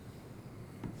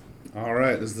All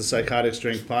right, this is the Psychotic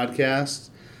Strength Podcast.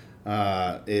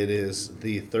 It is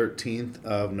the 13th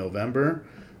of November.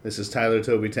 This is Tyler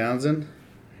Toby Townsend.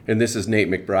 And this is Nate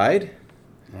McBride.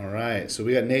 All right, so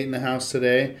we got Nate in the house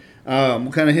today.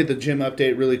 We'll kind of hit the gym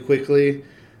update really quickly.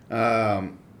 How's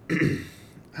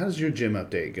your gym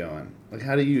update going? Like,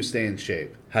 how do you stay in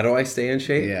shape? How do I stay in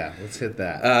shape? Yeah, let's hit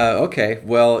that. Okay,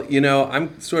 well,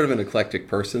 I'm sort of an eclectic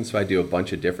person, so I do a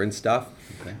bunch of different stuff.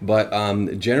 Okay. But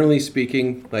generally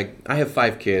speaking, like, I have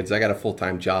 5 kids, I got a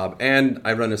full-time job, and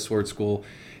I run a sword school.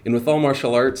 And with all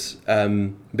martial arts,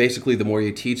 basically the more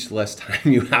you teach, the less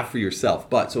time you have for yourself.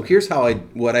 But so here's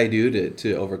what I do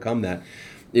to overcome that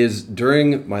is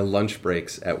during my lunch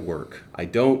breaks at work, I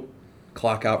don't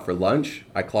clock out for lunch,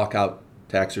 I clock out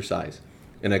to exercise.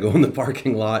 And I go in the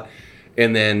parking lot,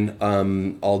 and then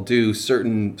I'll do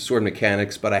certain sword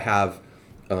mechanics, but I have,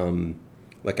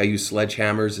 I use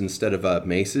sledgehammers instead of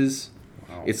maces.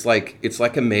 Wow. It's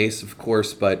like a mace, of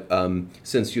course, but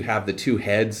since you have the 2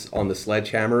 heads on the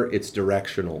sledgehammer, it's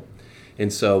directional.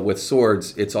 And so with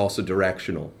swords, it's also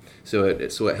directional. So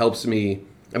it helps me.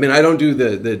 I mean, I don't do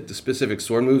the specific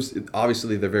sword moves.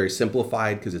 Obviously, they're very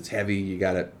simplified because it's heavy. You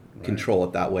got to control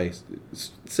it that way.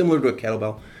 It's similar to a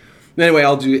kettlebell. Anyway,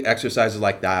 I'll do exercises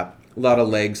like that. A lot of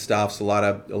leg stuffs, a lot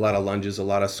of lunges, a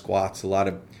lot of squats, a lot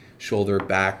of shoulder,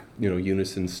 back,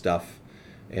 unison stuff.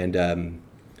 And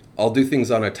I'll do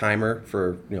things on a timer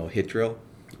for, hit drill.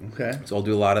 Okay. So I'll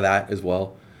do a lot of that as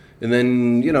well. And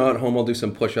then, at home I'll do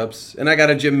some push-ups. And I got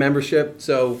a gym membership,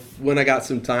 so when I got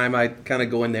some time, I kind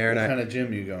of go in there. What kind of gym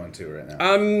are you going to right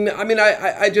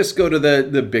now? I just go to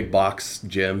the big box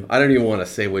gym. I don't even want to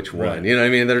say which one. Right. You know what I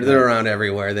mean? They're around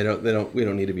everywhere. We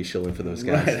don't need to be shilling for those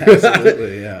guys. Right,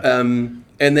 absolutely, yeah.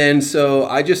 And then so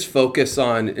I just focus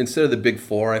on, instead of the big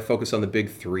 4, I focus on the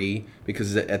big 3,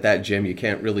 because at that gym you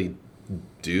can't really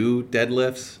do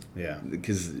deadlifts. Yeah.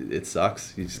 Because it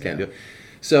sucks. You just can't do it.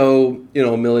 So,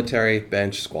 military,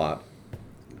 bench, squat.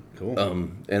 Cool.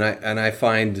 And I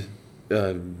find,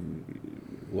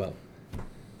 when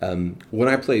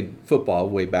I played football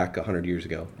way back 100 years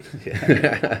ago,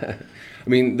 yeah. I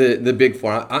mean, the big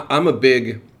 4, I'm a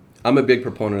big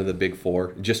proponent of the big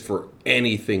 4 just for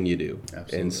anything you do.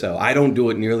 Absolutely. And so I don't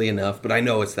do it nearly enough, but I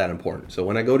know it's that important. So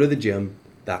when I go to the gym,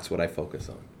 that's what I focus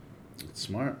on. It's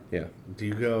smart. Yeah. Do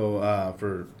you go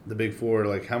for the big 4,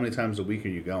 like, how many times a week are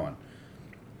you going?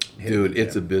 Dude,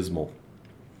 it's abysmal.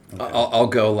 Okay. I'll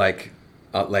go like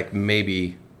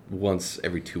maybe once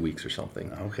every 2 weeks or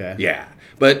something. Okay. Yeah.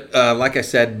 But like I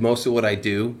said, most of what I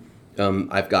do,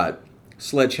 I've got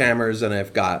sledgehammers and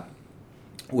I've got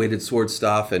weighted sword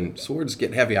stuff, and swords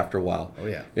get heavy after a while. Oh,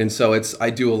 yeah. And so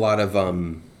I do a lot of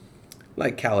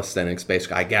like calisthenics,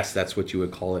 basically. I guess that's what you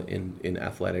would call it in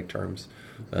athletic terms.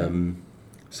 Okay.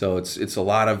 So it's a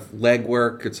lot of leg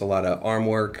work, it's a lot of arm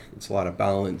work, it's a lot of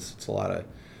balance, it's a lot of...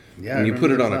 Yeah, when you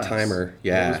put it on a timer,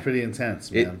 yeah. It was pretty intense,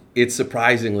 man. It's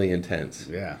surprisingly intense.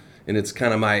 Yeah. And it's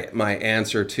kind of my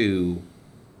answer to...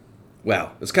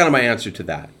 Well, it's kind of my answer to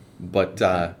that. But,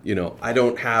 I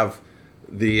don't have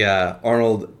the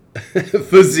Arnold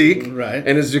physique. Right.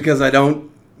 And it's because I don't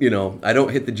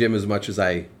hit the gym as much as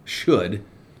I should,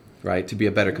 right, to be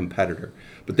a better competitor.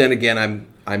 But then again,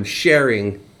 I'm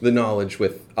sharing the knowledge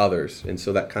with others, and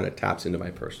so that kind of taps into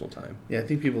my personal time. Yeah, I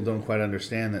think people don't quite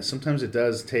understand that sometimes it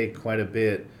does take quite a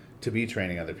bit to be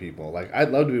training other people. Like,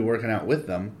 I'd love to be working out with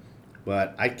them,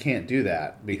 but I can't do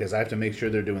that because I have to make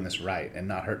sure they're doing this right and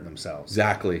not hurting themselves.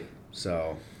 Exactly.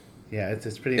 So, yeah,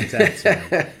 it's pretty intense,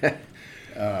 man.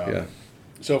 Yeah.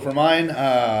 So for mine,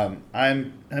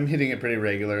 I'm hitting it pretty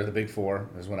regular. The big 4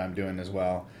 is what I'm doing as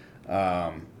well.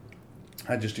 I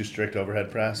just do strict overhead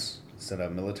press instead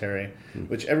of military,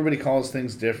 which everybody calls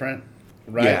things different,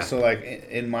 right? Yeah. So, like,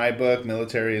 in my book,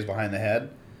 military is behind the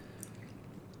head.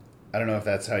 I don't know if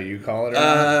that's how you call it or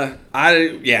not. I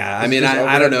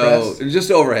don't know. Press?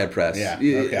 Just overhead press. Yeah.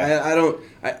 Okay.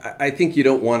 I think you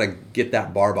don't want to get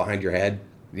that bar behind your head.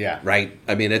 Yeah. Right?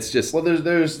 I mean, it's just... Well, there's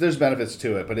benefits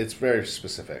to it, but it's very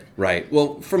specific. Right.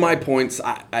 Well, for my points,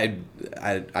 I'd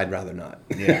rather not.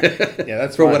 Yeah. Yeah,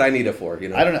 that's for fine. what I need it for, I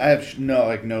don't. I have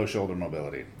no shoulder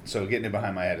mobility, so getting it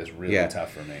behind my head is really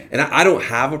tough for me. And I don't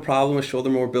have a problem with shoulder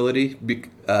mobility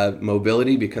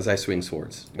because I swing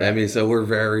swords. Right. I mean, so we're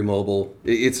very mobile.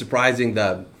 It's surprising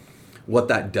what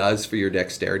that does for your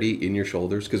dexterity in your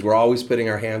shoulders, because we're always putting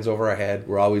our hands over our head.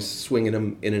 We're always swinging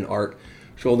them in an arc.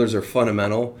 Shoulders are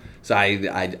fundamental, so I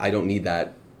don't need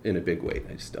that in a big weight.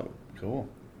 I just don't. Cool.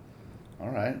 All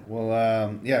right.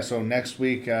 Well, so next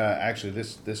week, actually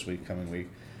this week, coming week,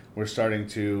 we're starting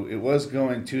to... It was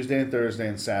going Tuesday and Thursday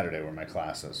and Saturday were my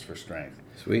classes for strength.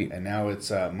 Sweet. And now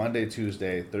it's Monday,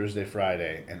 Tuesday, Thursday,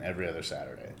 Friday, and every other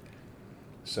Saturday.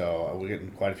 So we're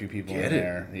getting quite a few people in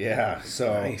there. Yeah.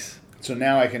 So nice. So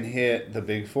now I can hit the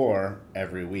Big Four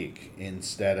every week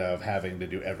instead of having to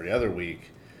do every other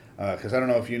week. Because I don't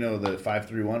know if you know the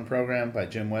 5-3-1 program by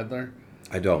Jim Wedler.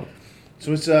 I don't.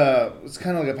 So it's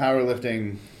kind of like a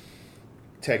powerlifting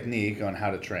technique on how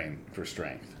to train for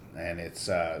strength, and it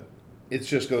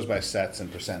just goes by sets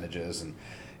and percentages, and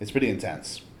it's pretty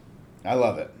intense. I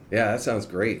love it. Yeah, that sounds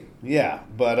great. Yeah,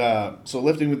 but so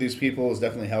lifting with these people is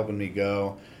definitely helping me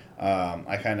go.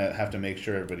 I kind of have to make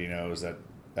sure everybody knows that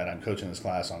I'm coaching this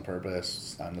class on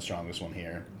purpose. I'm the strongest one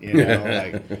here. You know,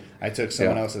 like I took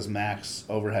someone else's max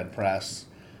overhead press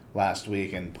last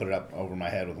week and put it up over my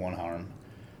head with one arm.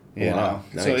 You know,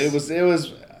 nice. So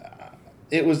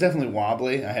it was definitely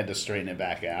wobbly. I had to straighten it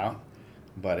back out,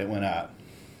 but it went up.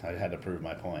 I had to prove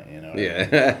my point. You know.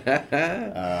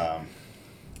 Yeah.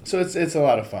 So it's a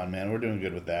lot of fun, man. We're doing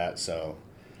good with that. So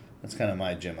that's kind of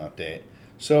my gym update.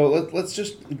 So let's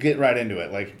just get right into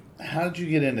it. Like, how did you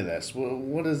get into this?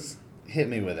 What is hit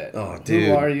me with it? Oh, dude.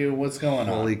 Who are you? What's going on?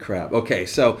 Holy crap. Okay,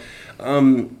 so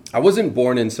I wasn't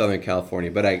born in Southern California,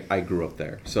 but I grew up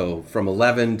there. So from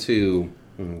 11 to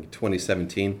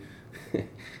 2017,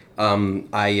 from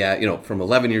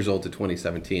 11 years old to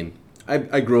 2017,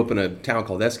 I grew up in a town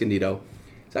called Escondido.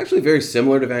 It's actually very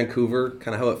similar to Vancouver,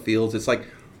 kind of how it feels. It's like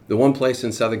the one place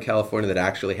in Southern California that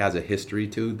actually has a history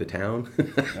to the town.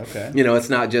 Okay. It's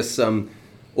not just some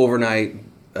overnight,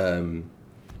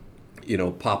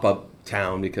 pop-up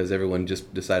town because everyone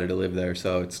just decided to live there.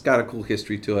 So it's got a cool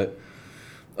history to it.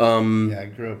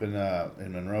 I grew up in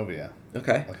Monrovia.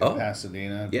 Okay. Like in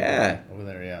Pasadena. Yeah. Over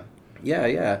there, yeah.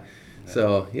 Yeah.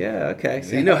 So, okay.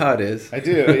 So you know how it is. I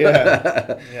do,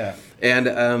 yeah. Yeah.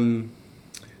 And,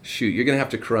 shoot, you're going to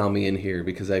have to corral me in here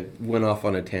because I went off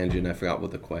on a tangent. I forgot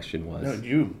what the question was. No,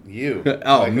 you.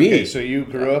 Oh, me. Okay, so you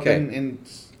grew up in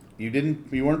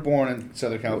you weren't born in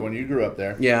Southern California. You grew up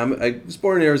there. Yeah, I was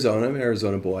born in Arizona. I'm an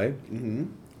Arizona boy. Mm-hmm.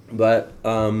 But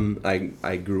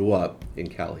I grew up in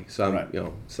Cali, so I'm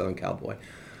right. Southern Cal boy.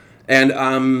 And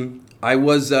I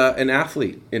was an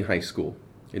athlete in high school.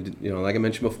 Like I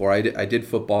mentioned before, I did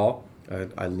football.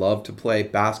 I loved to play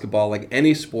basketball, like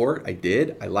any sport. I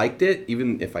did. I liked it,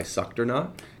 even if I sucked or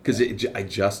not, because I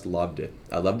just loved it.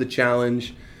 I loved the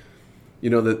challenge,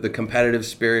 the competitive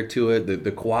spirit to it,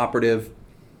 the cooperative.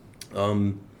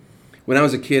 When I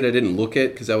was a kid, I didn't look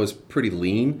it because I was pretty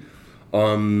lean.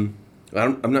 I'm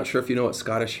not sure if you know what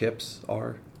Scottish hips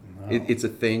are. No. It's a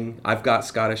thing. I've got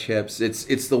Scottish hips.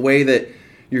 It's the way that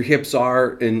your hips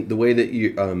are and the way that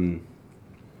your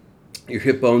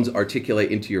hip bones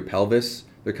articulate into your pelvis.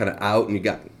 They're kind of out and you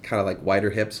got kind of like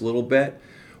wider hips a little bit.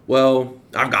 Well,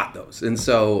 I've got those. And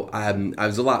so I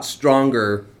was a lot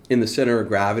stronger in the center of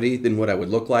gravity than what I would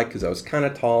look like because I was kind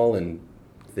of tall and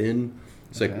thin.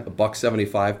 It's like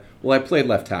 $175. Well, I played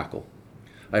left tackle.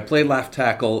 I played left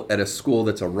tackle at a school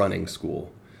that's a running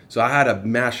school. So I had to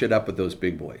mash it up with those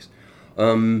big boys.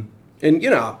 And,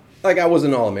 I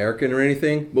wasn't All-American or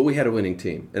anything, but we had a winning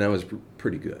team, and I was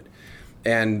pretty good.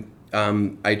 And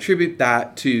I attribute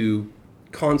that to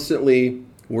constantly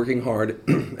working hard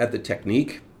at the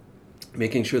technique,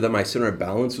 making sure that my center of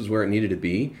balance was where it needed to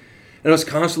be. And I was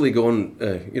constantly going,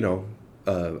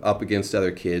 up against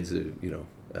other kids,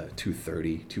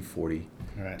 230, 240,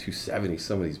 right. 270,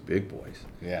 some of these big boys.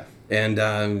 Yeah. And,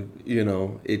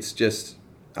 it's just,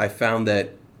 I found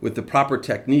that with the proper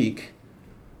technique,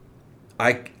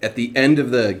 at the end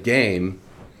of the game,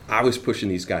 I was pushing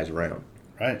these guys around.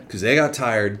 Right. Because they got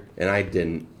tired and I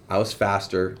didn't. I was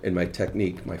faster and my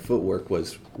technique, my footwork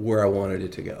was where I wanted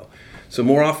it to go. So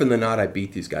more often than not, I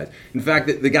beat these guys. In fact,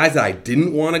 the guys that I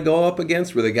didn't want to go up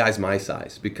against were the guys my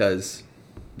size because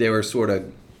they were sort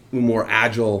of more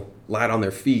agile, light on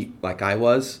their feet like I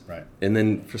was. Right. And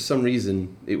then for some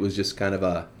reason, it was just kind of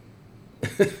a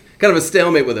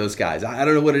stalemate with those guys. I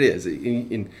don't know what it is.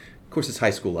 Of course, it's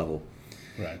high school level.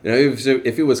 Right.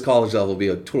 If it was college level, it would be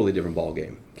a totally different ball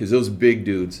game because those big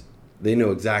dudes, they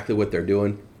know exactly what they're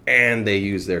doing and they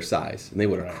use their size and they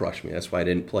would have crushed me. That's why I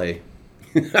didn't play.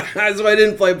 That's why I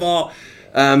didn't play ball.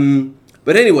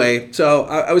 But anyway, so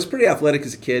I was pretty athletic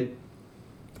as a kid.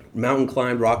 Mountain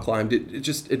climbed, rock climbed, did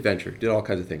just adventure, did all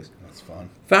kinds of things. That's fun.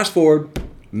 Fast forward,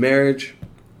 marriage,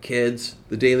 kids,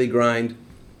 the daily grind.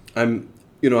 I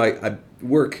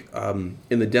work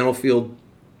in the dental field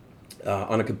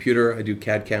on a computer. I do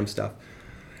CAD CAM stuff.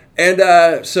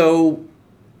 And so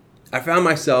I found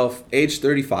myself, age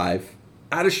 35,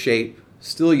 out of shape,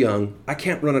 still young. I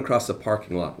can't run across the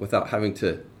parking lot without having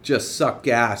to just suck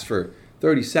gas for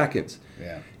 30 seconds.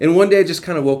 Yeah. And one day it just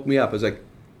kind of woke me up. I was like,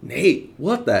 Nate,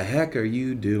 what the heck are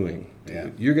you doing? Dude? Yeah.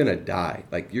 You're going to die.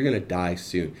 Like, you're going to die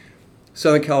soon.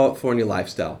 Southern California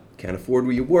lifestyle. Can't afford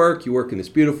where you work in this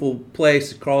beautiful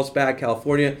place, Carlsbad,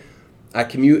 California. I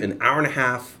commute an hour and a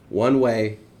half one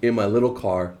way in my little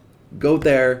car, go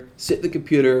there, sit at the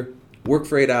computer, work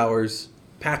for 8 hours,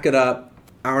 pack it up,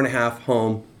 hour and a half,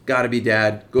 home, gotta be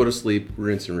dad, go to sleep,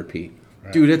 rinse and repeat.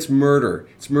 Right. Dude, it's murder.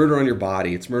 It's murder on your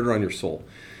body. It's murder on your soul.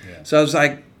 Yeah. So I was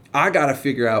like, I gotta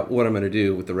figure out what I'm gonna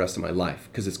do with the rest of my life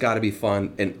because it's gotta be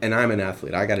fun, and I'm an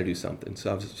athlete. I gotta do something.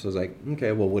 So I was like,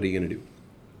 okay, well, what are you gonna do?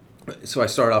 So I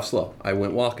started off slow. I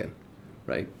went walking,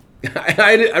 right? I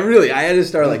had to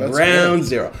start like ground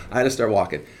zero. I had to start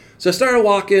walking. So I started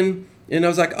walking, and I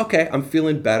was like, okay, I'm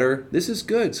feeling better. This is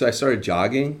good. So I started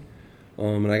jogging,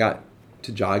 and I got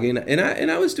to jogging, and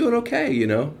I was doing okay, you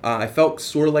know. I felt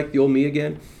sort of like the old me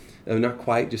again. Not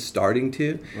quite, just starting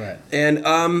to. Right.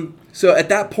 And so at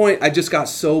that point, I just got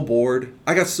so bored.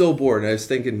 I was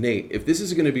thinking, Nate, if this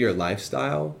is going to be your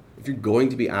lifestyle, if you're going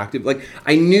to be active, like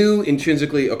I knew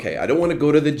intrinsically, okay, I don't want to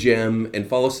go to the gym and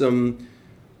follow some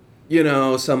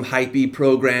hypey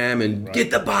program and get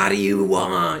the body you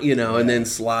want, and then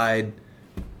slide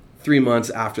 3 months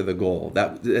after the goal.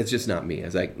 That's just not me. I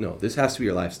was like, no, this has to be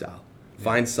your lifestyle.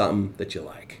 Find something that you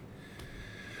like.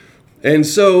 And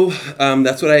so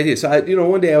that's what I did. So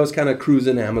one day I was kind of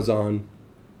cruising Amazon,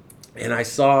 and I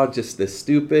saw just this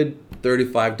stupid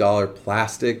 $35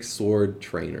 plastic sword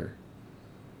trainer.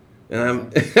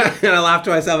 And and I laughed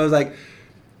to myself. I was like,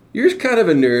 "You're kind of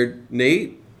a nerd,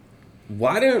 Nate.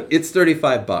 It's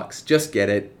 $35. Just get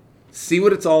it. See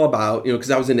what it's all about."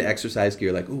 Because I was into exercise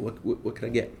gear. Like, oh, what can I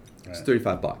get? It's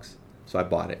 $35. So I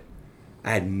bought it.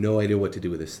 I had no idea what to do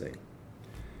with this thing.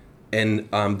 And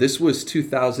this was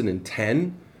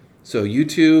 2010. So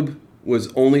YouTube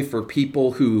was only for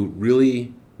people who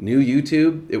really knew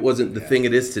YouTube. It wasn't the thing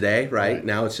it is today, right?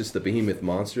 Now it's just the behemoth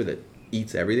monster that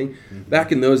eats everything. Mm-hmm.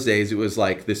 Back in those days, it was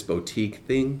like this boutique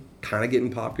thing, kind of getting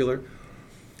popular.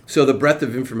 So the breadth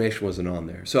of information wasn't on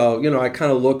there. So, I kind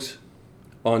of looked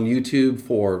on YouTube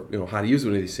for, how to use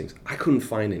one of these things. I couldn't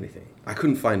find anything. I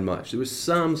couldn't find much. There was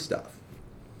some stuff.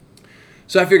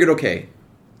 So I figured, okay,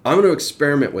 I'm going to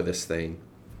experiment with this thing,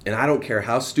 and I don't care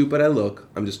how stupid I look.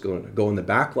 I'm just going to go in the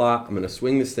back lot. I'm going to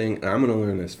swing this thing, and I'm going to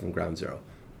learn this from ground zero.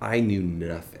 I knew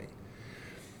nothing.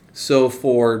 So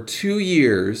for 2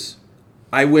 years,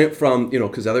 I went from,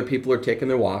 because other people are taking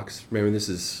their walks. Remember, this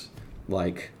is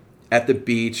like at the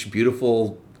beach,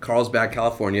 beautiful Carlsbad,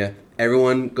 California.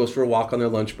 Everyone goes for a walk on their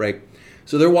lunch break.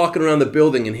 So they're walking around the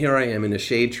building, and here I am in a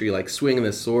shade tree, like swinging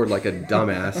this sword like a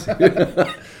dumbass.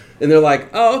 And they're like,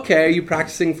 oh, okay, are you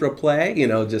practicing for a play?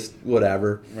 Just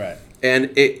whatever. Right.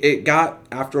 And it got,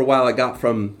 after a while, it got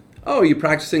from, oh, are you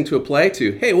practicing to a play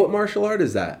to, hey, what martial art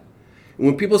is that? And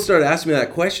when people started asking me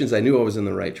that questions, I knew I was in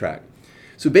the right track.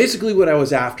 So basically what I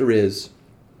was after is,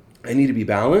 I need to be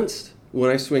balanced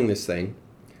when I swing this thing.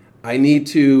 I need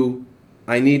to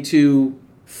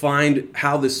find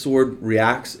how this sword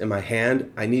reacts in my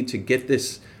hand. I need to get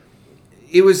this.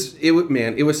 It was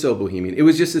so bohemian. It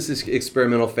was just this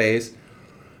experimental phase.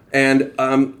 And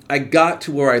I got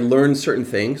to where I learned certain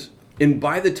things. And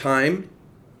by the time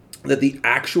that the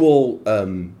actual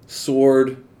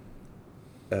sword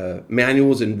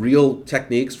manuals and real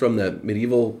techniques from the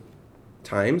medieval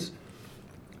times,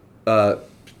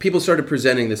 people started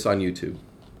presenting this on YouTube.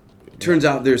 Turns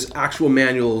out there's actual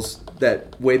manuals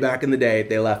that way back in the day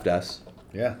they left us.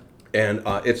 Yeah. And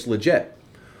it's legit.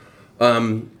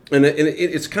 And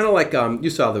it's kind of like, you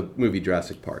saw the movie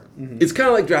Jurassic Park. Mm-hmm. It's kind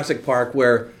of like Jurassic Park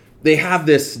where they have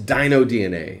this dino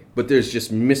DNA, but there's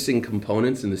just missing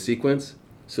components in the sequence.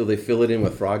 So they fill it in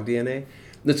with frog DNA.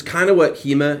 That's kind of what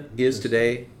HEMA is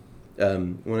today.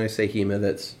 When I say HEMA,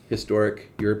 that's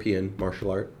historic European martial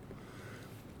art.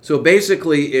 So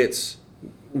basically it's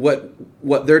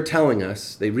what they're telling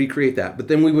us, they recreate that. But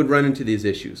then we would run into these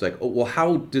issues like, oh, well,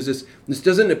 how does this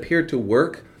doesn't appear to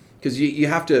work, because you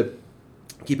have to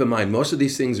keep in mind most of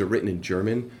these things are written in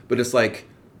German, but it's like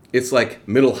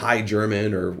middle high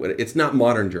German, or it's not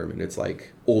modern German, it's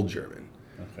like old German.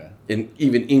 Okay. And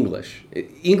even English.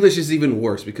 English is even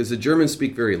worse because the Germans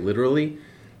speak very literally.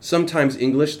 Sometimes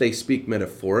English they speak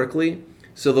metaphorically,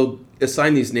 so they'll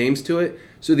assign these names to it.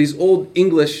 So these old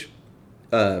English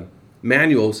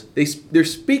manuals, they're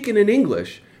speaking in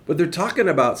English, but they're talking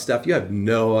about stuff you have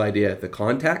no idea the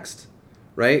context,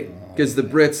 right? Because the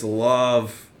Brits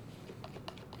love,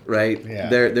 right? Yeah.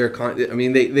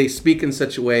 They speak in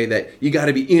such a way that you got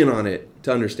to be in on it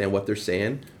to understand what they're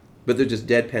saying, but they're just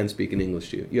deadpan speaking English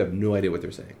to you. You have no idea what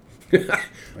they're saying.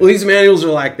 Well, these manuals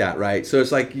are like that, right? So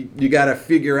it's like you got to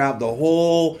figure out the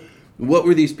whole, what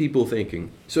were these people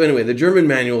thinking? So anyway, the German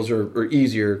manuals are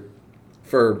easier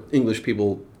for English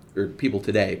people or people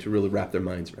today to really wrap their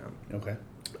minds around. Okay.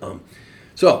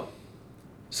 So,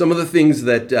 some of the things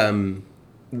that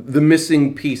the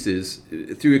missing pieces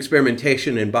through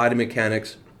experimentation and body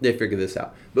mechanics, they figure this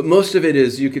out. But most of it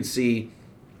is you could see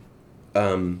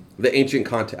the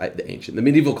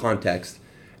medieval context,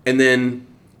 and then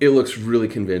it looks really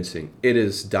convincing. It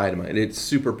is dynamite. It's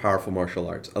super powerful martial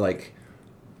arts. Like,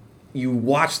 you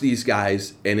watch these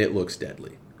guys, and it looks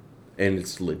deadly, and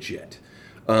it's legit.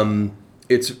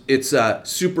 It's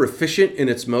super efficient in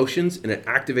its motions, and it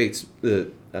activates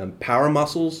the power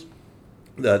muscles,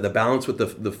 the balance with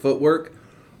the footwork.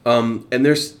 And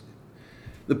there's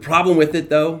the problem with it,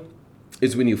 though,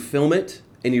 is when you film it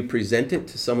and you present it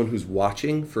to someone who's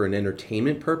watching for an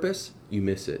entertainment purpose, you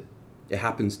miss it. It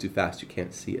happens too fast. You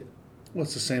can't see it. Well,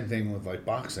 it's the same thing with like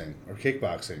boxing or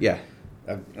kickboxing. Yeah.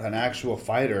 An actual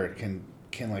fighter can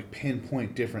like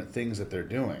pinpoint different things that they're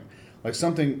doing. Like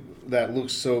something that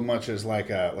looks so much as like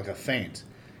a feint.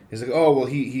 He's like, oh, well,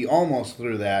 he almost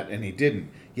threw that and he didn't.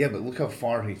 Yeah, but look how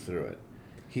far he threw it.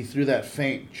 He threw that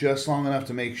feint just long enough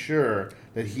to make sure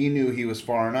that he knew he was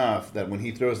far enough that when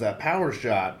he throws that power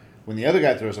shot, when the other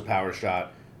guy throws a power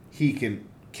shot, he can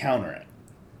counter it.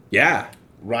 Yeah.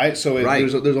 Right? So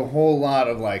there's a whole lot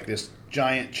of like this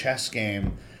giant chess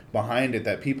game behind it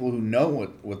that people who know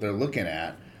what they're looking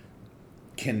at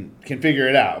can figure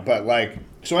it out. But like,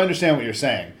 so I understand what you're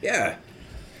saying. Yeah.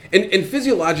 And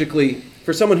physiologically,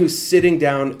 for someone who's sitting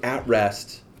down at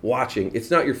rest watching, it's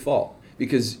not your fault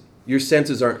because your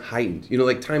senses aren't heightened. You know,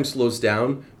 like time slows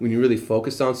down when you really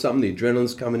focus on something, the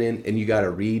adrenaline's coming in and you got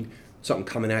to read something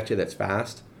coming at you that's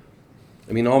fast.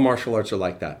 I mean, all martial arts are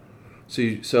like that. So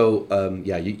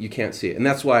you can't see it. And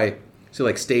that's why, so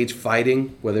like stage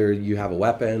fighting, whether you have a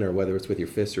weapon or whether it's with your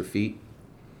fists or feet,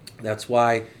 that's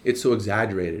why it's so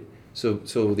exaggerated. So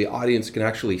the audience can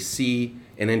actually see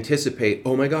and anticipate,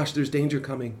 oh my gosh, there's danger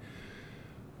coming.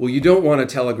 Well, you don't want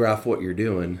to telegraph what you're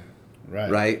doing,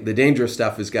 right? The dangerous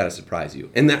stuff has got to surprise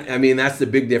you. And that's the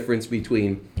big difference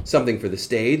between something for the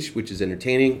stage, which is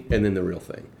entertaining, and then the real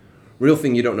thing. Real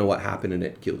thing, you don't know what happened and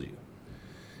it kills you.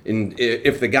 And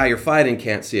if the guy you're fighting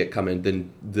can't see it coming,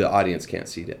 then the audience can't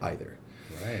see it either.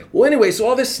 Right. Well, anyway, so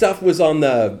all this stuff was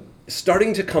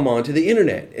starting to come onto the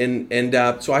internet, and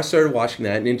so I started watching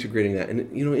that and integrating that.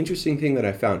 And interesting thing that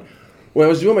I found when I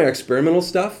was doing my experimental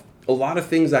stuff, a lot of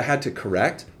things I had to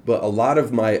correct, but a lot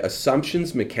of my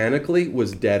assumptions mechanically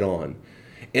was dead on,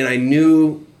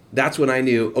 and that's when I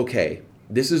knew, okay,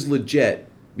 this is legit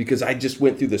because I just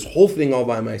went through this whole thing all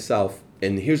by myself,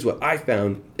 and here's what I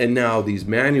found. And now these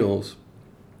manuals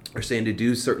are saying to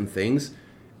do certain things,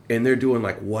 and they're doing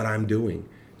like what I'm doing.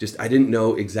 Just I didn't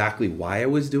know exactly why I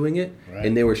was doing it,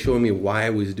 and they were showing me why I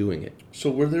was doing it.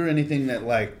 So were there anything that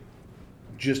like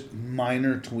just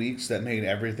minor tweaks that made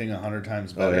everything 100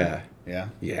 times better? Oh yeah.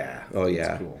 Yeah. Oh yeah.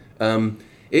 That's cool.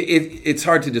 It's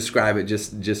hard to describe it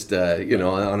just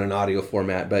on an audio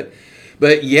format,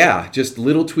 but yeah, just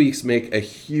little tweaks make a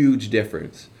huge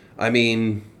difference. I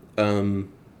mean,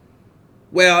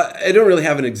 well, I don't really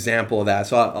have an example of that,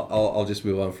 so I'll just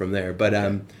move on from there.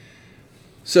 But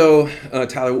so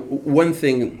Tyler, one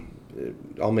thing,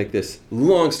 I'll make this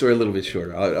long story a little bit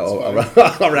shorter. I'll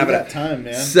wrap it up. Time,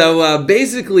 man. So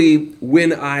basically,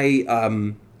 when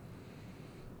I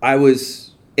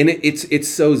was, and it's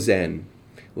so zen,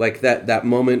 like that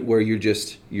moment where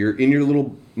you're in your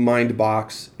little mind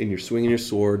box and you're swinging your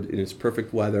sword and it's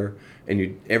perfect weather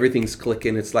and everything's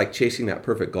clicking. It's like chasing that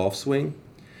perfect golf swing.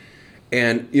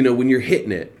 And when you're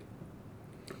hitting it,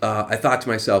 I thought to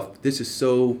myself, this is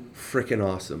so freaking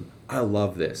awesome. I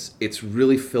love this. It's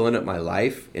really filling up my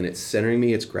life and it's centering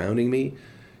me. It's grounding me.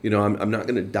 I'm not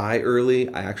going to die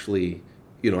early. I actually,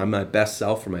 I'm my best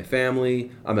self for my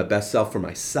family. I'm my best self for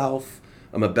myself.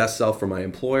 I'm my best self for my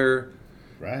employer.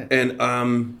 Right. And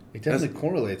it definitely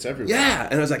correlates everywhere. Yeah.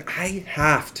 And I was like, I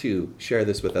have to share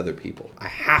this with other people. I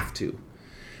have to.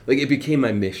 Like, it became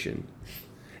my mission.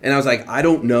 And I was like, I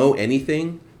don't know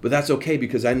anything, but that's okay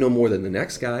because I know more than the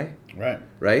next guy. Right.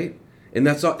 Right? And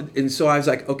that's all, and so I was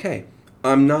like, okay,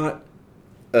 I'm not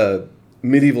a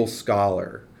medieval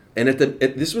scholar. And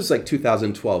this was like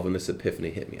 2012 when this epiphany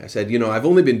hit me. I said, I've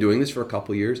only been doing this for a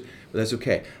couple years, but that's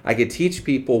okay. I could teach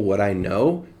people what I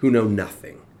know who know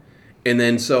nothing. And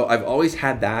then so I've always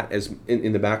had that as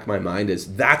in the back of my mind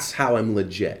as that's how I'm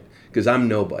legit because I'm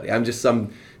nobody. I'm just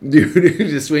some dude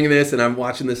who's just swinging this and I'm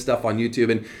watching this stuff on YouTube.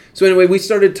 And so anyway, we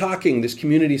started talking. This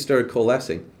community started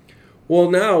coalescing. Well,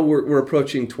 now we're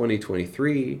approaching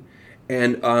 2023,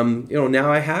 and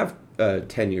now I have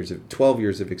 12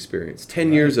 years of experience,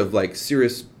 10 years of like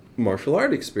serious martial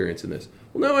art experience in this.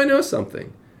 Well, now I know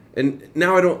something, and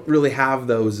now I don't really have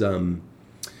those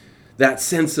that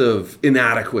sense of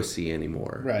inadequacy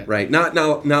anymore. Right. Not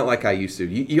like I used to.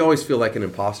 You always feel like an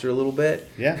imposter a little bit.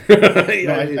 Yeah.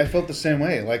 No, I felt the same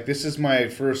way. Like, this is my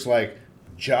first, like,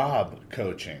 job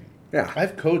coaching. Yeah.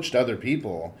 I've coached other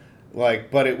people,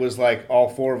 like, but it was like all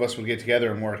four of us would get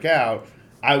together and work out.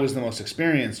 I was the most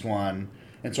experienced one,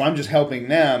 and so I'm just helping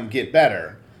them get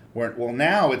better. Well,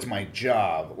 now it's my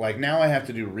job. Like, now I have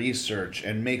to do research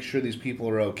and make sure these people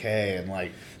are okay. And,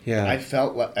 like, I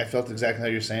felt exactly how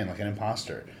you're saying, like an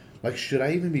imposter. Like, should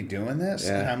I even be doing this?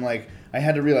 Yeah. And I'm like, I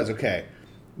had to realize, okay,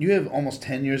 you have almost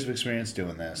 10 years of experience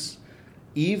doing this.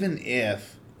 Even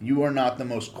if you are not the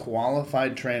most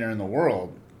qualified trainer in the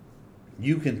world,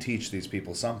 you can teach these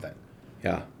people something.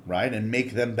 Yeah. Right? And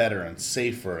make them better and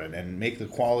safer and make the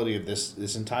quality of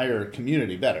this entire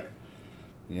community better.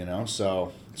 You know,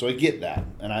 so I get that,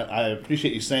 and I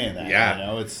appreciate you saying that. Yeah, you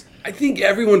know, I think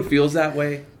everyone feels that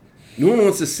way. No one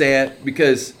wants to say it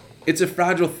because it's a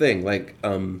fragile thing. Like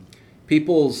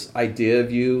people's idea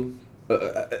of you,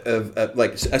 of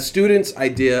like a student's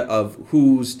idea of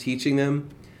who's teaching them,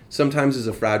 sometimes is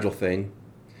a fragile thing.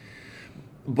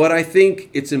 But I think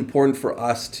it's important for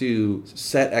us to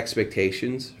set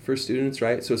expectations for students,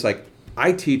 right? So it's like,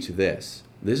 I teach this.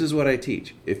 This is what I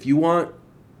teach. If you want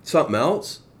something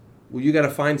else, well, you got to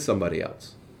find somebody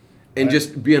else. And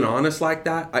just being honest like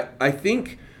that, I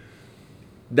think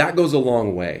that goes a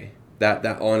long way, that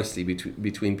honesty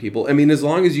between people. I mean, as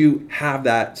long as you have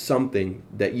that something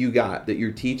that you got, that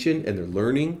you're teaching and they're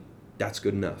learning, that's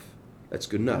good enough. That's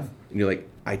good enough. And you're like,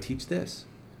 I teach this.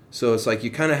 So it's like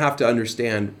you kind of have to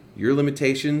understand your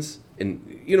limitations.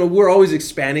 And, you know, we're always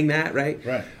expanding that, right?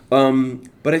 Right.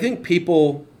 But I think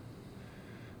people's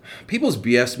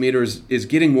BS meters is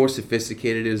getting more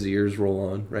sophisticated as the years roll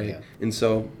on, right? Yeah. And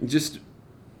so I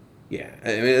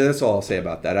mean, that's all I'll say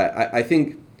about that. I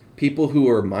think people who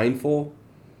are mindful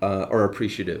are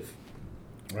appreciative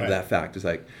of that fact. It's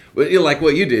like, well, you know, like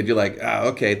what you did. You're like,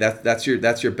 okay, that's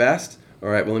your best. All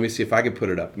right, well, let me see if I can put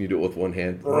it up. And you do it with one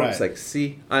hand. Right. It's like,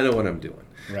 see, I know what I'm doing.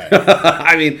 Right.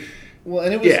 I mean, well,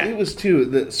 and it was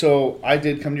too. So I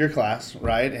did come to your class,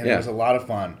 right? And it was a lot of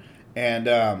fun. And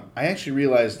I actually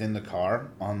realized in the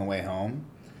car on the way home,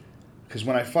 because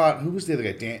when I fought, who was the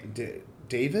other guy?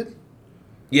 David?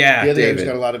 Yeah, the other David. guy who's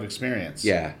got a lot of experience.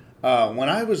 Yeah. When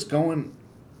I was going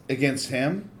against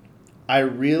him, I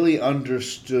really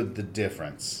understood the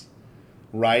difference,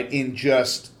 right, in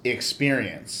just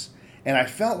experience. And I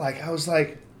felt like, I was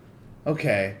like,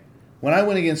 okay, when I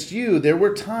went against you, there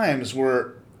were times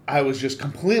where I was just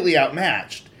completely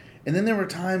outmatched. And then there were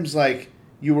times like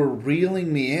you were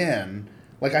reeling me in.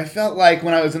 Like, I felt like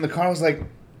when I was in the car, I was like,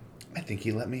 I think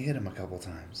he let me hit him a couple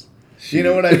times. Shoot. You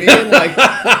know what I mean? Like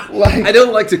I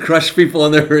don't like to crush people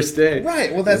on their first day.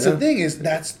 Right. Well, that's the thing, is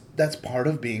that's part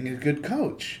of being a good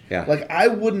coach. Yeah. Like, I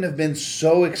wouldn't have been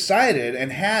so excited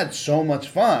and had so much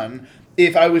fun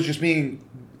if I was just being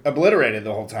obliterated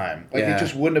the whole time. Like, it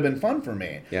just wouldn't have been fun for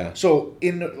me. Yeah. So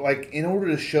in order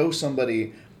to show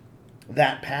somebody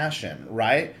that passion,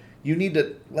 right, you need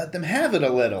to let them have it a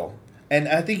little. And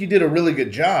I think you did a really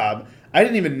good job. I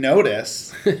didn't even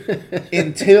notice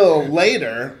until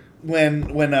later when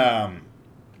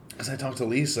because I talked to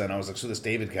Lisa and I was like, so this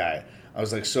David guy, I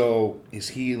was like, so is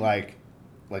he like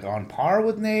on par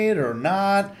with Nate or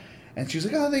not? And she's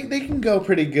like, oh, they can go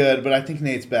pretty good, but I think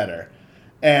Nate's better.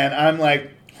 And I'm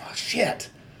like, oh, shit.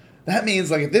 That means,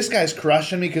 like, if this guy's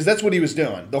crushing me, because that's what he was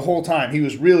doing the whole time. He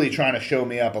was really trying to show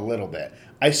me up a little bit.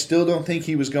 I still don't think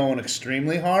he was going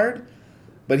extremely hard,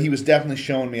 but he was definitely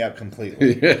showing me up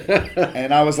completely.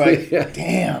 And I was like,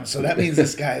 damn, so that means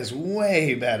this guy is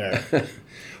way better.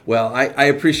 Well, I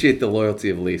appreciate the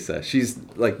loyalty of Lisa. She's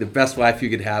like the best wife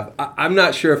you could have. I'm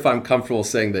not sure if I'm comfortable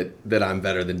saying that I'm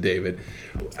better than David.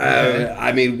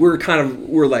 I mean,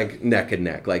 we're like neck and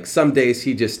neck. Like, some days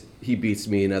he beats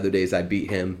me, and other days I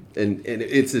beat him, and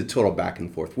it's a total back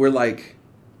and forth. We're like,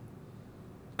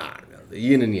 I don't know, the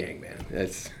yin and yang, man.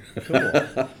 It's cool.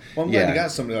 Well, I'm glad you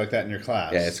got somebody like that in your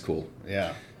class. Yeah, it's cool.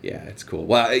 Yeah, it's cool.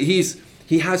 Well,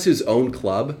 he has his own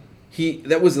club.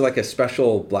 That was like a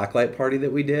special blacklight party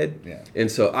that we did. Yeah.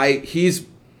 And so he's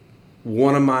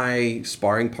one of my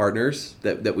sparring partners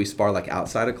that we spar like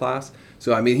outside of class.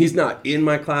 So I mean, he's not in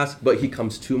my class, but he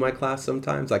comes to my class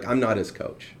sometimes. Like, I'm not his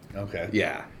coach. Okay.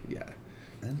 Yeah.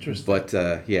 Interesting. But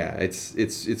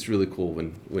it's really cool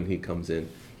when he comes in.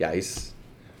 Yeah,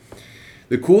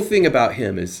 the cool thing about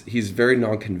him is he's very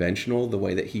non-conventional the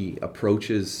way that he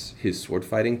approaches his sword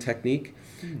fighting technique.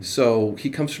 So he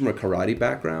comes from a karate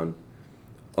background.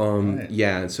 Right.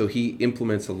 Yeah, and so he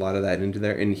implements a lot of that into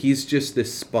there, and he's just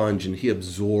this sponge, and he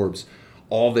absorbs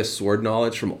all this sword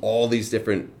knowledge from all these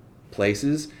different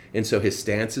places, And so his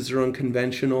stances are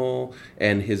unconventional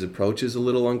and his approach is a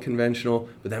little unconventional,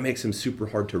 but that makes him super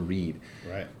hard to read.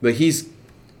 Right. But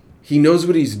he knows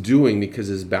what he's doing because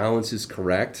his balance is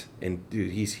correct, and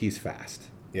dude, he's fast.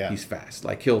 Yeah. He's fast.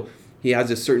 Like he has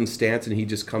a certain stance and he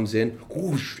just comes in,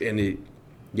 whoosh, and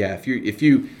if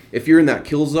you're in that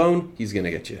kill zone, he's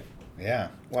gonna get you. Yeah.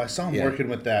 Well, I saw him working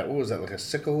with that. What was that? Like a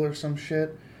sickle or some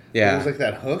shit? Yeah. It was like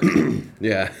that hook.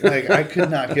 Yeah. Like I could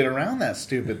not get around that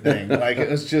stupid thing. Like it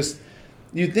was just,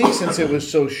 you'd think since it was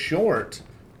so short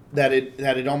that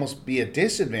it'd almost be a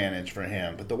disadvantage for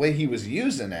him. But the way he was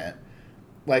using it,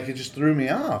 like it just threw me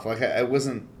off. Like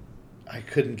I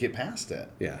couldn't get past it.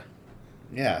 Yeah.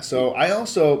 Yeah. So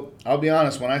I'll be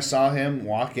honest, when I saw him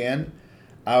walk in,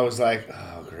 I was like,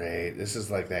 oh, great. This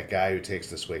is like that guy who takes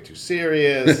this way too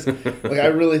serious. Like I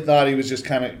really thought he was just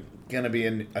kind of going to be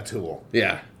a tool.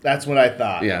 Yeah. That's what I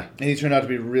thought. Yeah. And he turned out to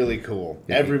be really cool.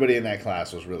 Yeah. Everybody in that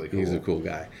class was really cool. He's a cool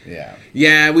guy. Yeah.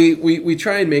 Yeah, we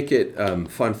try and make it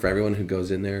fun for everyone who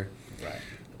goes in there.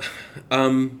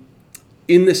 Right.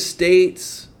 In the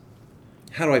States,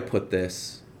 how do I put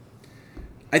this?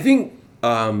 I think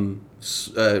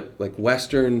like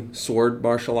Western sword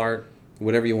martial art,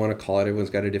 whatever you want to call it, everyone's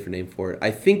got a different name for it.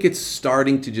 I think it's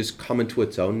starting to just come into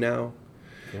its own now.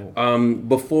 Cool.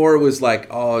 Before it was like,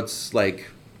 oh, it's like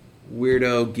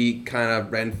weirdo geek kind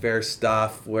of Ren Fair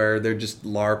stuff where they're just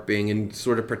LARPing and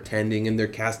sort of pretending and they're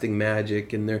casting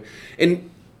magic and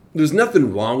there's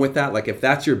nothing wrong with that. Like if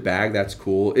that's your bag, that's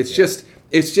cool. It's just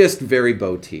very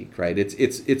boutique, right?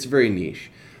 It's very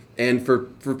niche. And for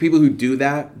people who do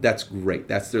that, that's great.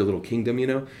 That's their little kingdom, you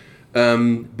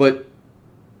know? But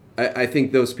I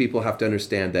think those people have to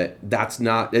understand that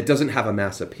it doesn't have a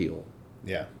mass appeal.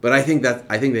 Yeah. But I think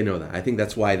they know that. I think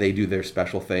that's why they do their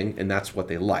special thing, and that's what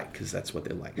they like, because that's what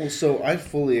they like. Well, so I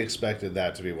fully expected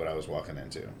that to be what I was walking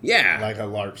into. Yeah. Like a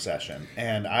LARP session.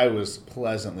 And I was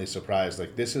pleasantly surprised.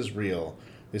 Like, this is real.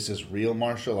 This is real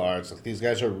martial arts. Like, these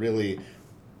guys are really...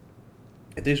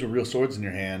 If these were real swords in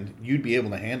your hand, you'd be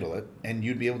able to handle it, and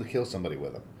you'd be able to kill somebody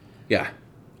with them. Yeah.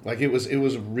 Like, it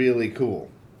was really cool.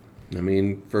 I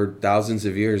mean, for thousands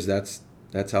of years, that's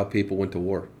how people went to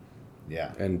war.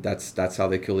 Yeah. And that's how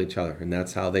they kill each other, and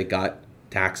that's how they got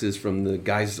taxes from the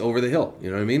guys over the hill. You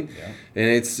know what I mean? Yeah. And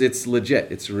it's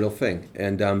legit. It's a real thing.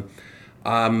 And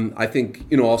I think,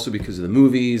 you know, also because of the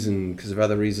movies and because of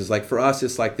other reasons, like for us,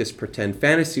 it's like this pretend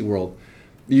fantasy world.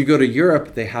 You go to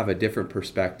Europe, they have a different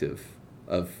perspective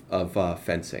of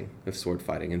fencing, of sword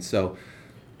fighting, and so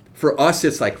for us,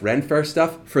 it's like Ren Fair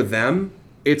stuff. For them,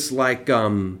 it's like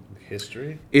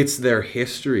history. It's their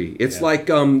history. It's like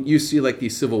you see like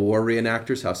these Civil War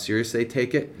reenactors, how serious they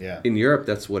take it. Yeah. In Europe,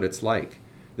 that's what it's like.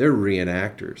 They're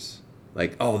reenactors.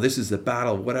 Like, oh, this is the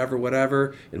battle of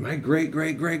whatever, and my great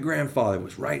grandfather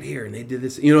was right here, and they did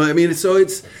this. You know what I mean? So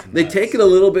they take it a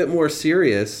little bit more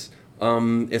serious.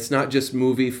 It's not just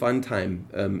movie fun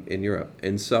time in Europe,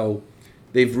 and so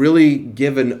they've really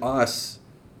given us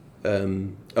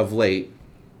of late.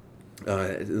 In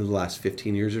the last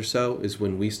 15 years or so is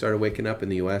when we started waking up in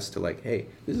the U.S. to like, hey,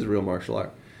 this is real martial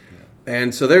art. Yeah.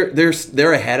 And so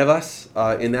they're ahead of us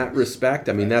in that respect.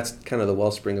 I mean, that's kind of the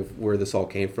wellspring of where this all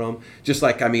came from. Just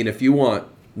like, I mean, if you want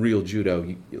real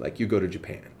judo, you go to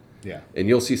Japan. Yeah. And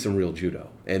you'll see some real judo.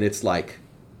 And it's like,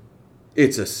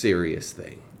 it's a serious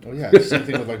thing. Oh, yeah. Same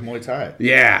thing with like Muay Thai.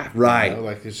 Yeah, right. You know,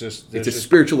 like it's a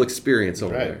spiritual experience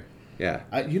over there. Yeah.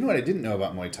 You know what I didn't know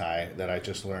about Muay Thai that I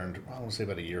just learned, I want to say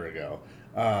about a year ago,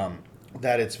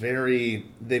 that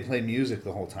they play music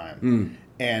the whole time. Mm.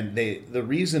 And the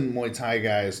reason Muay Thai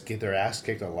guys get their ass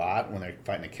kicked a lot when they're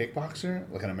fighting a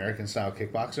kickboxer, like an American-style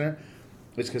kickboxer,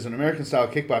 is because an American-style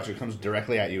kickboxer comes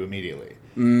directly at you immediately.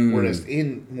 Mm. Whereas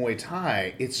in Muay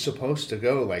Thai, it's supposed to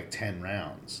go like 10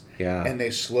 rounds. Yeah. And they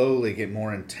slowly get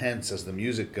more intense as the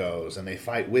music goes, and they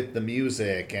fight with the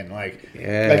music, and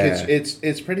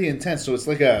it's pretty intense. So it's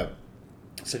like a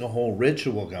whole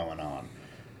ritual going on.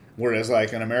 Whereas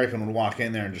like an American would walk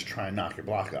in there and just try and knock your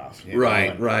block off. You know?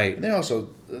 Right. And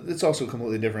it's also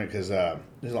completely different because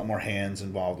there's a lot more hands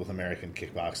involved with American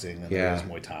kickboxing than there is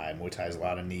Muay Thai. Muay Thai is a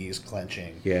lot of knees,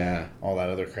 clenching, all that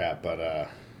other crap. But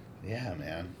yeah,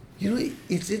 man. You know,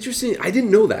 it's interesting. I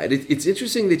didn't know that. It's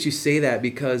interesting that you say that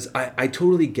because I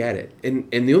totally get it. And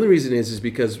the only reason is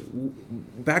because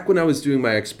back when I was doing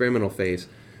my experimental phase,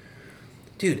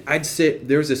 dude, I'd sit,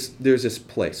 there's this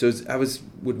place. So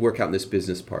would work out in this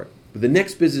business park. But the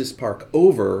next business park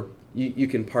over, you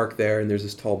can park there, and there's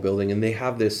this tall building, and they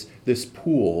have this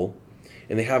pool,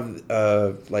 and they have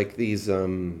like these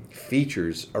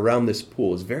features around this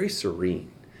pool. It's very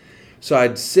serene. So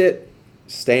I'd sit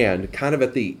stand kind of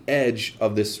at the edge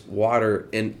of this water,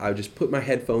 and I would just put my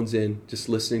headphones in, just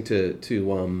listening to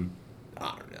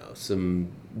I don't know, some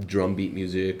drum beat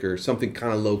music or something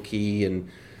kind of low key and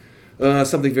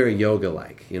something very yoga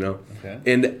like, Okay.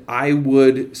 And I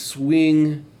would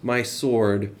swing my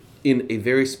sword in a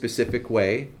very specific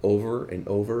way over and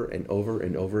over and over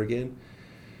and over again.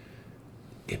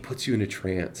 It puts you in a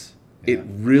trance. Yeah. It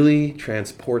really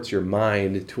transports your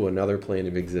mind to another plane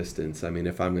of existence. I mean,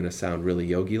 if I'm going to sound really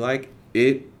yogi-like,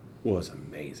 it was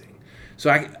amazing.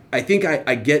 So I think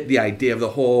I get the idea of the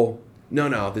whole,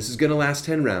 no, this is going to last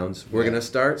 10 rounds. We're going to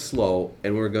start slow,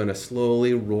 and we're going to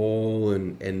slowly roll,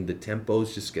 and the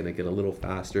tempo's just going to get a little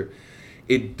faster.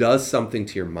 It does something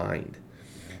to your mind.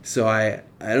 So I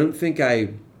don't think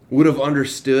I would have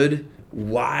understood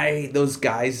why those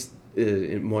guys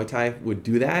in Muay Thai would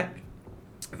do that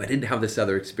if I didn't have this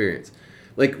other experience.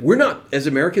 Like, as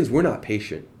Americans, we're not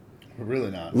patient. We're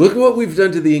really not. Look at what we've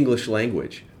done to the English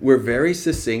language. We're very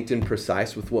succinct and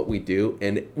precise with what we do,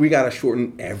 and we got to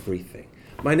shorten everything.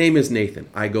 My name is Nathan.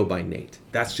 I go by Nate.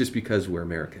 That's just because we're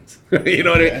Americans. You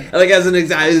know what I mean? Like, as an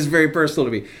example, it's very personal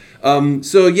to me.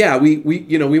 So yeah, we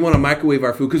want to microwave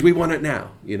our food because we want it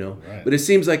now, Right. But it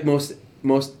seems like most,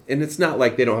 and it's not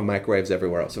like they don't have microwaves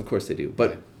everywhere else. Of course they do,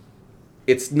 but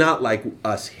it's not like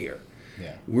us here.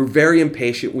 Yeah. We're very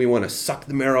impatient. We want to suck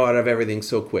the marrow out of everything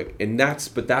so quick,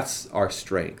 but that's our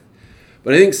strength.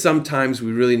 But I think sometimes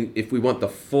we really, if we want the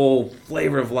full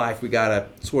flavor of life, we gotta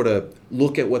sort of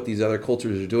look at what these other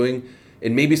cultures are doing,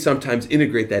 and maybe sometimes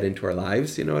integrate that into our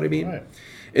lives. You know what I mean? Right.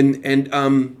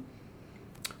 And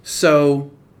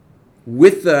so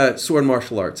with the sword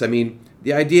martial arts, I mean,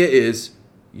 the idea is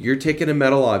you're taking a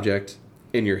metal object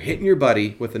and you're hitting your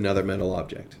buddy with another metal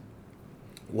object.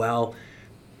 Well,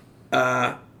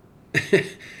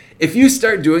 if you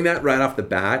start doing that right off the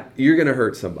bat, you're going to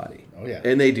hurt somebody. Oh, yeah.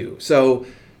 And they do. So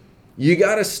you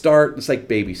got to start, it's like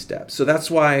baby steps. So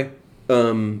that's why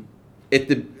in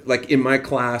my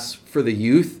class for the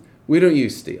youth, we don't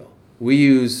use steel. We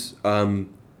use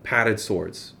padded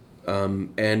swords.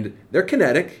 And they're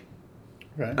kinetic.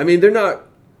 Right. I mean, they're not,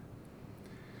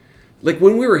 like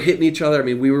when we were hitting each other, I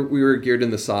mean, we were geared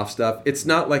in the soft stuff. It's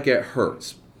not like it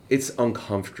hurts. It's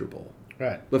uncomfortable.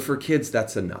 Right. But for kids,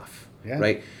 that's enough. Yeah.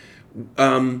 Right?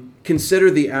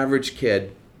 Consider the average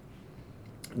kid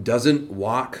doesn't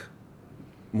walk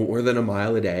more than a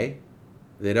mile a day.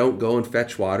 They don't go and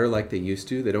fetch water like they used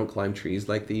to. They don't climb trees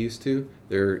like they used to.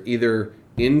 They're either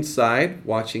inside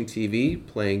watching TV,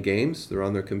 playing games, they're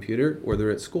on their computer, or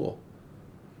they're at school.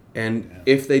 And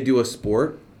if they do a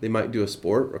sport, they might do a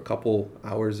sport a couple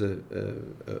hours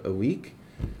a week,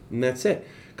 and that's it.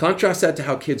 Contrast that to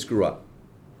how kids grew up,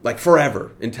 like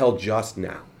forever, until just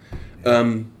now.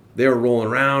 They were rolling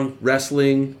around,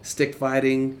 wrestling, stick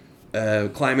fighting,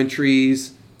 climbing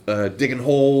trees, digging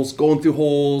holes, going through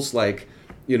holes, like,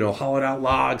 hollowed out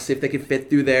logs, see if they could fit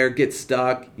through there, get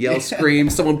stuck, yell, scream,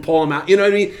 someone pull them out. You know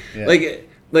what I mean? Yeah.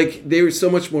 Like they were so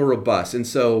much more robust, and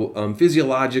so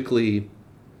physiologically,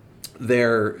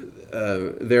 their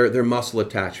muscle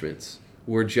attachments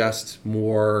were just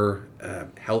more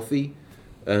healthy.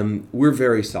 We're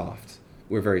very soft.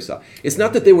 It's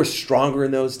not that they were stronger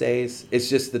in those days. It's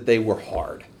just that they were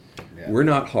hard. Yeah. We're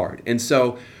not hard. And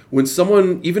so when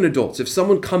someone, even adults, if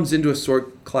someone comes into a sword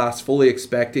class fully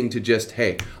expecting to just,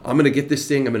 hey, I'm going to get this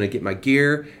thing, I'm going to get my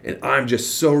gear, and I'm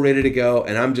just so ready to go,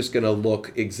 and I'm just going to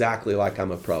look exactly like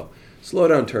I'm a pro. Slow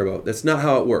down, Turbo. That's not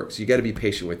how it works. You got to be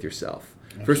patient with yourself.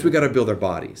 Absolutely. First, we got to build our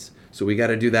bodies. So we got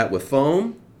to do that with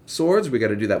foam swords. We got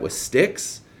to do that with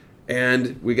sticks,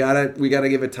 and we got to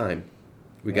give it time.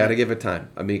 We got to give it time.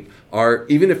 I mean,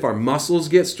 even if our muscles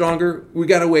get stronger, we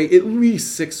got to wait at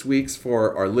least 6 weeks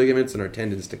for our ligaments and our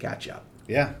tendons to catch up.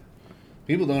 Yeah.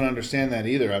 People don't understand that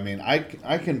either. I mean,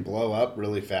 I can blow up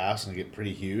really fast and get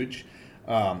pretty huge.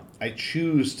 I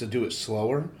choose to do it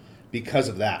slower because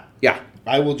of that. Yeah.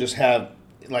 I will just have,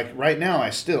 like right now,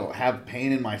 I still have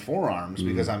pain in my forearms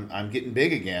because I'm getting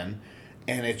big again,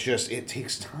 and it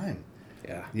takes time.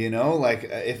 Yeah.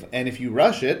 If you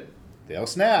rush it, they'll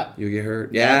snap. You get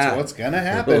hurt. Yeah, that's what's gonna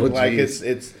happen.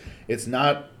 It's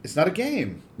not a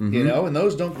game, and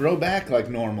those don't grow back like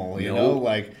normal.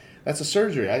 Like that's a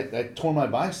surgery. I tore my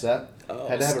bicep,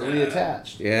 had to have it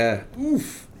reattached. Yeah,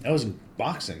 oof. That was in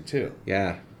boxing too.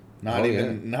 Yeah, not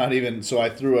even. So I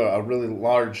threw a really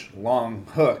large, long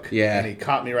hook. Yeah, and he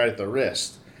caught me right at the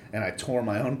wrist, and I tore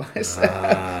my own bicep.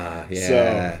 Yeah.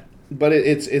 So, but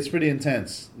it's pretty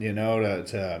intense,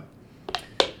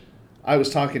 I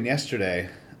was talking yesterday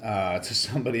to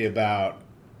somebody about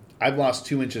I've lost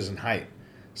 2 inches in height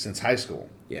since high school.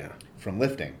 Yeah. From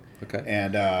lifting. Okay.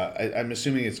 And I'm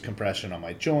assuming it's compression on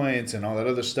my joints and all that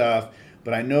other stuff.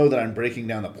 But I know that I'm breaking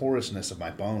down the porousness of my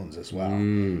bones as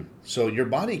well. So your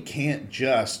body can't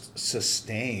just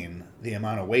sustain the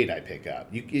amount of weight I pick up.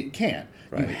 It can't.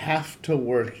 Right. You have to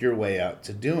work your way up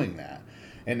to doing that.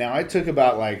 And now I took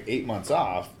about like 8 months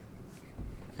off,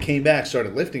 came back,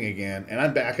 started lifting again, and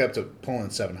I'm back up to pulling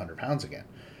 700 pounds again.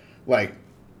 Like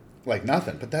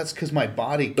nothing. But that's because my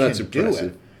body can do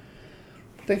it.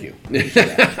 Thank you.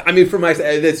 I mean, for my,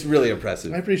 that's really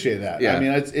impressive. I appreciate that. Yeah. I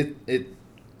mean, it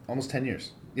almost 10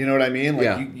 years. You know what I mean? Like,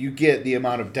 yeah. you get the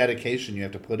amount of dedication you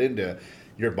have to put into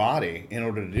your body in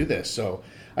order to do this. So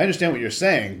I understand what you're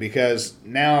saying, because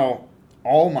now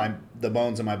all the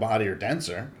bones in my body are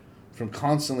denser from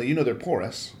constantly, they're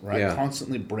porous, right? Yeah.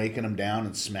 Constantly breaking them down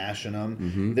and smashing them.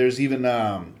 Mm-hmm. There's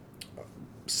even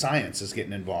science is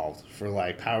getting involved for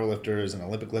like power lifters and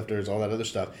Olympic lifters, all that other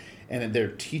stuff. And they're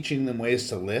teaching them ways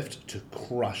to lift to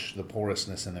crush the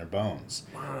porousness in their bones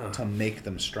to make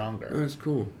them stronger. That's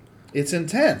cool. It's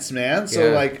intense, man.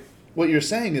 So, like, what you're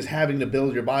saying is having to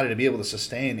build your body to be able to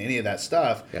sustain any of that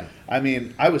stuff. Yeah. I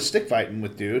mean, I was stick fighting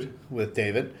with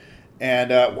David,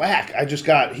 and whack,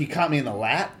 he caught me in the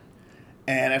lat.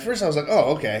 And at first I was like,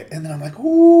 oh, okay. And then I'm like,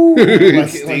 ooh. It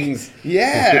stings.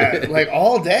 Yeah. Like,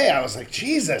 all day I was like,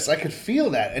 Jesus, I could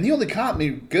feel that. And he only caught me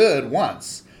good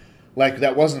once. Like,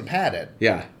 that wasn't padded.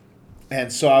 Yeah.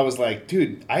 And so I was like,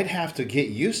 dude, I'd have to get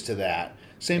used to that.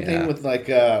 Same thing with like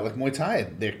Muay Thai.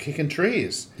 They're kicking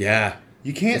trees. Yeah.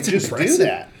 You can't just do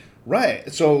that.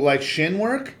 Right. So like shin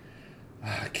work,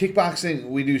 kickboxing,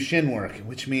 we do shin work,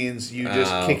 which means you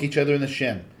just kick each other in the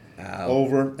shin.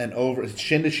 Over and over,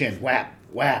 shin to shin, whap,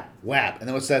 whap, whap. And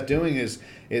then what's that doing is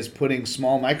putting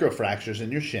small microfractures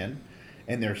in your shin,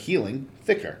 and they're healing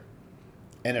thicker.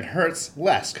 And it hurts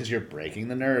less because you're breaking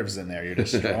the nerves in there. You're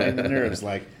destroying the nerves.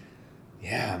 Like,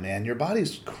 yeah, man, your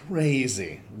body's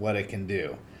crazy what it can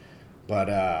do.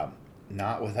 But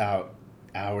not without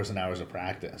hours and hours of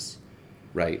practice.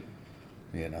 Right.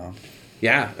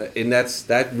 Yeah, and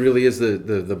that really is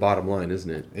the bottom line,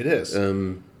 isn't it? It is.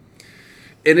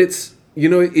 And it's,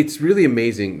 it's really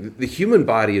amazing. The human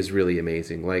body is really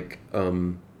amazing. Like,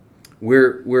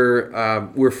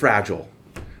 we're fragile,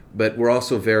 but we're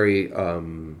also very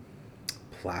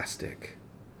plastic.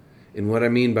 And what I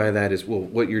mean by that is,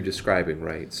 what you're describing,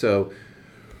 right? So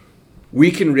we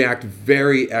can react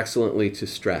very excellently to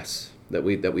stress that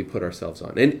we put ourselves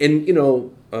on. And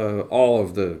all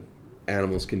of the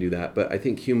animals can do that, but I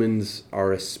think humans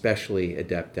are especially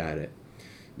adept at it,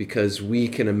 because we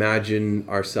can imagine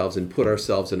ourselves and put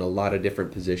ourselves in a lot of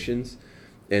different positions.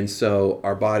 And so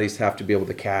our bodies have to be able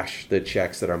to cash the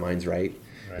checks that our minds write.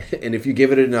 Right. And if you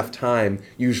give it enough time,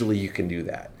 usually you can do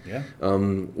that. Yeah.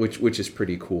 Which is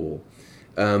pretty cool.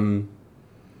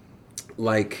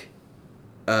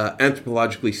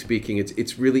 Anthropologically speaking,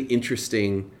 it's really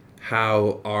interesting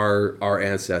how our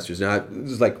ancestors, now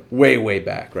this is like way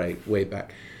back, right? Way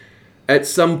back. At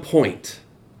some point,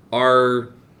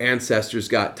 our ancestors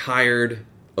got tired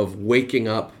of waking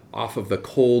up off of the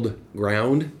cold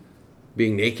ground,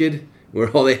 being naked,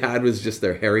 where all they had was just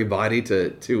their hairy body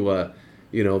to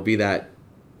be that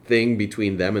thing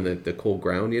between them and the cold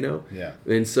ground, Yeah.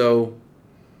 And so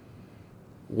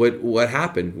what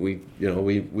happened? We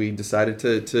decided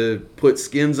to put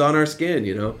skins on our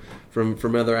skin,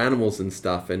 from other animals and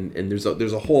stuff, and there's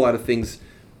a whole lot of things.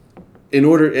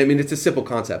 It's a simple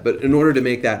concept, but in order to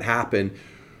make that happen,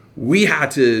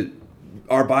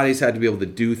 our bodies had to be able to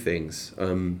do things.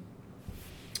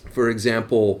 For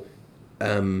example,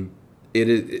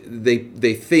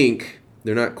 they think,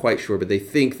 they're not quite sure, but they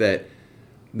think that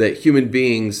human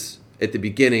beings at the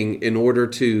beginning, in order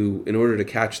to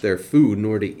catch their food, in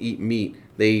order to eat meat,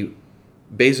 they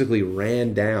basically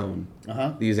ran down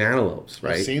these antelopes,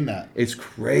 right? I've seen that. It's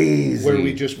crazy. Where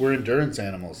we're endurance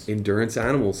animals. Endurance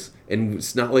animals. And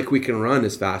it's not like we can run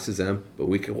as fast as them, but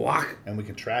we can walk. And we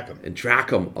can track them. And track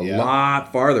them a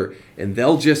lot farther. And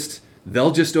they'll just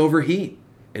overheat,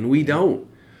 and we don't.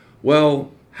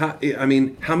 Well, how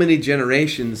many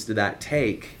generations did that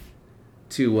take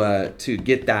to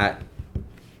get that,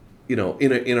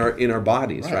 in our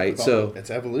bodies, right? So it's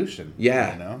evolution.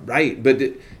 Yeah, right. But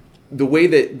the way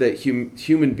that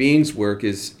human beings work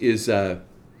is our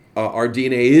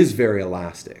DNA is very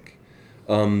elastic,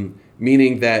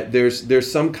 meaning that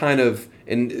there's some kind of,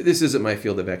 and this isn't my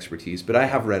field of expertise, but I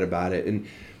have read about it, and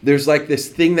there's like this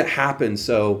thing that happens.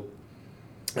 So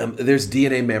there's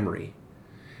DNA memory.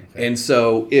 Okay. And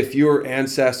so if your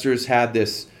ancestors had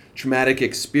this traumatic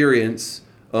experience,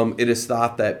 it is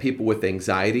thought that people with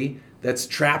anxiety, that's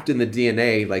trapped in the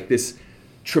DNA, like this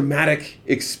traumatic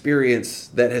experience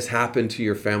that has happened to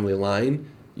your family line,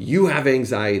 you have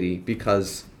anxiety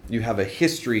because you have a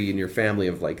history in your family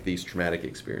of like these traumatic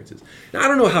experiences. Now, I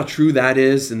don't know how true that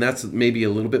is, and that's maybe a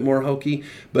little bit more hokey,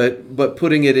 but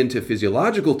putting it into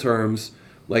physiological terms,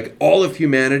 like all of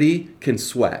humanity can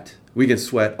sweat. We can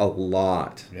sweat a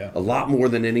lot, a lot more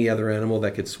than any other animal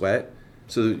that could sweat.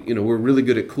 So, we're really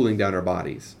good at cooling down our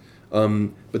bodies.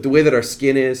 But the way that our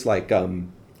skin is, like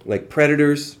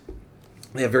predators,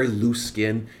 they have very loose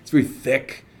skin. It's very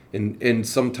thick, and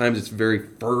sometimes it's very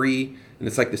furry, and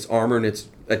it's like this armor, and it's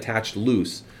attached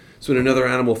loose. So when another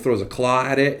animal throws a claw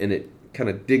at it, and it kind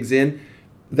of digs in,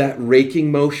 that raking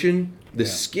motion, the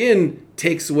skin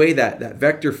takes away that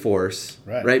vector force,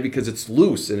 right? Because it's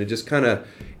loose, and it just kind of,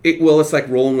 it's like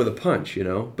rolling with a punch,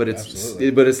 but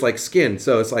it's like skin.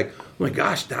 So it's like, oh my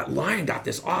gosh, that lion got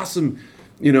this awesome,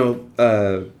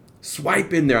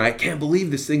 swipe in there. I can't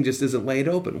believe this thing just isn't laid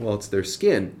open. Well, it's their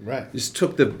skin. Right. Just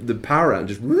took the power out and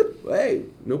just, whoop, hey,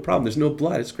 no problem. There's no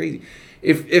blood. It's crazy.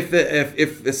 If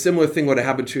a similar thing would have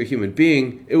happened to a human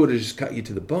being, it would have just cut you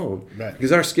to the bone. Right.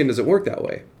 Because our skin doesn't work that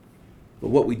way. But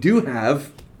what we do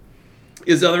have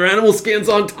is other animal skins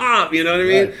on top. You know what I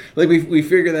mean? Right. Like we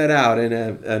figured that out, and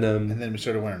then we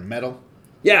started wearing metal.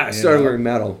 Yeah, I started wearing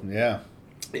metal. Yeah.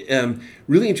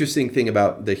 Really interesting thing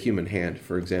about the human hand,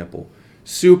 for example,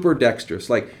 super dexterous.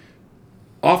 Like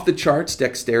off the charts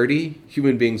dexterity.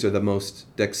 Human beings are the most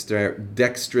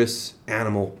dexterous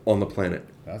animal on the planet.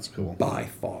 That's cool. By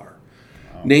far.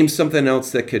 Wow. Name something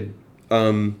else that could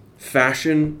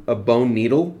fashion a bone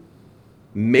needle,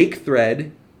 make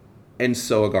thread, and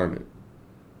sew a garment.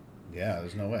 Yeah,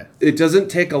 there's no way. It doesn't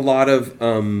take a lot of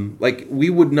we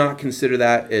would not consider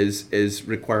that as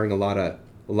requiring a lot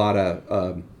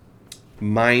of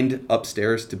mind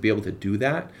upstairs to be able to do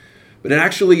that, but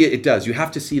it does. You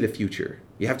have to see the future.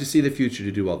 You have to see the future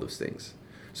to do all those things.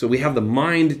 So we have the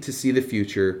mind to see the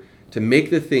future, to make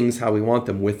the things how we want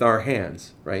them with our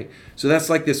hands, right? So that's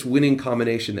like this winning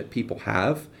combination that people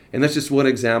have, and that's just one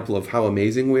example of how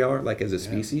amazing we are, like as a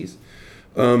species.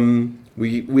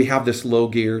 We have this low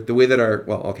gear. The way that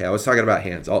I was talking about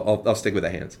hands. I'll stick with the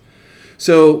hands.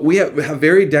 So we have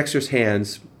very dexterous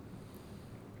hands.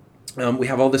 We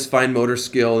have all this fine motor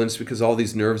skill, and it's because all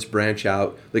these nerves branch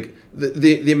out. Like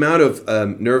the amount of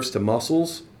nerves to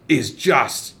muscles is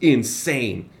just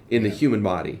insane in the human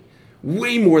body.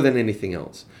 Way more than anything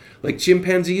else. Like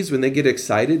chimpanzees, when they get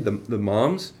excited, the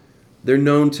moms, they're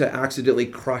known to accidentally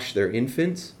crush their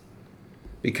infants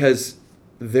because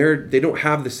they don't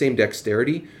have the same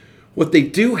dexterity. What they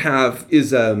do have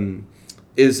is an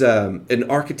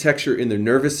architecture in their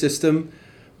nervous system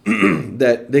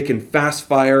that they can fast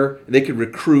fire, they can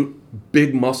recruit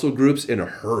big muscle groups in a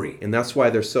hurry, and that's why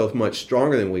they're so much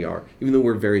stronger than we are, even though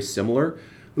we're very similar.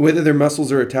 The way that their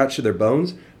muscles are attached to their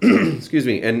bones, excuse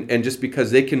me, and just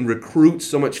because they can recruit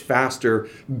so much faster,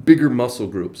 bigger muscle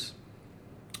groups.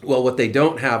 Well, what they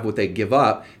don't have, what they give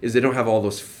up, is they don't have all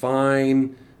those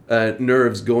fine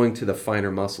nerves going to the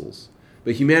finer muscles.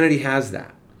 But humanity has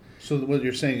that. So what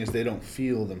you're saying is they don't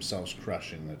feel themselves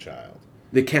crushing the child.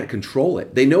 They can't control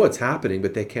it. They know it's happening,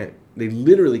 but they can't. They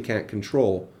literally can't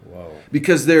control. Whoa.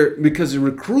 Because they're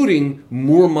recruiting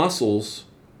more muscles,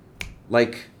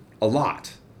 like a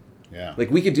lot. Yeah.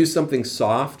 Like we could do something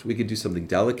soft. We could do something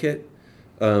delicate.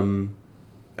 Dancing.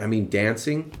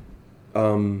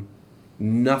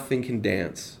 Nothing can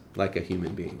dance like a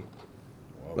human being.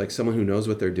 Whoa. Like someone who knows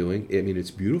what they're doing.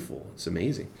 It's beautiful. It's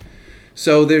amazing.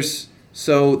 So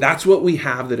that's what we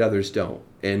have that others don't.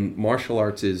 And martial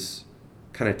arts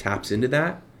kind of taps into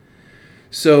that.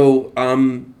 So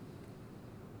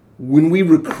when we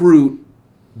recruit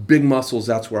big muscles,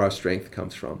 that's where our strength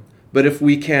comes from. But if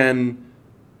we can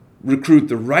recruit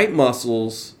the right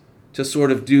muscles to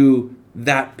sort of do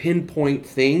that pinpoint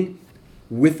thing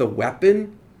with a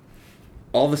weapon,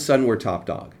 all of a sudden we're top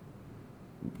dog.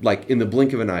 Like in the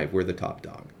blink of an eye, we're the top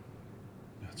dog.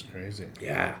 That's crazy.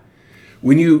 Yeah.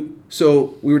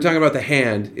 So we were talking about the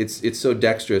hand, it's so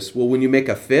dexterous. Well, when you make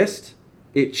a fist,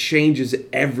 it changes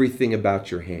everything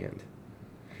about your hand.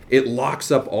 It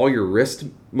locks up all your wrist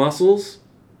muscles,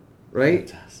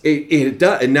 right? It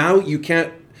does. And now you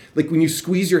can't, like when you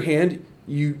squeeze your hand,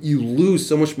 you lose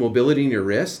so much mobility in your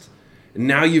wrist. And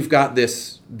now you've got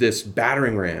this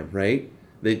battering ram, right?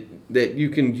 That you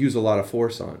can use a lot of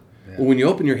force on. Yeah. Well, when you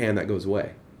open your hand, that goes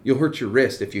away. You'll hurt your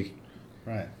wrist if you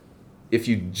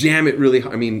jam it really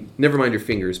hard. Never mind your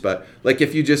fingers, but like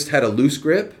if you just had a loose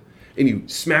grip and you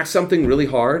smack something really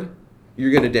hard,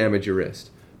 you're going to damage your wrist.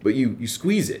 But you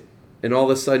squeeze it, and all of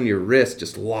a sudden your wrist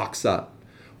just locks up.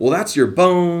 Well, that's your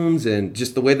bones and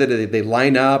just the way that they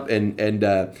line up and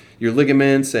your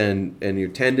ligaments and your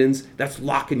tendons, that's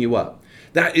locking you up.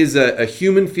 That is a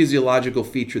human physiological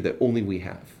feature that only we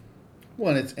have.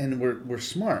 Well, we're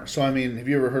smart. So I mean, have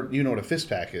you ever heard? You know what a fist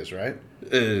pack is, right?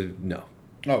 No.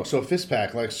 Oh, so a fist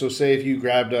pack, say if you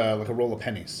grabbed like a roll of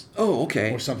pennies. Oh,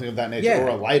 okay. Or something of that nature, or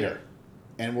a lighter,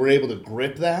 and we're able to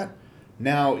grip that.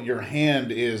 Now your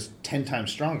hand is 10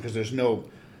 times stronger because there's no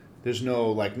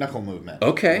like knuckle movement.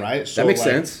 Okay, right. So that makes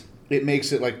sense. It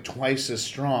makes it like twice as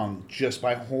strong just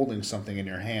by holding something in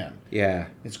your hand. Yeah.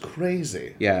 It's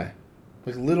crazy. Yeah.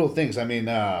 Like little things. I mean,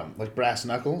 like brass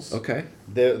knuckles. Okay.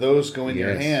 Those go in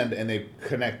your hand and they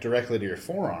connect directly to your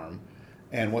forearm.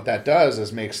 And what that does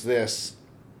is makes this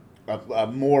a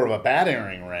more of a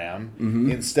battering ram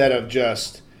instead of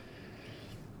just,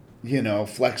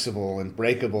 flexible and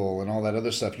breakable and all that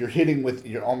other stuff. You're hitting with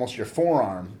almost your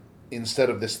forearm instead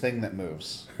of this thing that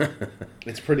moves.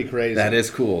 It's pretty crazy. That is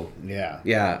cool. Yeah.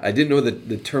 Yeah. I didn't know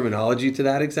the terminology to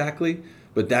that exactly.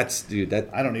 But I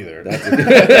don't either. That's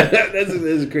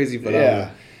a crazy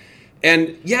phenomenon.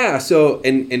 Yeah. And so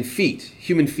feet,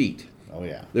 human feet. Oh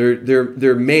yeah.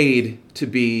 They're made to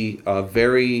be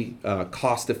very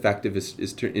cost effective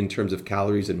in terms of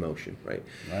calories and motion, right?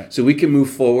 Right. So we can move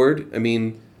forward. I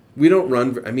mean, we don't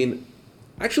run. I mean,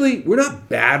 actually, we're not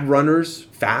bad runners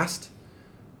fast,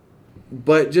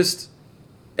 but just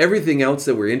everything else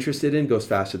that we're interested in goes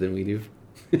faster than we do.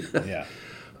 Yeah.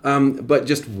 But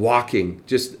just walking,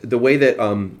 just the way that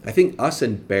I think us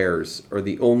and bears are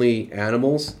the only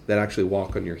animals that actually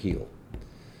walk on your heel.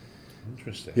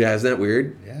 Interesting. Yeah, isn't that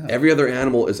weird? Yeah. Every other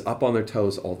animal is up on their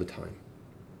toes all the time.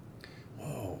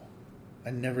 Whoa.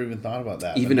 I never even thought about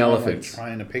that. Even elephants. I'm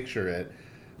trying to picture it.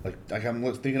 Like I'm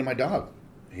thinking of my dog.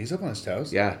 He's up on his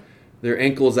toes. Yeah. Their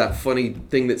ankle is that funny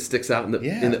thing that sticks out in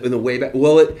the way back.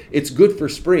 Well, it's good for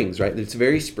springs, right? It's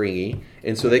very springy,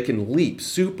 and so they can leap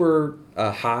super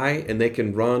high, and they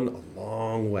can run a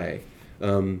long way.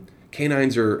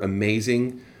 Canines are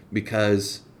amazing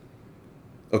because,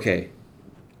 okay,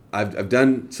 I've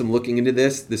done some looking into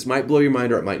this. This might blow your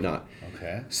mind or it might not.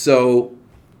 Okay. So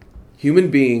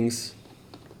human beings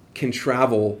can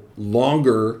travel a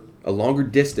longer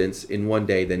distance in one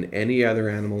day than any other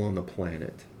animal on the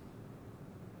planet.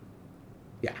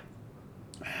 Yeah.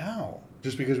 How?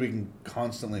 Just because we can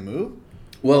constantly move?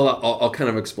 Well, I'll kind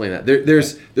of explain that.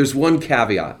 There's one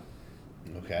caveat.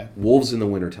 Okay. Wolves in the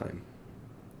wintertime.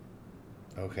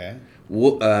 Okay.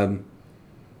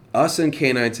 Us and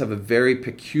canines have a very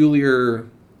peculiar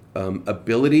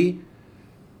ability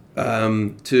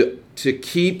to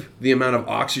keep the amount of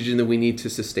oxygen that we need to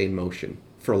sustain motion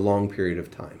for a long period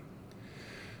of time.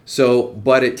 So,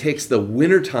 but it takes the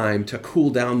wintertime to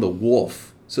cool down the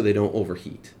wolf so they don't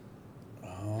overheat.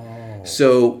 Oh.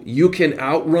 So you can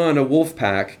outrun a wolf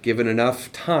pack given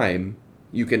enough time.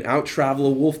 You can out-travel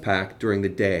a wolf pack during the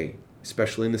day,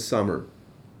 especially in the summer.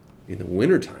 In the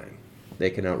wintertime,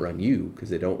 they can outrun you because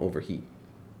they don't overheat.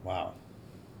 Wow.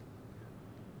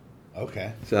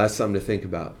 Okay. So that's something to think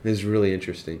about. It's really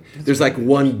interesting. There's like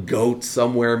one goat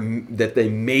somewhere that they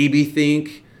maybe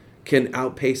think can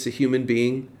outpace a human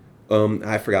being.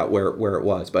 I forgot where it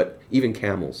was, but even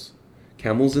camels.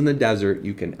 Camels in the desert,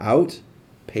 you can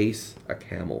outpace a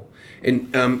camel. And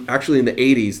actually in the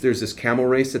 80s, there's this camel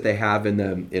race that they have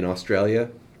in Australia.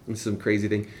 It's some crazy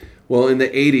thing. Well, in the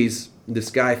 80s,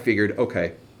 this guy figured,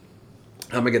 okay,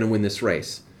 how am I going to win this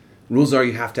race? Rules are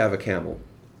you have to have a camel.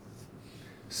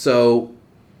 So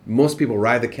most people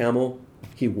ride the camel.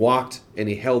 He walked and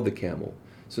he held the camel.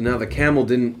 So now the camel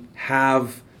didn't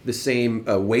have the same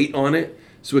weight on it,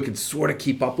 so it could sort of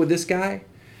keep up with this guy.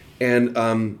 And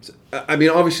I mean,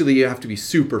 obviously you have to be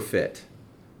super fit.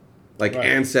 Like right.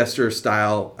 Ancestor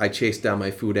style, I chase down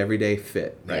my food every day,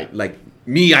 fit, right? Yeah. Like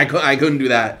me, I couldn't do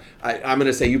that. I'm going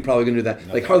to say you probably can do that.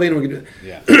 No, like hardly anyone can do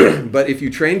that. Yeah. But if you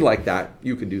trained like that,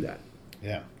 you could do that.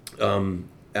 Yeah.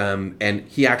 And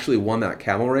he actually won that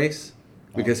camel race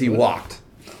because he walked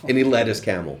and he led his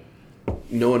camel.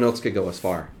 No one else could go as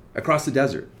far across the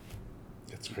desert.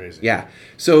 That's crazy. Yeah.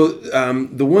 So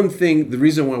the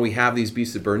reason why we have these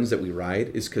beasts of burdens that we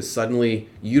ride is because suddenly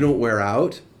you don't wear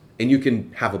out and you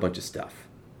can have a bunch of stuff.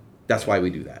 That's why we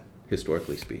do that,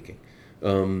 historically speaking.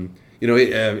 In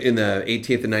the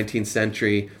 18th and 19th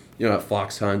century, at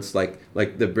fox hunts, like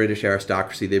the British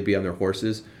aristocracy, they'd be on their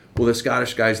horses. Well, the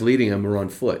Scottish guys leading them are on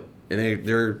foot, and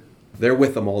they're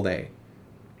with them all day.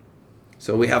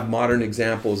 So we have modern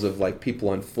examples of like people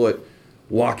on foot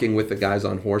walking with the guys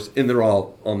on horse, and they're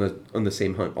all on the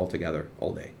same hunt all together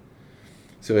all day.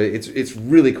 So it's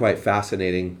really quite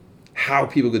fascinating how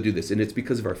people could do this, and it's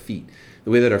because of our feet,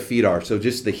 the way that our feet are. So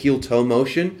just the heel-toe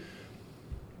motion,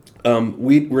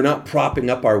 we're not propping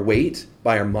up our weight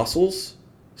by our muscles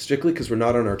strictly because we're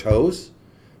not on our toes.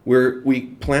 where we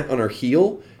plant on our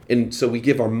heel, and so we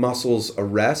give our muscles a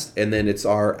rest, and then it's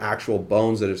our actual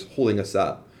bones that is holding us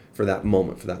up for that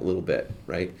moment, for that little bit,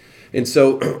 right? And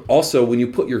so also when you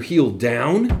put your heel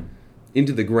down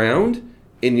into the ground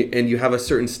and you have a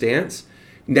certain stance,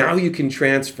 now you can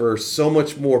transfer so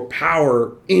much more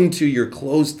power into your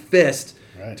closed fist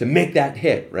to make that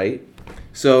hit, right?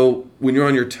 So when you're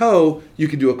on your toe, you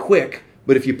can do a quick,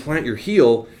 but if you plant your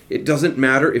heel, it doesn't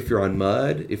matter if you're on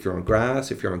mud, if you're on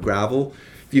grass, if you're on gravel.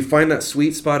 If you find that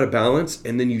sweet spot of balance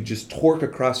and then you just torque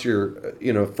across your,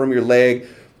 from your leg,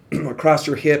 across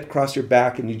your hip, across your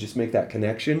back, and you just make that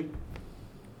connection.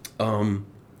 Well,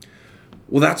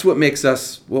 that's what makes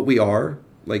us what we are.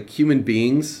 Like, human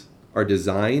beings are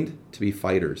designed to be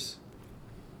fighters.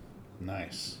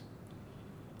 Nice.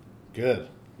 Good.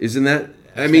 Isn't that?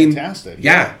 That's fantastic.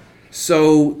 Yeah.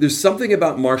 So there's something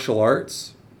about martial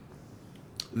arts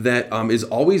that is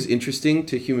always interesting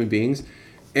to human beings,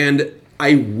 and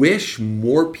I wish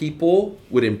more people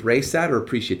would embrace that or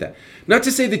appreciate that. Not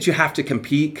to say that you have to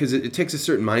compete, because it takes a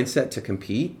certain mindset to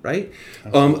compete, right?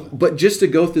 But just to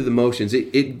go through the motions,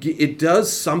 it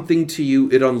does something to you.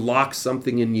 It unlocks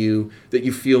something in you that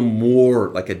you feel more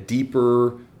like a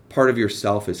deeper part of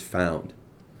yourself is found.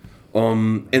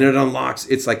 And it unlocks,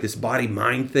 it's like this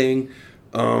body-mind thing.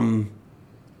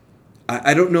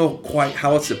 I don't know quite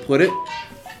how else to put it,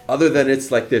 other than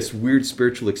it's like this weird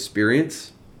spiritual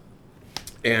experience.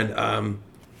 And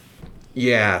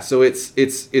so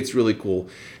it's really cool.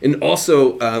 And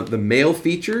also the male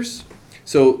features.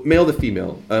 So male to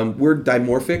female, we're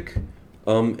dimorphic,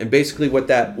 and basically what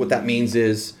that means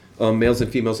is males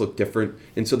and females look different.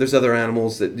 And so there's other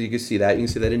animals that you can see that. You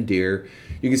can see that in deer.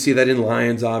 You can see that in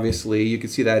lions, obviously. You can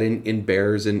see that in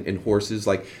bears and horses.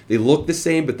 Like, they look the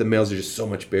same, but the males are just so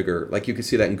much bigger. Like, you can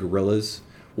see that in gorillas.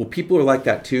 Well, people are like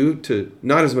that too.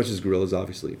 Not as much as gorillas,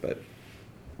 obviously, but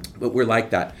we're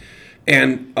like that.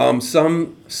 And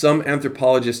some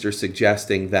anthropologists are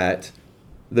suggesting that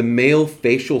the male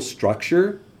facial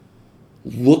structure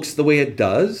looks the way it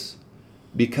does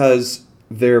because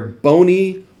they're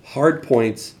bony, hard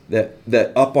points that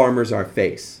up armors our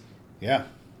face. Yeah.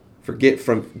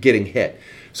 From getting hit.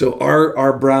 So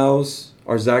our brows,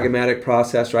 our zygomatic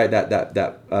process, right?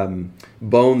 That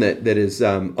bone that is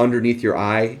underneath your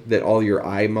eye, that all your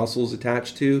eye muscles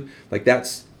attach to, like,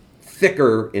 that's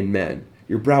thicker in men.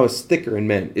 Your brow is thicker in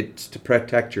men. It's to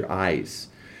protect your eyes.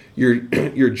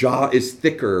 Your jaw is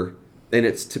thicker, and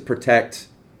it's to protect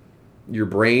your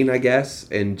brain, I guess,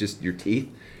 and just your teeth,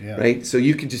 right? So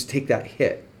you can just take that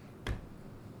hit.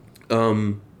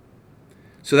 So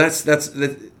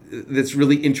that's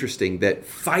really interesting that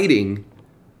fighting,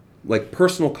 like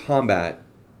personal combat,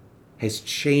 has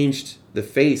changed the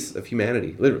face of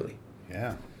humanity, literally.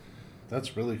 Yeah,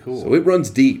 that's really cool. So it runs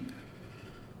deep.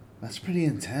 That's pretty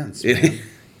intense, man.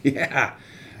 Yeah.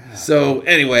 So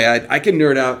anyway, I can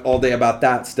nerd out all day about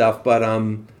that stuff, but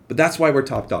that's why we're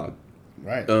top dog.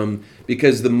 Right.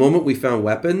 Because the moment we found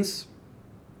weapons,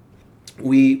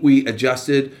 we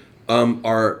adjusted.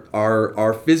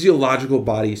 Our physiological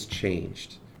bodies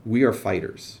changed. We are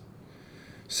fighters.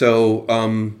 So,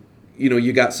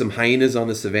 you got some hyenas on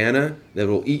the savannah that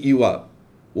will eat you up.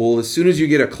 Well, as soon as you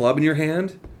get a club in your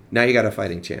hand, now you got a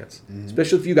fighting chance. Mm-hmm.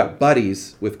 Especially if you got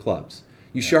buddies with clubs.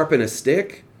 You sharpen a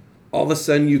stick, all of a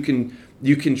sudden you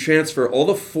can transfer all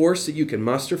the force that you can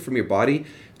muster from your body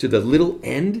to the little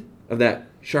end of that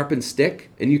sharpened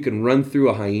stick, and you can run through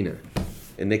a hyena,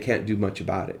 and they can't do much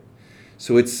about it.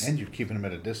 So and you're keeping them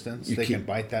at a distance. They can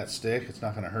bite that stick. It's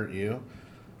not going to hurt you.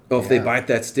 Oh, if they bite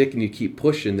that stick and you keep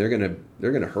pushing, they're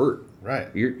gonna hurt. Right.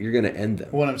 You're gonna end them.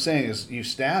 What I'm saying is, you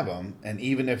stab them, and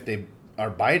even if they are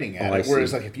biting at it,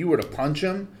 whereas like if you were to punch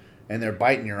them and they're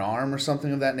biting your arm or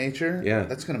something of that nature,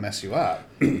 that's gonna mess you up.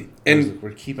 And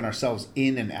we're keeping ourselves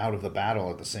in and out of the battle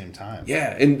at the same time.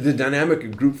 Yeah, and the dynamic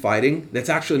of group fighting, that's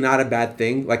actually not a bad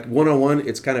thing. Like one-on-one,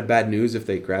 it's kind of bad news if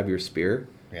they grab your spear.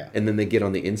 Yeah. And then they get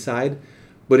on the inside.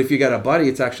 But if you got a buddy,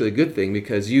 it's actually a good thing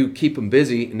because you keep them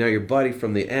busy, and now your buddy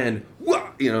from the end,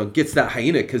 gets that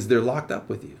hyena because they're locked up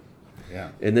with you.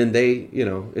 Yeah. And then they,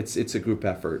 it's a group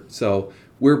effort. So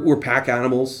we're pack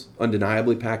animals,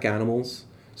 undeniably pack animals.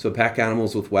 So pack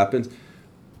animals with weapons.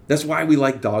 That's why we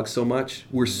like dogs so much.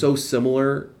 We're so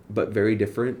similar but very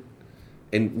different,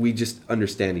 and we just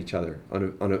understand each other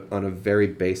on a very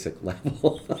basic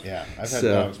level. Yeah, I've had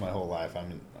dogs my whole life.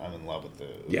 I'm in love with the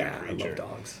creature. I love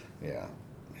dogs. Yeah,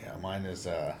 mine's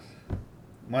a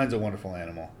wonderful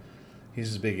animal.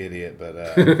 He's a big idiot,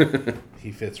 but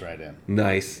he fits right in.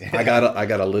 Nice. Yeah. I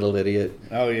got a little idiot.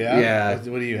 Oh yeah. Yeah.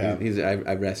 What do you have?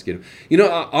 I rescued him.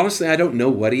 Honestly, I don't know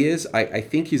what he is. I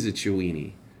think he's a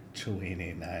Chiweenie.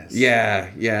 Chiweenie, nice.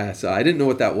 Yeah. So I didn't know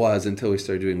what that was until we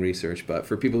started doing research. But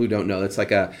for people who don't know, it's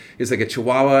like a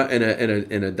Chihuahua and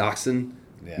a Dachshund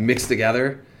mixed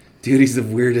together. Dude, he's the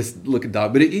weirdest looking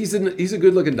dog, but he's a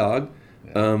good looking dog.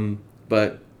 Yeah.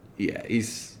 But yeah,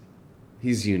 he's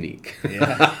unique.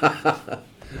 Yeah.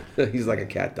 He's like a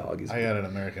cat dog. I got an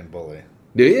American Bully.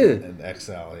 Do you? An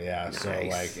XL, yeah. Nice. So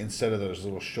like instead of those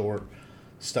little short,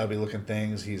 stubby looking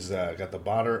things, he's got the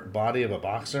body of a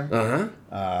boxer,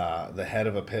 the head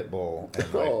of a pit bull,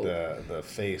 and like the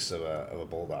face of a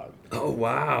bulldog. Oh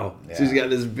wow! Yeah. So he's got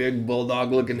this big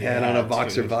bulldog looking head on a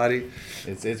boxer body.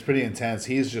 It's pretty intense.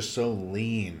 He's just so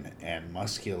lean and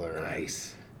muscular.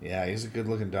 Nice. Yeah, he's a good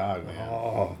looking dog, man.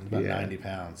 Oh, he's about 90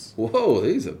 pounds. Whoa,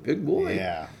 he's a big boy.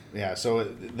 Yeah. So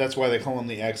that's why they call him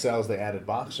the XLs. They added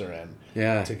boxer in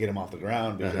to get him off the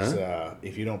ground because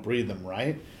if you don't breed them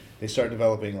right, they start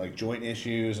developing like joint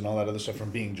issues and all that other stuff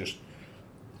from being just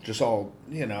all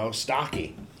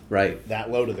stocky, right?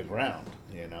 That low to the ground,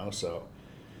 So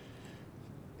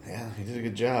yeah, he did a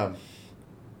good job.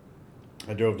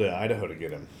 I drove to Idaho to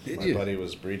get him. My buddy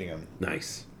was breeding him.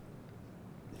 Nice.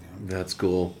 That's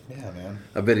cool. Yeah, man.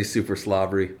 I bet he's super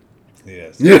slobbery. He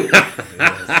is. He is.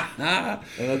 And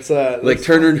that's like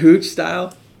Turner and Hooch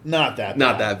style. Not that bad.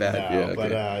 Not that bad. No, yeah, okay.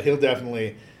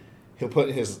 But he'll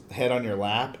put his head on your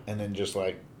lap and then just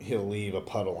like he'll leave a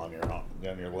puddle on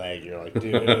your leg. You're like,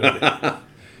 dude.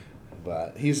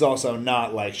 But he's also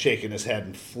not like shaking his head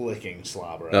and flicking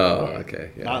slobber.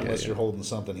 Okay. Yeah, not unless you're holding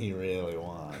something he really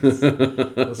wants.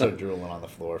 He'll start drooling on the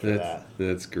floor for that.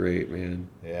 That's great, man.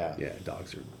 Yeah. Yeah,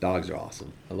 dogs are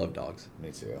awesome. I love dogs.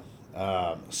 Me too.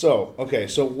 So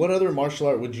what other martial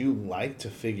art would you like to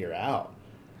figure out?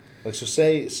 Like, so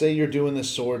say you're doing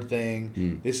this sword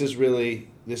thing. This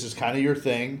is kind of your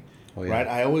thing, right?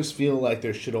 I always feel like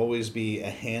there should always be a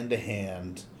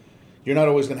hand-to-hand. You're not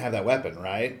always going to have that weapon,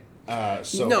 right?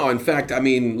 No, in fact, I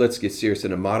mean, let's get serious.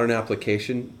 In a modern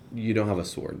application, you don't have a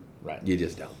sword. Right. You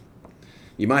just don't.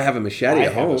 You might have a machete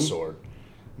at home. I have a sword,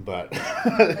 but...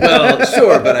 Well,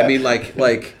 sure, but I mean,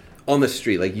 like on the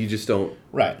street, like you just don't...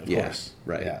 Right, of course.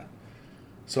 Right. Yeah.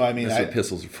 So, I mean... That's what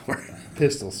pistols are for.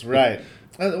 Pistols, right.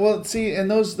 Well, see, and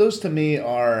those to me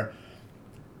are...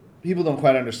 People don't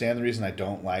quite understand the reason I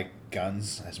don't like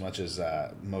guns as much as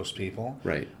most people.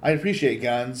 Right. I appreciate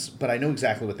guns, but I know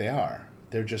exactly what they are.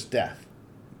 They're just death.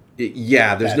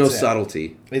 There's no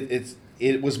subtlety.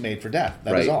 It was made for death.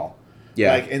 That is all.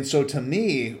 Yeah. And so to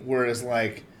me, whereas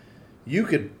like you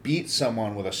could beat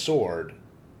someone with a sword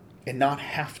and not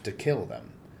have to kill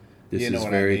them. This is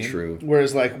very true.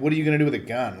 Whereas like, what are you going to do with a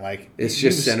gun? Like it's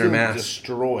just center mass.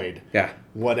 Destroyed.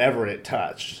 Whatever it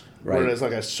touched. Right. Whereas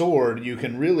like a sword, you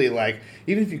can really like,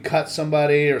 even if you cut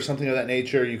somebody or something of that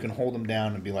nature, you can hold them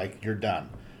down and be like, you're done.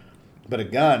 But a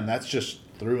gun, that's just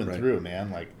through and through,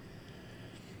 man. Like,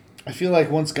 I feel like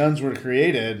once guns were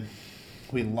created,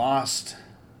 we lost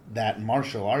that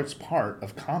martial arts part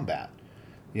of combat.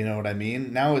 You know what I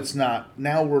mean? Now it's not.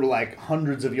 Now we're like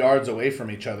hundreds of yards away from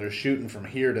each other, shooting from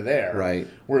here to there. Right.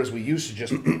 Whereas we used to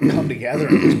just come together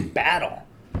and just battle.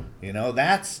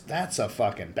 That's a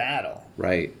fucking battle.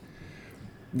 Right.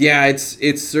 Yeah, it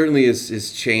certainly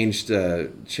is changed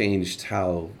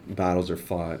how battles are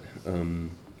fought.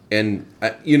 And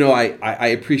I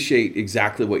appreciate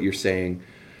exactly what you're saying.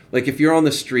 Like if you're on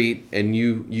the street and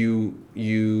you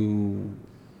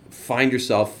find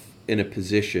yourself in a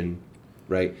position,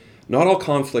 right? Not all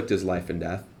conflict is life and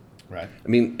death. Right. I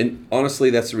mean, and honestly,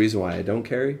 that's the reason why I don't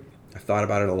carry. I've thought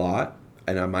about it a lot,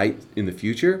 and I might in the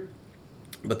future.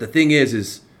 But the thing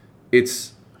is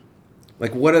it's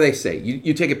like, what do they say?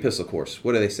 You take a pistol course.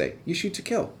 What do they say? You shoot to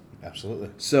kill. Absolutely.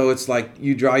 So it's like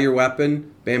you draw your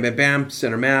weapon, bam, bam, bam,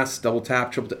 center mass, double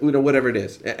tap, triple tap, whatever it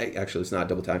is. Actually, it's not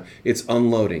double tap. It's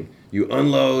unloading. You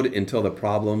unload until the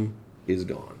problem is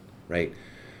gone, right?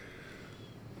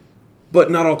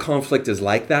 But not all conflict is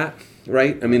like that,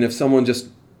 right? I mean, if someone just,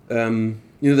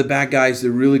 the bad guys, they're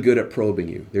really good at probing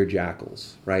you. They're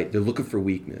jackals, right? They're looking for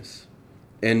weakness.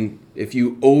 And if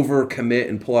you overcommit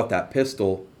and pull out that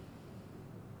pistol,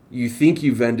 you think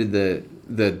you've ended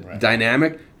the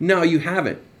dynamic. No, you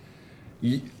haven't.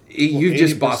 You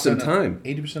just bought some time.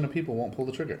 80% of people won't pull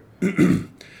the trigger.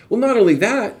 Well, not only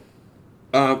that,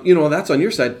 that's on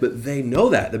your side, but they know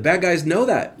that. The bad guys know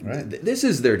that. Right. This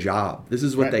is their job. This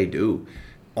is what they do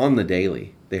on the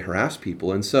daily. They harass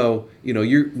people. And so,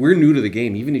 we're new to the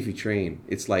game. Even if you train,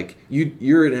 it's like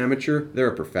you're an amateur, they're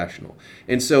a professional.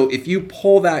 And so if you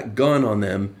pull that gun on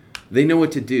them, they know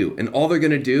what to do. And all they're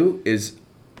going to do is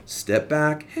step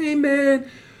back. Hey, man,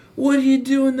 what are you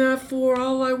doing that for?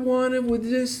 All I wanted was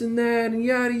this and that and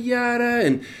yada yada.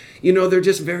 And, they're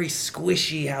just very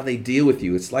squishy how they deal with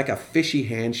you. It's like a fishy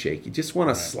handshake. You just want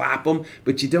to slap them,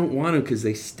 but you don't want to because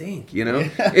they stink,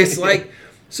 It's like,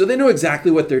 so they know exactly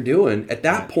what they're doing. At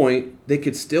that point, they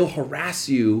could still harass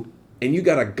you, and you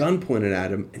got a gun pointed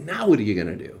at them, and now what are you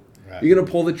going to do? Right. You're going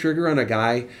to pull the trigger on a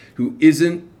guy who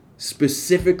isn't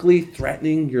specifically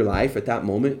threatening your life at that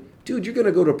moment? Dude, you're going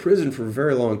to go to prison for a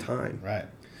very long time. Right.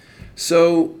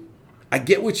 So I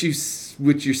get what you're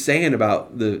saying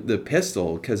about the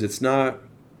pistol, because it's not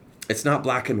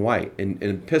black and white,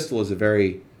 and pistol is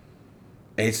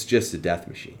it's just a death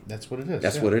machine. That's what it is.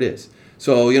 That's what it is.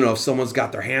 So if someone's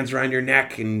got their hands around your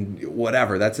neck and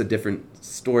whatever, that's a different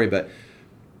story. But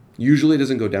usually it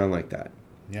doesn't go down like that.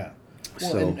 Yeah.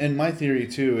 Well, and my theory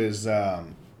too is I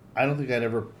don't think I'd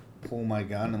ever pull my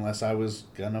gun unless I was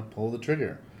gonna pull the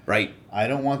trigger. Right. I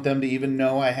don't want them to even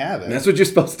know I have it. And that's what you're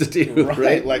supposed to do,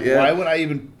 right? Like, why would I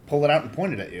even pull it out and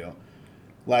point it at you?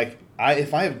 Like,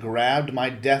 if I have grabbed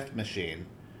my death machine,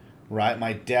 right,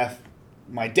 my death,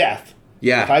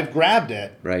 yeah. If I've grabbed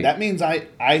it, right, that means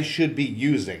I should be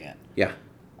using it. Yeah.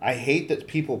 I hate that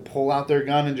people pull out their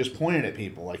gun and just point it at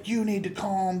people. Like, you need to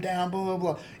calm down, blah, blah,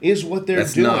 blah. Is what they're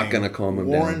doing not going to calm them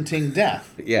warranting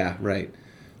death? Yeah, right.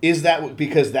 Is that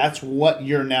because that's what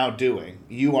you're now doing?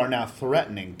 You are now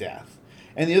threatening death.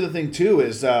 And the other thing, too,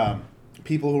 is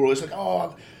people who are always like,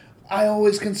 oh, I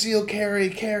always conceal carry.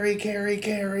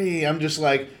 I'm just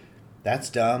like,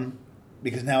 that's dumb,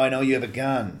 because now I know you have a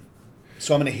gun.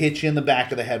 So I'm going to hit you in the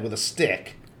back of the head with a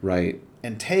stick. Right.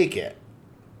 And take it.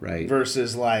 Right.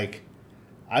 Versus, like,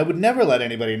 I would never let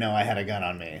anybody know I had a gun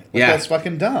on me. Like, yeah. That's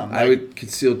fucking dumb. I would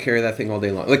conceal carry that thing all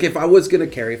day long. Like, if I was going to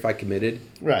carry, if I committed,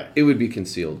 right, it would be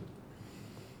concealed.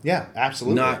 Yeah,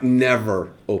 absolutely.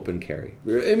 Never open carry.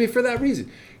 I mean, for that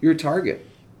reason. You're a target.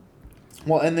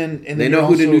 Well, and then they know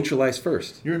who to neutralize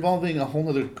first. You're involving a whole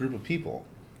other group of people,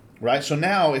 right? So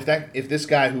now, if this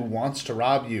guy who wants to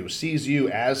rob you sees you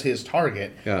as his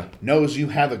target, knows you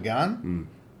have a gun,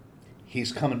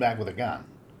 he's coming back with a gun.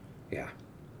 Yeah.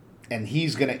 And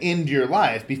he's going to end your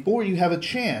life before you have a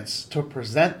chance to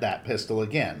present that pistol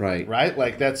again. Right. Right?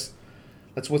 Like, that's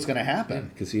what's going to happen.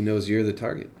 Because he knows you're the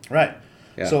target. Right.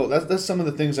 Yeah. So that's some of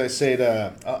the things I say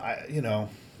to,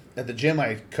 at the gym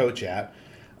I coach at,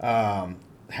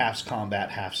 half's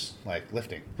combat, half's, like,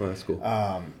 lifting. Well, that's cool.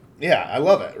 Yeah, I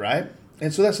love it, right?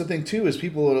 And so that's the thing, too, is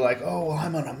people are like, oh, well,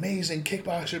 I'm an amazing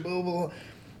kickboxer, blah, blah, blah.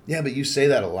 Yeah, but you say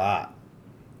that a lot.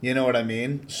 You know what I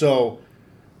mean? So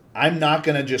I'm not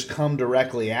going to just come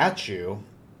directly at you.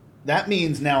 That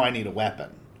means now I need a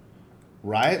weapon,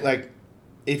 right? Like,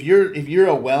 if you're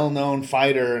a well-known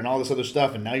fighter and all this other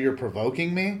stuff, and now you're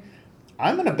provoking me,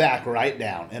 I'm going to back right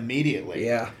down immediately.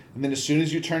 Yeah. And then as soon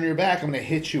as you turn your back, I'm going to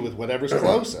hit you with whatever's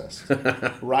closest,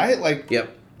 right? Like,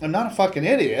 yep. I'm not a fucking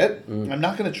idiot. I'm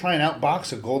not going to try and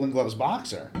outbox a Golden Gloves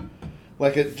boxer.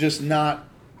 Like, it just not.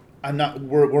 I'm not.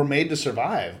 We're made to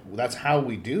survive. That's how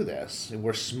we do this.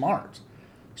 We're smart.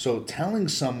 So telling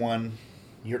someone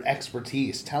your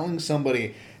expertise, telling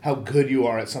somebody how good you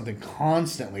are at something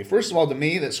constantly, first of all, to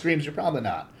me, that screams you're probably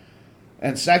not.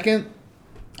 And second,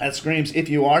 that screams if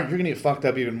you are, you're going to get fucked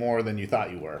up even more than you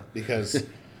thought you were. Because,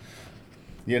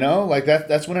 like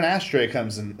that's when an ashtray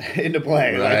comes into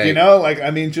play. Right. Like,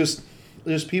 I mean, just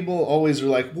there's people always are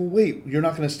like, well, wait, you're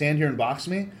not going to stand here and box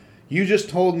me? You just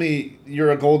told me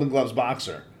you're a Golden Gloves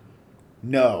boxer.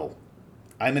 No.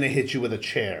 I'm going to hit you with a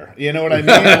chair. You know what I mean?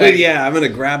 Like, yeah, I'm going to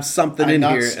grab something in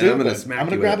here stupid. and I'm going to smack you. I'm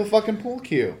going to grab a fucking pool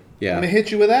cue. Yeah. I'm going to hit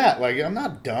you with that. Like, I'm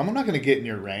not dumb. I'm not going to get in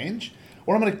your range.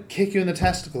 Or I'm going to kick you in the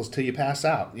testicles till you pass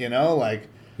out. Like,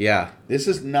 yeah. This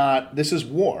is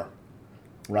war.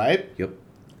 Right? Yep.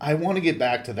 I want to get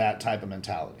back to that type of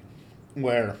mentality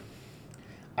where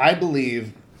I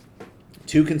believe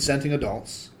two consenting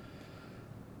adults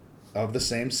of the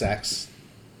same sex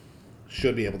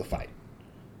should be able to fight.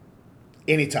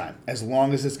 Anytime, as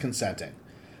long as it's consenting.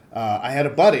 I had a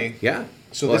buddy. Yeah.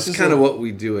 So well, this is is kind of what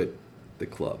we do at the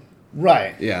club.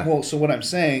 Right. Yeah. Well, so what I'm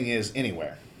saying is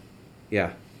anywhere.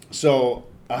 Yeah. So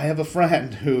I have a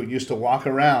friend who used to walk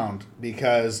around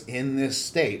because in this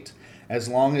state, as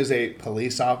long as a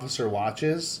police officer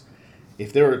watches,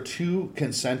 if there are two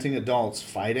consenting adults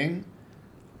fighting,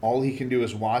 all he can do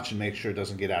is watch and make sure it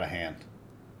doesn't get out of hand.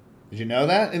 Did you know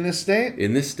that in this state?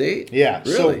 In this state? Yeah.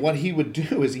 Really? So what he would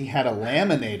do is he had a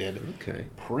laminated,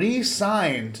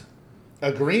 pre-signed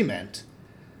agreement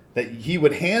that he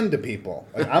would hand to people.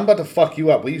 Like, I'm about to fuck you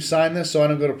up. Will you sign this so I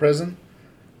don't go to prison?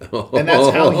 And that's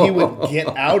how he would get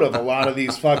out of a lot of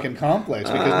these fucking conflicts.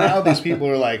 Because now these people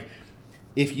are like,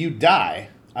 if you die,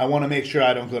 I want to make sure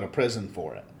I don't go to prison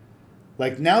for it.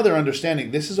 Like, now they're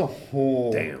understanding this is a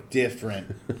whole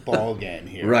different ball game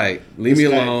here. Right. Leave me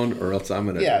alone or else I'm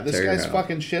going to this guy's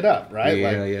fucking shit up, right?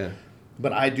 Yeah.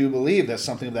 But I do believe that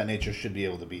something of that nature should be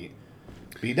able to be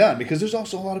done. Because there's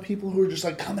also a lot of people who are just,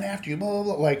 like, coming after you, blah, blah,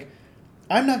 blah. Like,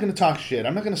 I'm not going to talk shit.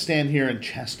 I'm not going to stand here and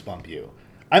chest bump you.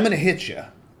 I'm going to hit you.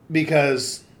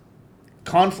 Because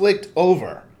conflict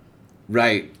over.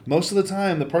 Right. Most of the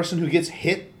time, the person who gets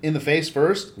hit in the face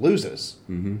first loses.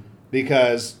 Mm-hmm.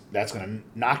 Because that's going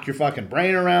to knock your fucking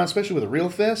brain around, especially with a real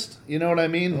fist. You know what I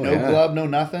mean? No glove, no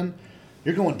nothing.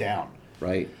 You're going down.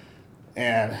 Right.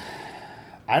 And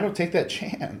I don't take that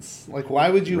chance. Like, why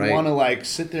would you want to, like,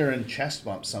 sit there and chest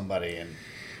bump somebody? And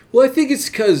Well, I think it's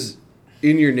because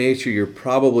in your nature, you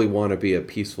probably want to be a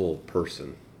peaceful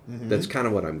person. Mm-hmm. That's kind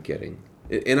of what I'm getting.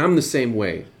 And I'm the same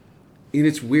way. And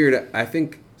it's weird. I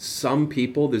think some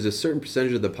people, there's a certain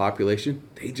percentage of the population,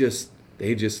 they just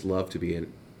love to be a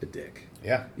dick.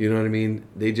 Yeah. You know what I mean?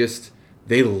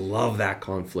 They love that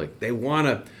conflict. They want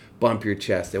to bump your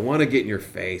chest. They want to get in your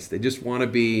face. They just want to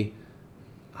be,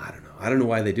 I don't know. I don't know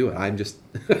why they do it. I'm just,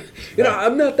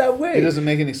 I'm not that way. It doesn't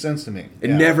make any sense to me. It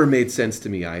never made sense to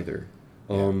me either.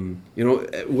 One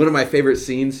of my favorite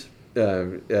scenes,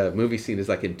 movie scene is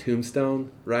like in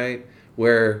Tombstone, right?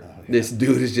 Where this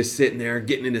dude is just sitting there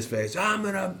getting in his face. I'm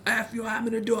going to F you. I'm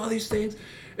going to do all these things.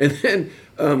 And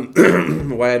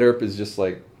then Wyatt Earp is just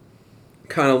like,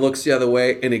 kind of looks the other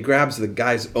way, and he grabs the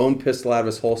guy's own pistol out of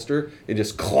his holster and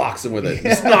just clocks him with it.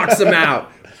 Just knocks him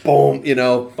out. Boom,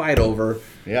 fight over.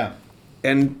 Yeah.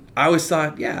 And I always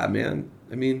thought, yeah, man,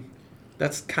 I mean,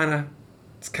 it's kind of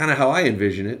how I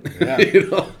envision it.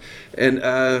 Yeah. And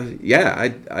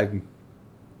I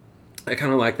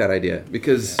kind of like that idea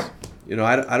because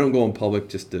I don't go in public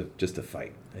just to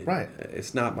fight. Right.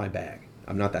 It's not my bag.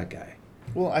 I'm not that guy.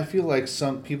 Well, I feel like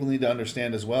some people need to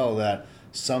understand as well that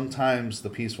sometimes the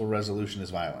peaceful resolution is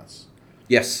violence.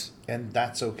 Yes. And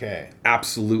that's okay.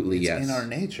 Absolutely, it's yes. in our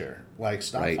nature. Like,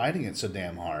 stop fighting it so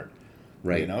damn hard.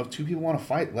 Right. If two people want to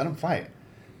fight, let them fight.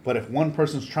 But if one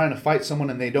person's trying to fight someone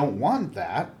and they don't want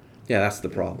that... Yeah, that's the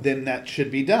problem. Then that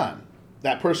should be done.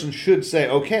 That person should say,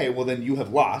 okay, well then you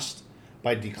have lost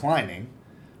by declining,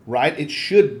 right? It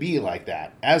should be like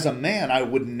that. As a man, I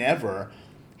would never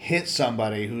hit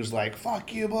somebody who's like,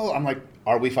 fuck you, bull. I'm like,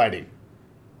 are we fighting?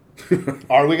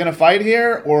 Are we going to fight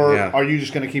here? Or are you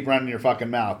just going to keep running your fucking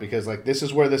mouth? Because, like, this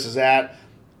is where this is at.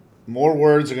 More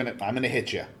words I'm going to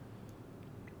hit you.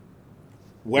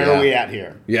 Where are we at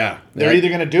here? Yeah. They're either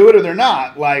going to do it or they're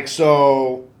not. Like,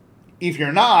 so if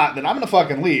you're not, then I'm going to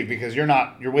fucking leave because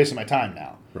you're wasting my time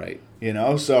now. Right.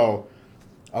 So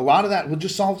a lot of that would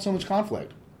just solve so much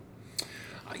conflict.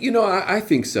 I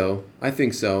think so.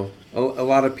 A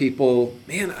lot of people,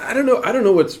 man, I don't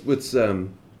know what's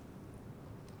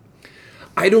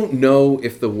I don't know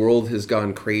if the world has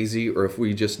gone crazy or if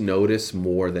we just notice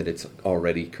more that it's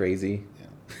already crazy.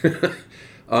 Yeah.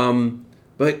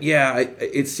 But yeah,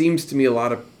 it seems to me a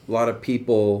lot of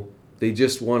people, they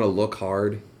just want to look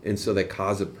hard, and so they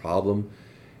cause a problem.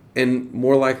 And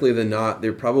more likely than not,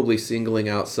 they're probably singling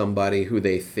out somebody who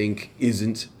they think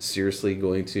isn't seriously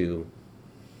going to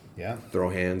throw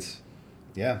hands.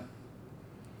 Yeah.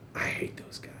 I hate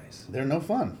those guys. They're no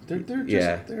fun. They're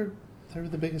just they're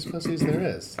the biggest pussies there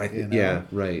is. Yeah,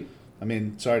 right. I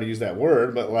mean, sorry to use that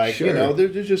word, but they're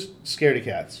just scaredy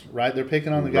cats, right? They're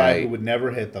picking on the guy who would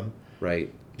never hit them.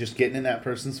 Right. Just getting in that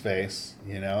person's face,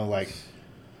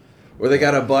 Or they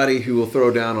got a buddy who will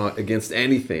throw down against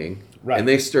anything. Right. And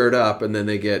they stir it up, and then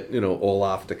they get,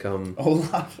 Olaf to come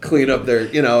clean up their,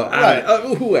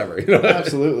 whoever.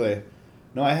 Absolutely.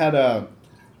 No, I had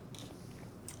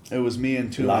it was me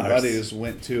and two of my buddies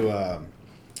went to a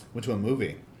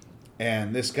movie.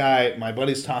 And this guy, my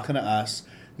buddy's talking to us.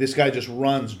 This guy just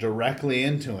runs directly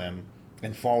into him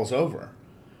and falls over.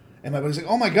 And my buddy's like,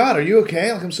 oh my God, are you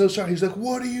okay? Like, I'm so sorry. He's like,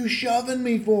 what are you shoving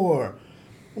me for?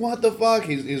 What the fuck?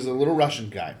 He's a little Russian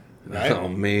guy. Right? Oh,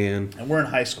 man. And we're in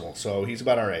high school, so he's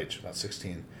about our age, about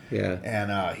 16. Yeah.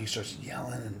 And he starts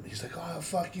yelling, and he's like, oh, I'll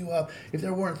fuck you up. If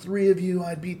there weren't three of you,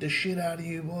 I'd beat the shit out of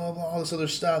you, blah, blah, all this other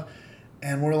stuff.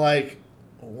 And we're like,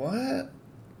 what?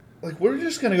 Like, we're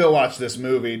just going to go watch this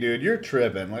movie, dude. You're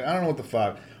tripping. Like, I don't know what the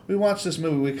fuck. We watch this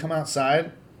movie. We come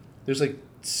outside. There's like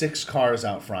 6 cars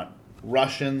out front.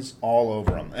 Russians all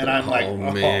over them. And I'm like,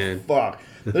 oh, fuck.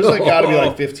 There's like got to be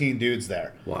like 15 dudes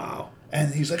there. Wow.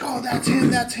 And he's like, oh, that's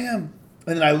him.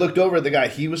 And then I looked over at the guy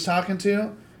he was talking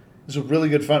to. He's a really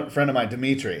good friend of mine,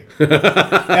 Dimitri.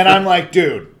 And I'm like,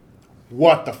 dude,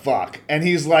 what the fuck? And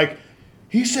he's like,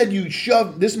 he said you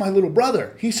shoved, this is my little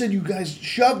brother. He said you guys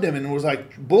shoved him and was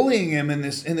like bullying him in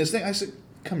this thing. I said,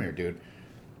 come here, dude.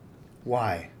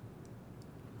 Why?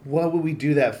 what would we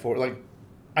do that for? Like,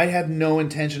 I had no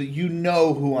intention. You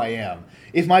know who I am.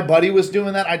 If my buddy was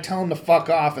doing that, I'd tell him to fuck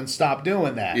off and stop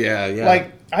doing that. Yeah.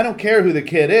 Like, I don't care who the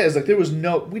kid is. Like,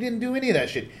 we didn't do any of that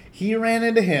shit. He ran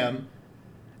into him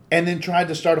and then tried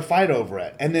to start a fight over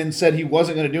it and then said he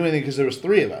wasn't going to do anything because there was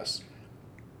 3 of us.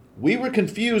 We were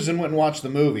confused and went and watched the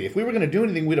movie. If we were going to do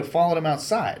anything, we'd have followed him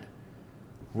outside.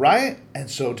 Right?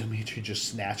 And so Dimitri just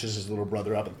snatches his little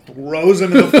brother up and throws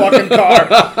him in the fucking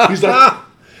car. He's like...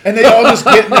 And they all just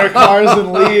get in their cars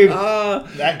and leave.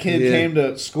 That kid came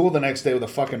to school the next day with a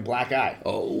fucking black eye.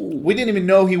 Oh. We didn't even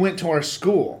know he went to our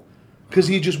school. Because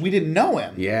we didn't know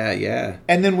him. Yeah.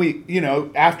 And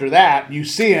then after that, you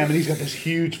see him and he's got this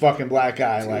huge fucking black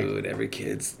eye. Dude, every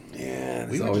kid's... Yeah.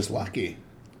 We were just lucky.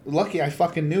 Lucky I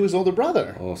fucking knew his older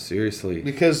brother. Oh, seriously.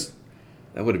 Because...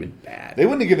 That would have been bad. They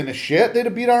wouldn't have given a shit. They'd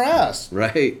have beat our ass.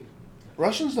 Right.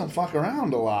 Russians don't fuck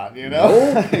around a lot,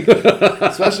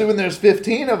 especially when there's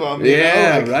 15 of them.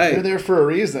 Right. They're there for a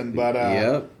reason. But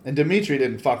and Dimitri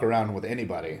didn't fuck around with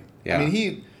anybody. Yeah. I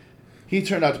mean, he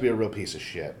turned out to be a real piece of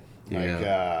shit.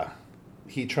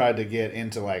 He tried to get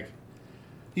into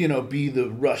be the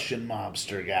Russian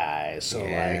mobster guy. So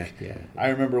I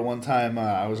remember one time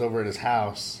I was over at his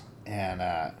house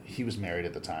and he was married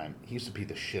at the time. He used to beat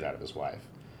the shit out of his wife,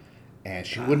 and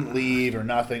she wouldn't leave or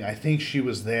nothing. I think she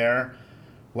was there.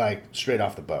 Straight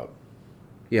off the boat.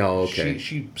 Yeah, okay.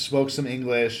 She spoke some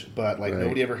English, but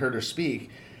nobody ever heard her speak.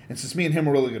 And since me and him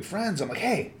were really good friends, I'm like,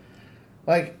 hey,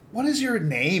 what is your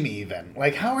name even?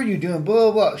 How are you doing?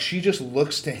 Blah, blah, blah. She just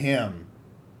looks to him,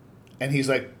 and he's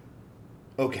like,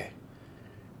 okay.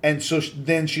 And so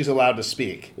then she's allowed to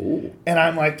speak. Ooh. And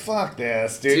I'm like, fuck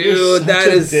this, dude. Dude, that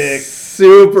is dick.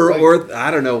 super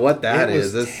I don't know what that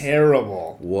is. It was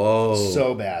terrible. Whoa.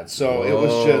 So bad. So it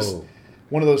was just...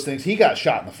 one of those things. He got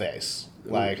shot in the face.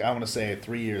 I want to say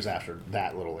 3 years after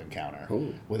that little encounter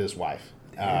with his wife.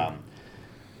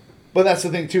 But that's the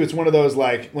thing too. It's one of those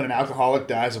when an alcoholic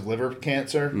dies of liver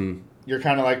cancer, you're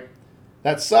kind of like,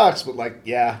 that sucks. But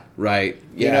yeah, right.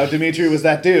 Yeah. Dimitri was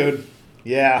that dude.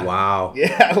 Yeah. Wow.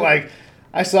 Yeah.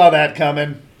 I saw that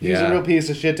coming. He was a real piece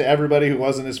of shit to everybody who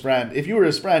wasn't his friend. If you were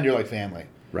his friend, you're like family.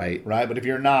 Right. Right. But if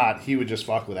you're not, he would just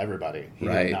fuck with everybody. He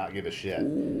did not give a shit.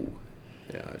 Ooh.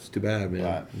 Yeah, it's too bad, man.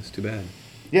 But, it's too bad.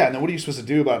 Yeah, and then what are you supposed to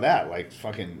do about that?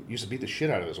 Fucking used to beat the shit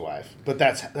out of his wife. But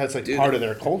that's Dude, part of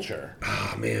their culture.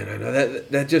 Oh man, I know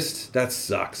that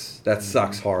sucks. That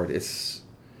sucks hard. It's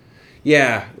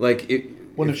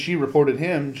if she reported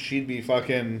him, she'd be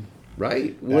fucking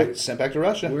sent back to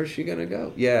Russia. Where's she gonna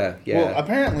go? Yeah. Well,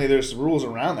 apparently there's rules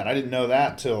around that. I didn't know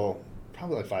that till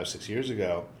probably 5-6 years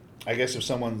ago. I guess if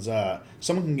someone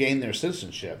can gain their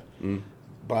citizenship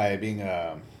by being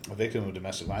a victim of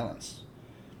domestic violence.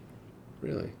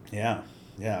 Really? Yeah.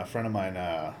 A friend of mine,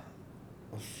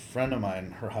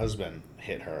 her husband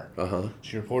hit her. Uh-huh.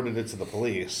 She reported it to the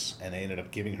police, and they ended up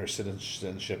giving her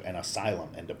citizenship and asylum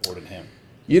and deported him.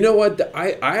 You know what?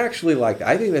 I actually like that.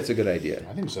 I think that's a good idea.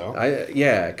 I think so.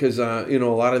 Because a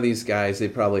lot of these guys, they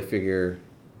probably figure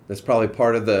that's probably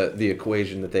part of the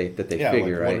equation that they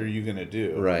figure, right? What are you gonna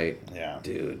do? Right. Yeah.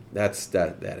 Dude, that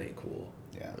ain't cool.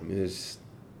 Yeah. I mean,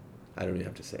 I don't even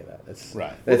have to say that. That's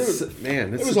right. That's, there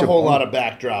was a whole lot of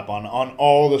backdrop on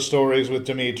all the stories with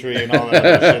Dimitri and all that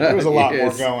other shit. There was a lot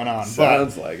more going on.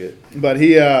 Sounds like it. But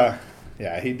he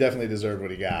definitely deserved what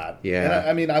he got. Yeah.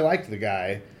 And I liked the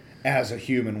guy as a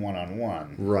human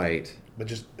one-on-one. Right. But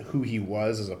just who he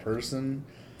was as a person,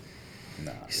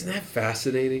 no. Isn't that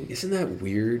fascinating? Isn't that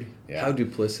weird? Yeah. How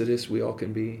duplicitous we all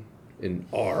can be and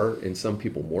are, and some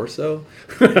people more so.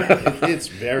 It's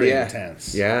very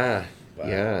intense. Yeah. But.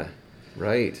 Yeah.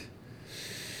 Right.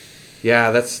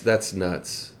 Yeah, that's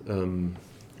nuts. Well,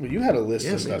 you had a list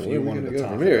of stuff you wanted to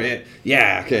talk about. Here?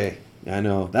 Yeah, okay. I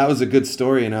know. That was a good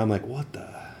story, and I'm like, what the?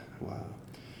 Wow.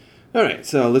 All right,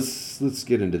 so let's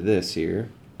get into this here.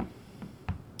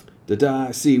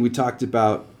 See, we talked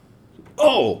about...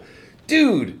 Oh,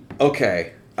 dude.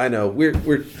 Okay, I know.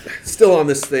 We're still on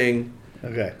this thing.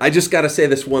 Okay. I just got to say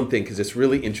this one thing because it's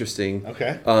really interesting.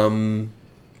 Okay.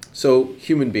 So,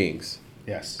 human beings.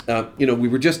 Yes. We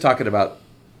were just talking about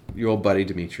your old buddy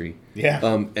Dimitri.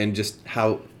 Yeah. And just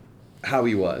how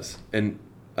he was, and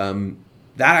that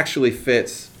actually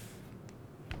fits.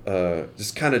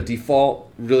 Just kind of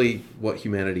default, really, what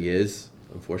humanity is.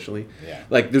 Unfortunately.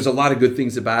 Yeah. There's a lot of good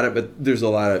things about it, but there's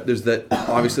that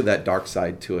obviously that dark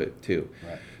side to it too.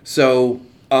 Right. So,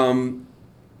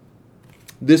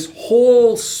 this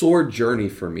whole sword journey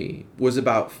for me was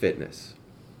about fitness.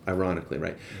 Ironically,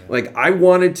 right? Yeah. I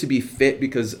wanted to be fit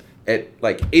because at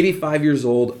like 85 years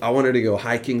old, I wanted to go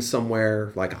hiking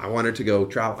somewhere. Like I wanted to go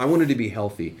travel. I wanted to be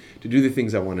healthy, to do the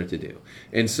things I wanted to do.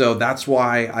 And so that's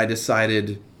why I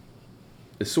decided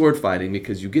the sword fighting,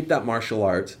 because you get that martial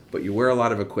arts, but you wear a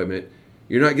lot of equipment.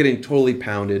 You're not getting totally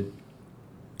pounded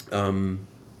in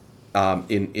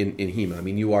HEMA. I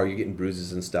mean, you're getting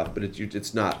bruises and stuff, but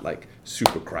it's not like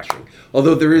super crushing.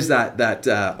 Although there is that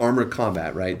armored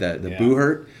combat, right? The boo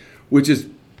hurt, which is,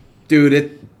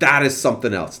 dude, that is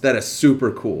something else. That is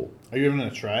super cool. Are you even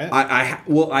gonna try it?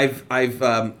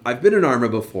 I've been in armor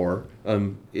before.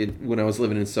 When I was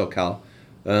living in SoCal.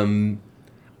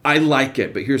 I like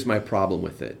it, but here's my problem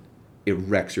with it. It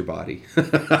wrecks your body.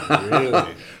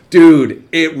 Really? Dude,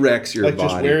 it wrecks your body. Like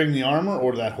just wearing the armor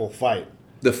or that whole fight?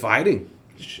 The fighting.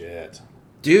 Shit.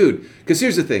 Dude, because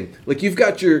here's the thing. Like, you've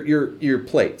got your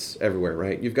plates everywhere,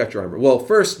 right? You've got your armor. Well,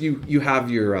 first you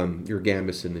have your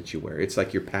gambeson that you wear. It's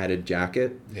like your padded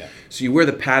jacket. Yeah. So you wear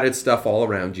the padded stuff all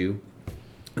around you,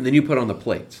 and then you put on the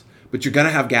plates. But you're going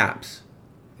to have gaps.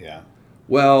 Yeah.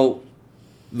 Well,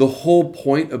 the whole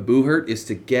point of boo hurt is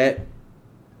to get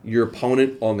your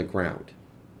opponent on the ground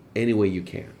any way you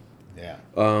can. Yeah.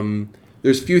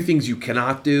 There's few things you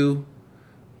cannot do.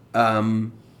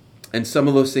 And some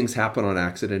of those things happen on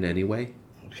accident anyway.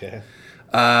 Okay.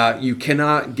 You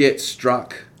cannot get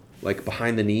struck like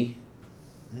behind the knee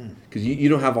because you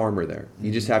don't have armor there.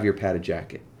 You just have your padded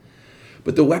jacket.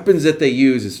 But the weapons that they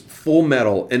use is full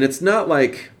metal, and it's not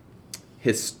like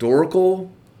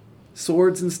historical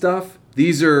swords and stuff.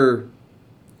 These are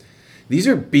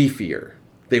beefier.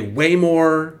 They weigh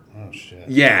more. Oh shit.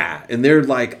 Yeah, and they're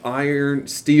like iron,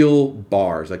 steel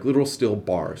bars, like literal steel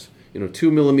bars.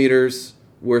 2 millimeters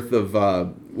worth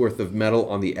of metal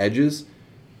on the edges,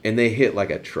 and they hit like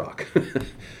a truck.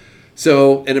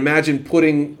 So, and imagine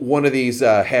putting one of these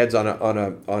heads on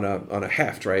a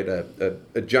heft, right?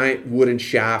 A giant wooden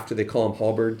shaft. They call them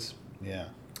halberds. Yeah.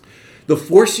 The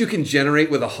force you can generate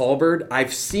with a halberd,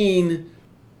 I've seen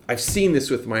this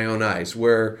with my own eyes,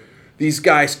 where these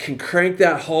guys can crank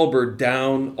that halberd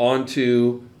down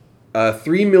onto a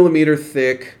 3 millimeter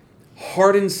thick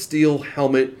hardened steel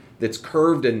helmet that's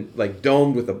curved and like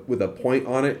domed with a point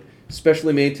on it,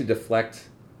 specially made to deflect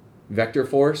vector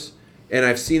force. And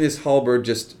I've seen this halberd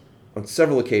just on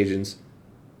several occasions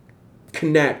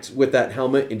connect with that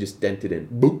helmet and just dent it in.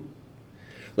 Boop.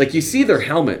 Like, you see their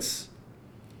helmets,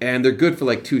 and they're good for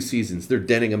like 2 seasons. They're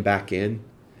denting them back in.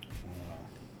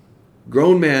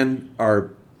 Grown men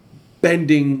are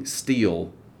bending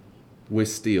steel with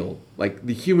steel. Like,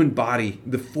 the human body,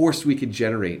 the force we can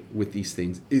generate with these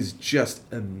things is just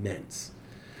immense.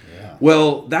 Yeah.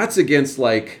 Well, that's against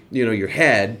like, your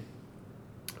head.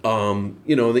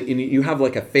 You have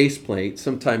like a faceplate.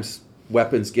 Sometimes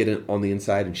weapons get in on the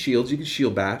inside, and shields. You can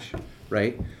shield bash,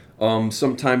 right?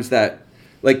 Sometimes that,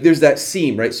 like, there's that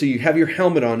seam, right? So you have your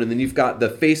helmet on, and then you've got the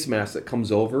face mask that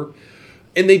comes over.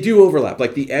 And they do overlap.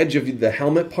 Like, the edge of the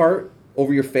helmet part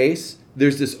over your face,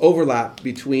 there's this overlap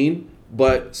between,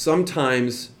 but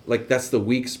sometimes, like, that's the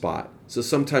weak spot. So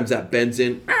sometimes that bends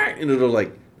in, and it'll,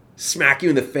 like, smack you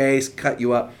in the face, cut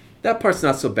you up. That part's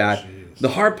not so bad. Jeez. The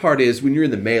hard part is when you're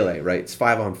in the melee, right? It's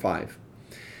 5-on-5.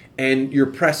 And you're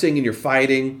pressing and you're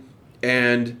fighting,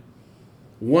 and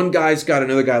one guy's got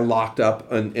another guy locked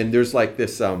up, and there's like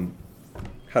this, how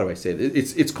do I say it?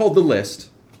 It's called the list.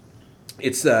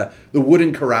 It's the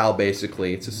wooden corral,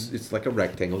 basically. It's like a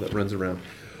rectangle that runs around.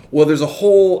 Well, there's a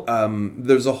whole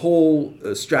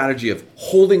strategy of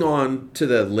holding on to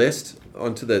the list,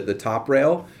 onto the top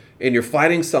rail, and you're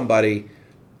fighting somebody.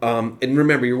 And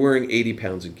remember, you're wearing 80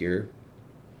 pounds of gear,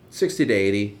 60 to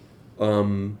 80.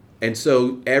 And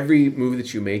so every move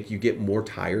that you make, you get more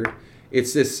tired.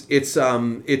 It's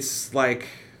like,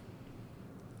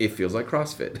 it feels like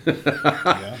CrossFit.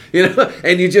 Yeah.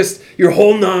 And you're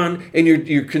holding on, and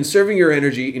you're conserving your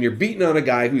energy, and you're beating on a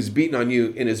guy who's beating on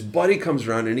you, and his buddy comes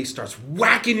around and he starts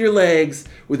whacking your legs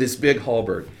with this big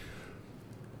halberd.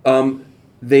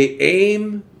 They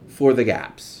aim for the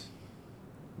gaps.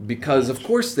 Because of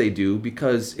course they do,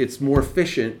 because it's more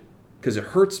efficient, because it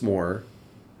hurts more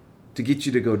to get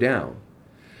you to go down.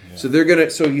 Yeah.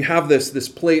 So you have this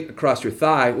plate across your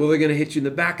thigh. Well, they're gonna hit you in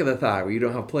the back of the thigh where you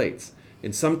don't have plates.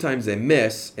 And sometimes they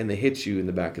miss and they hit you in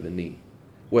the back of the knee.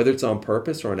 Whether it's on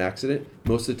purpose or on accident,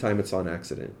 most of the time it's on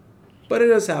accident. But it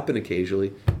does happen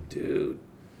occasionally. Dude,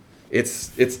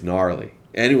 it's gnarly.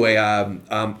 Anyway,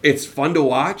 it's fun to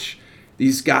watch.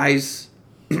 These guys,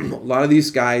 a lot of these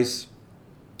guys,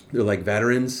 they're like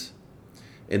veterans,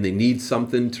 and they need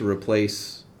something to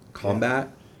replace combat,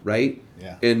 right?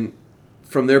 Yeah. And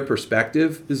from their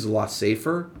perspective, this is a lot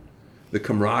safer. the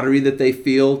camaraderie that they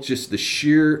feel, just the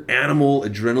sheer animal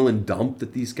adrenaline dump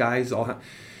that these guys all have.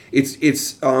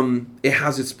 It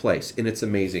has its place, and it's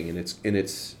amazing, and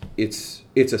it's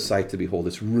a sight to behold.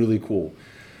 It's really cool.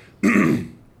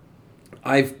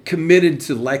 I've committed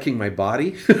to liking my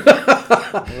body.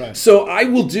 Right. So I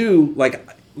will do like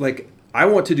I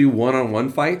want to do one-on-one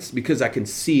fights because I can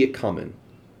see it coming.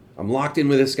 I'm locked in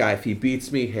with this guy. If he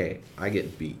beats me, hey, I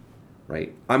get beat,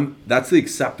 right? That's the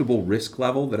acceptable risk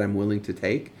level that I'm willing to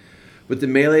take. But the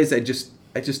melees, I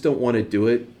just don't want to do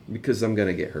it because I'm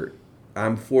gonna get hurt.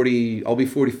 I'm 40. I'll be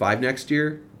 45 next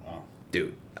year. Wow.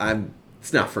 Dude,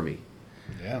 it's not for me.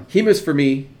 Yeah. HEMA's for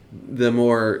me.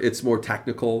 It's more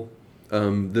technical.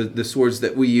 The swords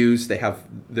that we use,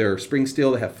 they're spring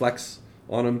steel. They have flex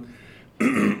on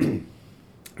them.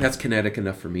 That's kinetic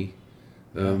enough for me.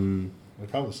 It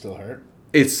probably still hurt.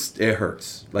 It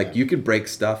hurts. Like you could break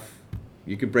stuff.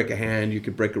 You could break a hand. You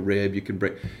could break a rib. You can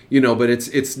break, but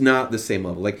it's not the same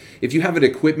level. Like if you have an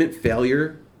equipment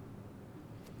failure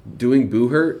doing boo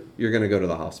hurt, you're gonna go to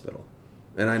the hospital.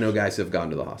 And I know guys who have gone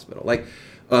to the hospital. Like,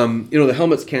 the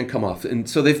helmets can't come off, and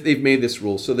so they've made this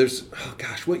rule. So there's,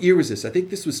 what year was this? I think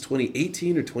this was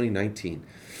 2018 or 2019.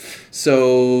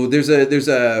 So there's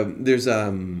a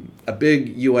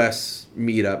big U.S.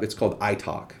 meetup. It's called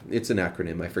ITALK. It's an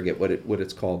acronym. I forget what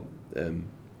it's called, the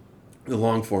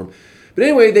long form. But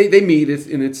anyway, they meet,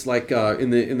 and it's like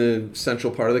in the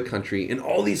central part of the country, and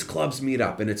all these clubs meet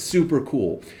up, and it's super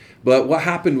cool. But what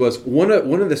happened was one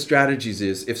of the strategies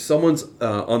is if someone's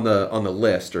on the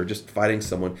list or just fighting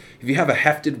someone, if you have a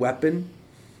hefted weapon,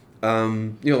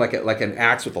 like an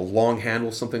axe with a long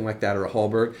handle, something like that, or a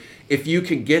halberd, if you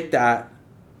can get that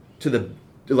to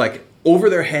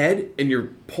over their head and you're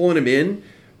pulling them in,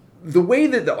 the way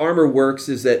that the armor works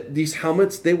is that these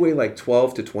helmets, they weigh like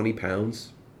 12 to 20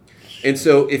 pounds. And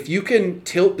so if you can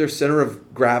tilt their center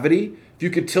of gravity, if you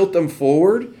could tilt them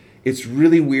forward, it's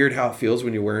really weird how it feels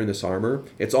when you're wearing this armor.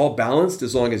 It's all balanced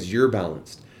as long as you're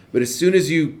balanced. But as soon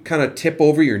as you kind of tip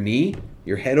over your knee,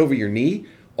 your head over your knee,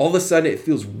 all of a sudden it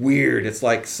feels weird. It's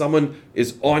like someone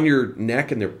is on your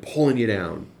neck and they're pulling you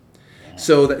down.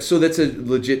 So that's a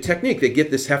legit technique. They get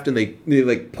this heft and they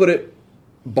like put it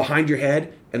behind your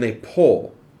head and they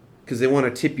pull because they want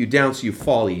to tip you down so you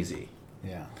fall easy.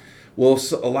 Yeah. Well,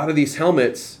 so a lot of these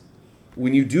helmets,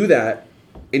 when you do that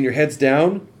and your head's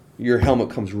down, your helmet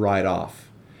comes right off.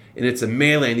 And it's a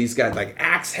melee, and these guys, like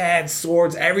axe heads,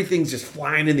 swords, everything's just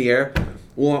flying in the air.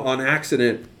 Well, on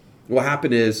accident, what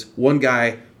happened is one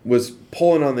guy was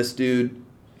pulling on this dude,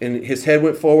 and his head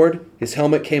went forward, his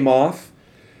helmet came off,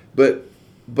 but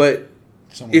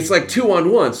it's like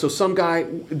 2-on-1. So some guy,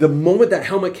 the moment that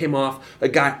helmet came off, a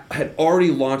guy had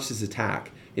already launched his attack,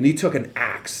 and he took an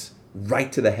axe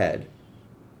right to the head.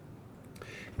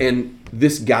 And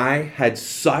this guy had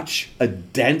such a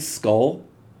dense skull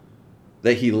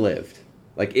that he lived.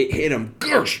 Like it hit him,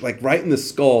 like right in the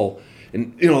skull.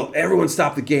 And, everyone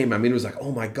stopped the game. I mean, it was like,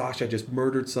 oh my gosh, I just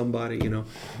murdered somebody,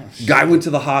 Guy went to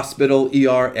the hospital,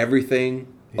 ER, everything.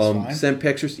 Sent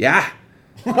pictures. Yeah.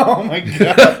 Oh my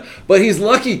God. But he's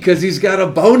lucky because he's got a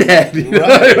bonehead. You know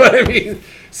what I mean?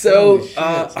 So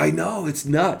I know, it's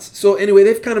nuts. So anyway,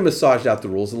 they've kind of massaged out the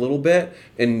rules a little bit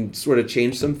and sort of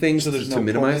changed some things so there's to no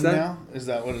minimize that. Now? Is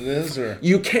that what it is? Or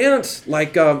you can't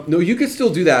no, you can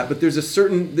still do that, but there's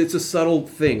it's a subtle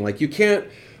thing. Like you can't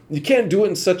do it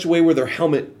in such a way where their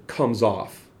helmet comes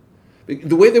off.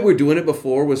 The way that we're doing it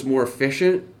before was more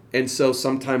efficient, and so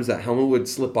sometimes that helmet would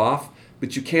slip off,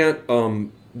 but you can't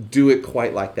do it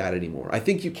quite like that anymore. I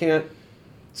think you can't.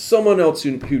 Someone else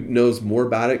who knows more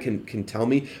about it can tell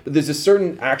me, but there's a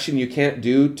certain action you can't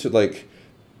do to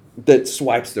that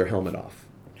swipes their helmet off.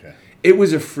 Okay. It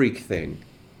was a freak thing,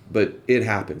 but it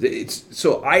happens.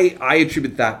 So I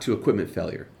attribute that to equipment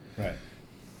failure. Right.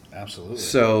 Absolutely.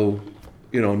 So,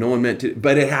 no one meant to,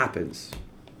 but it happens.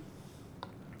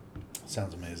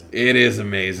 Sounds amazing. It is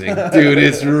amazing. Dude,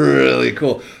 it's really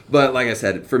cool. But like I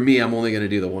said, for me, I'm only going to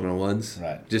do the one-on-ones.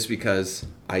 Right. Just because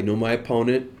I know my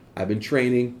opponent. I've been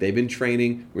training. They've been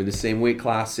training. We're in the same weight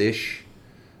class-ish.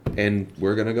 And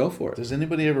we're going to go for it. Does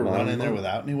anybody ever run in there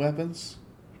without any weapons?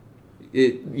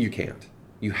 You can't.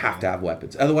 You have to have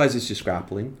weapons. Otherwise, it's just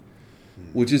grappling,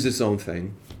 which is its own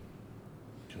thing.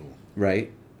 Cool.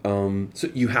 Right? So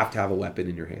you have to have a weapon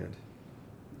in your hand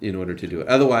in order to do it.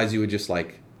 Otherwise, you would just,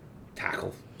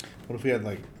 tackle. What if we had,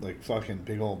 like fucking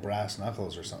big old brass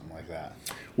knuckles or something like that?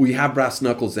 Well, you have brass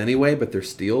knuckles anyway, but they're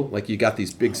steel. Like, you got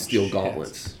these big steel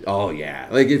gauntlets. Oh, yeah.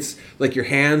 Like, it's like your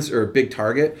hands are a big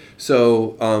target.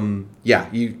 So,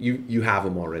 you have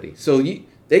them already. So,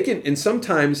 they can, and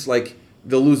sometimes,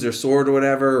 they'll lose their sword or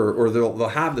whatever, or they'll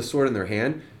have the sword in their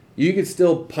hand, You could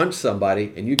still punch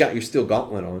somebody, and you got your steel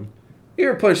gauntlet on.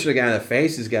 You're punching a guy in the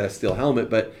face, he's got a steel helmet,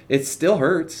 but it still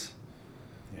hurts.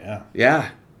 Yeah.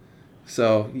 Yeah.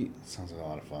 So Sounds like a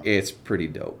lot of fun. it's pretty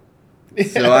dope.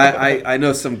 So I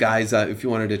know some guys, if you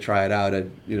wanted to try it out,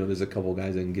 there's a couple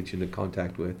guys I can get you into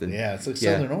contact with. And, yeah, it's like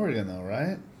Southern Oregon, though,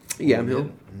 right?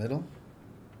 Yamhill. Middle?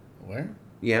 Where?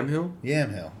 Yamhill?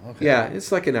 Yamhill, okay. Yeah,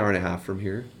 it's like an hour and a half from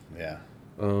here. Yeah.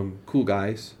 Cool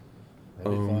guys.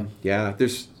 That'd be fun. Yeah,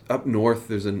 there's up north.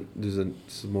 There's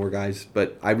some more guys,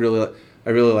 but I really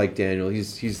like Daniel.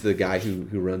 He's the guy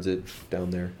who runs it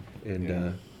down there,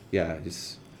 and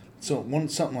just so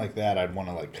something like that, I'd want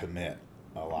to like commit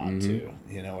a lot to.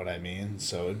 You know what I mean?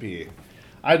 So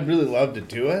I'd really love to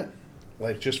do it,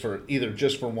 like just for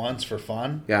once for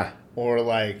fun. Yeah.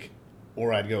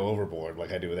 Or I'd go overboard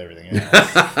like I do with everything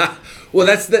else. Well,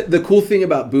 that's the cool thing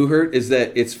about Boohurt is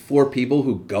that it's for people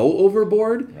who go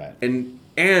overboard, right? And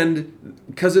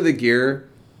because of the gear,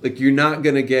 like you're not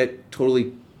gonna get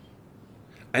totally.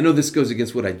 I know this goes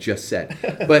against what I just said,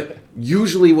 but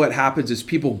usually what happens is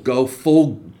people go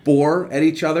full bore at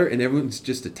each other, and everyone's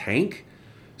just a tank.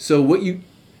 So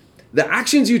the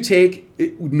actions you take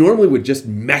normally would just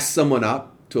mess someone up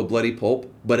to a bloody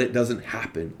pulp, but it doesn't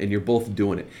happen, and you're both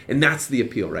doing it, and that's the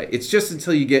appeal, right? It's just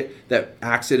until you get that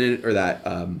accident or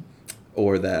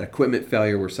that equipment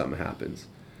failure where something happens.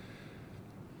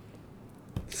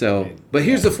 So, but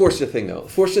here's the Forza thing, though. The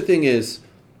Forza thing is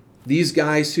these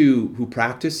guys who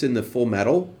practice in the full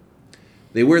metal,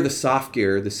 they wear the soft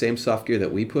gear, the same soft gear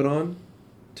that we put on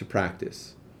to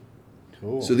practice.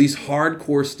 Cool. So these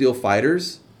hardcore steel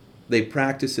fighters, they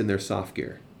practice in their soft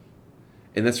gear,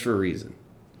 and that's for a reason.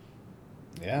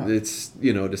 Yeah. It's,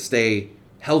 to stay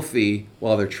healthy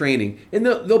while they're training. And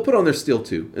they'll put on their steel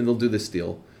too, and they'll do the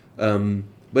steel.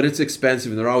 But it's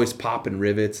expensive, and they're always popping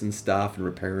rivets and stuff and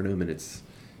repairing them. And it's,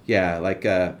 like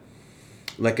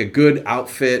a good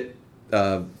outfit,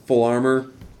 full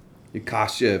armor, it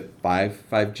costs you five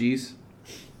Gs.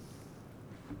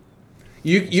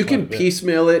 You can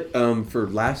piecemeal it for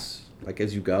less, like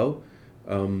as you go.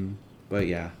 But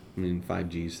yeah, 5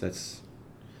 Gs, that's...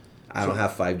 I don't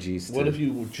have 5 Gs. What if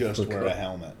you just wear a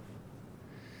helmet?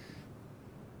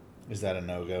 Is that a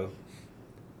no-go?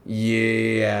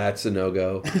 Yeah, it's a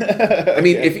no-go. I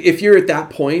mean, if you're at that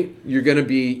point,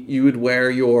 you would wear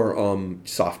your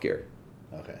soft gear.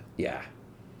 Okay.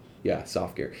 Yeah,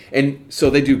 soft gear. And so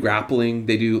they do grappling.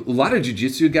 They do a lot of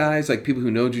jiu-jitsu guys, like people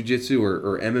who know jiu-jitsu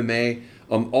or MMA.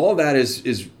 All of that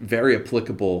is very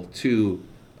applicable to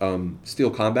steel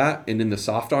combat. And in the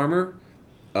soft armor,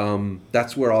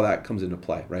 that's where all that comes into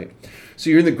play, right? So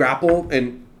you're in the grapple,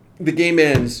 and the game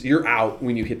ends. You're out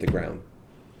when you hit the ground.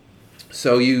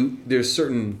 So there's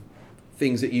certain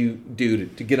things that you do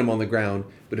to get them on the ground,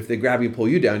 but if they grab you and pull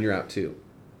you down, you're out too.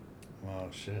 Oh,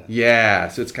 shit. Yeah,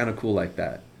 so it's kind of cool like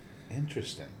that.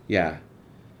 Interesting. Yeah.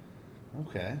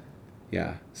 Okay.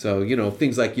 Yeah. So,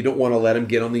 things like you don't want to let them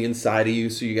get on the inside of you,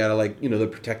 so you got to the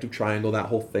protective triangle, that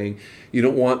whole thing. You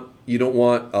don't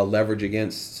want a leverage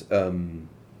against you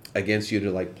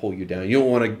to pull you down. You don't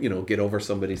want to, get over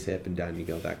somebody's hip and down you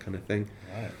go, that kind of thing.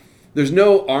 Right. There's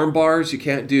no arm bars. You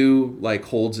can't do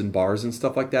holds and bars and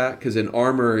stuff like that, because in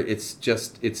armor it's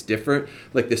different.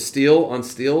 Like the steel on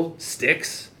steel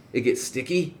sticks, it gets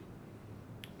sticky.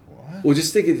 What? Well,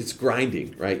 just think it's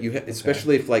grinding, right?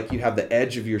 Especially if you have the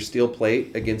edge of your steel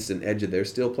plate against an edge of their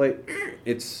steel plate,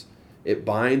 it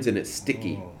binds and it's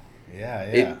sticky. Oh.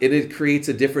 Yeah. It creates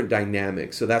a different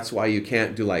dynamic. So that's why you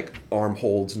can't do arm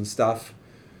holds and stuff,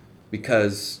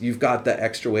 because you've got the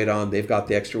extra weight on, they've got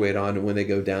the extra weight on, and when they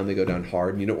go down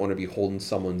hard, and you don't want to be holding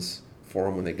someone's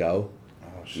forearm when they go.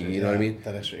 Oh, shit. You know what I mean?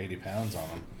 That extra 80 pounds on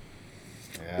them.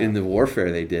 Yeah. In the warfare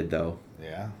they did, though.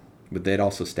 Yeah. But they'd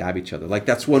also stab each other.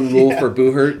 That's one rule for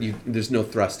Boohurt. There's no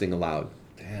thrusting allowed.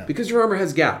 Damn. Because your armor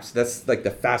has gaps. That's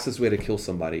the fastest way to kill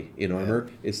somebody in armor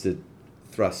is to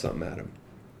thrust something at them.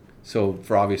 So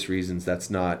for obvious reasons, that's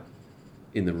not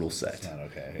in the rule set. It's not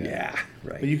okay. Yeah,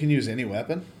 right. But you can use any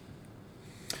weapon?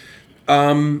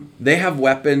 They have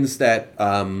weapons that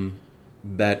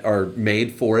are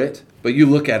made for it. But you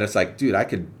look at it, it's like, dude, I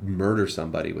could murder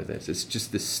somebody with this. It's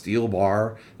just this steel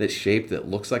bar that's shaped that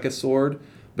looks like a sword,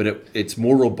 but it's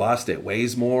more robust. It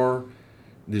weighs more.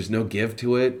 There's no give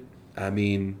to it. I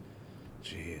mean,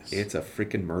 jeez, it's a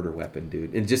freaking murder weapon,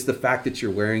 dude. And just the fact that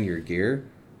you're wearing your gear,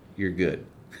 you're good.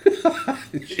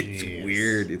 It's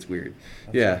weird. It's weird.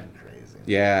 That's yeah.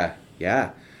 Crazy.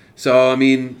 Yeah. So, I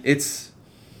mean, it's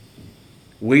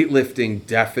weightlifting,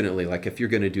 definitely. If you're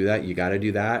going to do that, you got to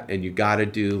do that. And you got to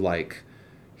do,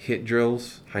 HIIT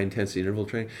drills, high-intensity interval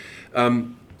training.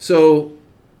 So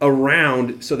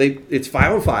it's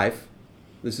 5-on-5.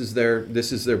 This is their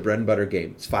bread and butter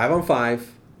game. It's 5-on-5.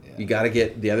 Yeah. You got to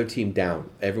get the other team down,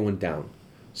 everyone down.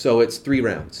 So it's 3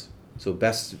 rounds. So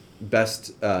best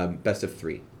of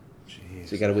 3. Jeez,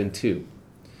 so you got to win 2.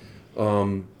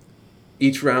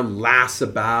 Each round lasts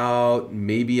about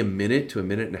maybe a minute to a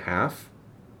minute and a half.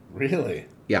 Really?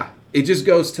 Yeah. It just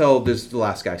goes till there's the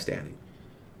last guy standing.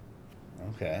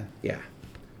 Okay. Yeah.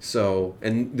 So,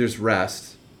 and there's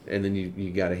rest, and then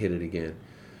you got to hit it again.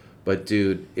 But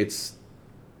dude, it's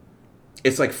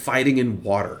like fighting in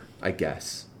water, I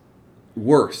guess.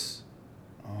 Worse.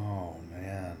 Oh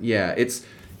man. Yeah,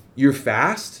 you're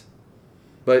fast,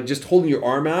 but just holding your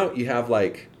arm out, you have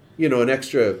like, an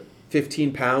extra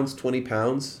 15 pounds, 20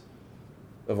 pounds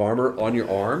of armor on your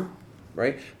arm,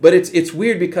 right? But it's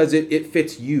weird because it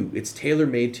fits you. It's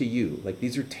tailor-made to you. Like,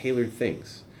 these are tailored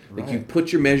things. Like, you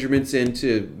put your measurements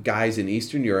into guys in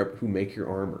Eastern Europe who make your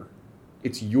armor.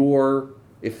 It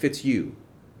fits you.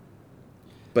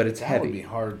 But it's heavy. That would be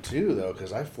hard too, though,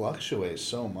 because I fluctuate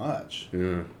so much.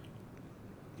 Yeah.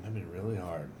 That'd be really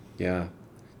hard. Yeah.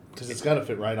 Because it's got to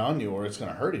fit right on you, or it's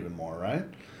going to hurt even more, right?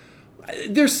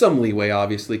 There's some leeway,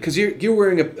 obviously, because you're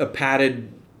wearing a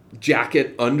padded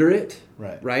jacket under it,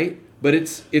 right? But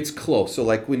it's close. So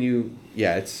like when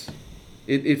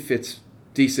it fits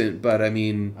decent. But I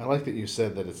mean, I like that you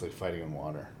said that it's like fighting in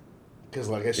water, because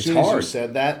like as it's soon hard. as you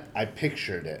said that, I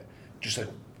pictured it just like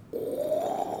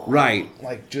right,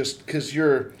 like just because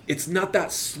it's not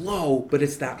that slow, but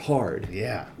it's that hard.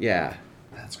 Yeah.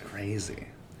 That's crazy.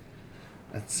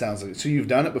 That sounds like so. You've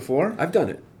done it before? I've done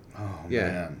it. Oh yeah,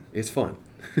 man, it's fun.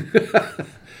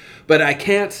 But I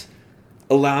can't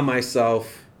allow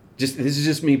myself. This is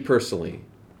just me personally.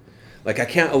 Like, I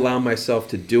can't allow myself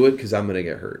to do it because I'm gonna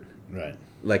get hurt. Right.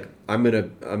 Like, I'm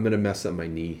gonna mess up my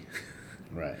knee.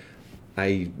 Right.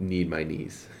 I need my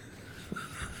knees.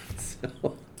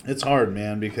 So, it's hard,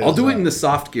 man, because I'll do it in the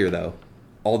soft gear though,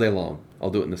 all day long. I'll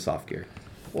do it in the soft gear.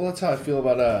 Well, that's how I feel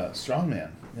about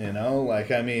strongman.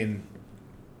 Like, I mean,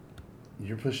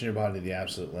 you're pushing your body to the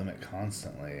absolute limit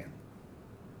constantly.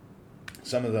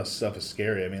 Some of the stuff is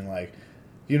scary. I mean, like,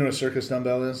 you know what a circus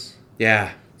dumbbell is?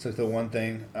 Yeah. It's like the one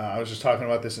thing. I was just talking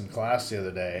about this in class the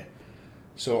other day.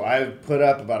 So I put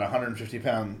up about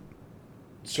 150-pound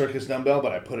circus dumbbell,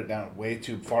 but I put it down way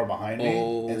too far behind me.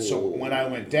 Oh. And so when I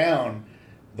went down,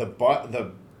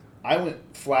 I went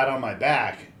flat on my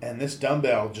back, and this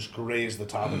dumbbell just grazed the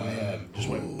top of my head. Just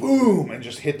went boom and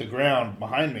just hit the ground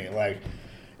behind me, like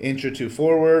inch or two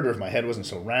forward, or if my head wasn't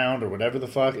so round or whatever the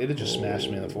fuck, it'd just smashed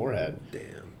me in the forehead.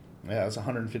 Damn. Yeah, that's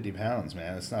 150 pounds,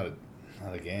 man. It's not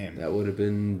a game. That would have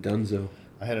been donezo.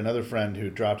 I had another friend who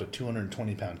dropped a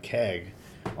 220-pound keg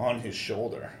on his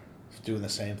shoulder, doing the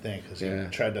same thing because he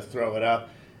tried to throw it up,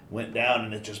 went down,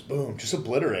 and it just boom, just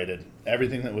obliterated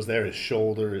everything that was there. His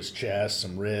shoulder, his chest,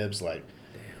 some ribs. Like,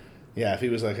 damn. Yeah, if he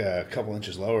was like a couple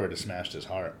inches lower, it'd have smashed his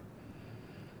heart.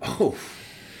 Oh,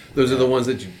 those are the ones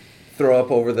that you throw up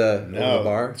over the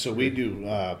bar? So we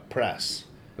do press.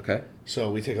 Okay.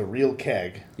 So we take a real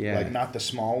keg, like not the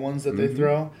small ones that they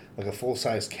throw, like a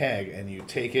full-size keg, and you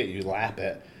take it, you lap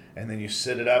it, and then you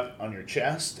sit it up on your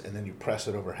chest, and then you press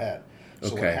it overhead.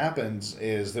 So what happens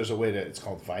is there's a way it's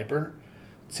called Viper.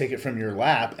 Take it from your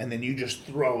lap, and then you just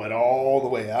throw it all the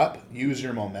way up. Use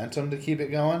your momentum to keep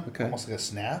it going, almost like a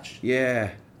snatch.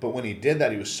 Yeah. But when he did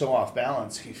that, he was so off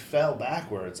balance, he fell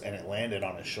backwards, and it landed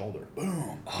on his shoulder.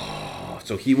 Boom. Oh,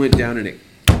 so he went down and it...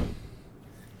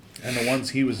 And the ones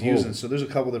he was using, so there's a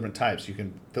couple different types. You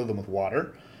can fill them with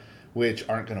water, which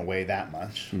aren't going to weigh that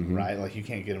much, right? Like, you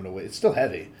can't get them to weigh. It's still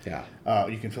heavy. Yeah.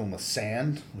 You can fill them with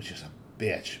sand, which is a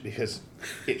bitch because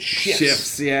it shifts.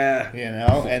 Shifts, yeah.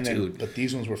 And then, but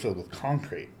these ones were filled with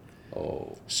concrete.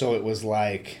 Oh. So it was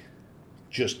like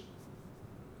just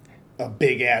a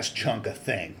big-ass chunk of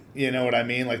thing. You know what I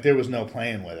mean? Like, there was no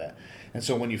playing with it. And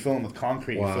so when you fill them with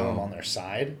concrete, you fill them on their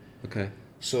side. Okay.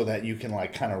 So that you can,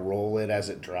 like, kind of roll it as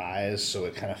it dries, so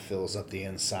it kind of fills up the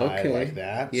inside like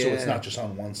that. Yeah. So it's not just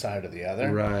on one side or the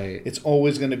other. Right. It's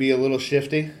always going to be a little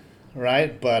shifty,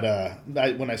 right? But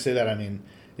when I say that, I mean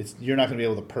you're not going to be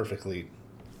able to perfectly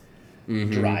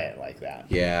dry it like that.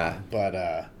 Yeah.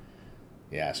 But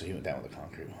so he went down with a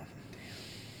concrete one.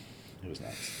 Damn. It was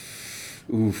nuts.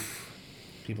 Oof.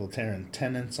 People tearing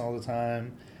tendons all the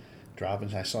time.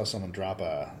 I saw someone drop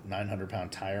a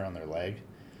 900-pound tire on their leg,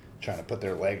 trying to put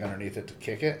their leg underneath it to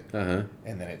kick it, and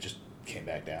then it just came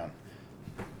back down,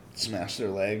 smashed their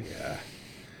leg. Yeah,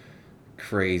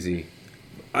 crazy.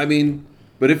 I mean,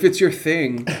 but if it's your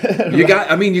thing, you got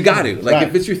to. Like,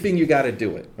 if it's your thing, you got to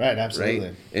do it. Right, absolutely.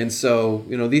 Right? And so,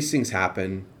 these things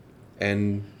happen,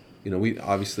 and we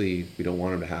don't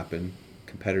want them to happen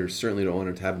competitors certainly don't want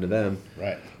it to happen to them.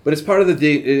 Right. But it's part of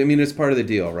the it's part of the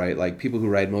deal, right? Like people who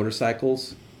ride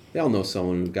motorcycles, they all know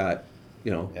someone who got,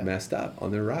 messed up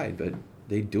on their ride, but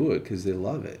they do it because they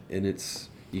love it. And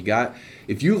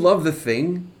if you love the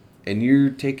thing and you're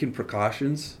taking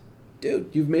precautions, dude,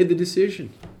 you've made the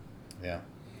decision. Yeah.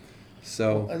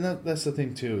 So. And that's the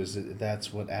thing too, is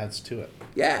that's what adds to it.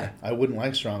 Yeah. I wouldn't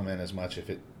like strongman as much if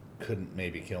it couldn't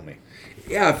maybe kill me.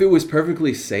 Yeah, if it was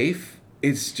perfectly safe,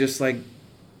 it's just like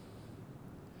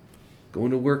going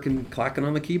to work and clacking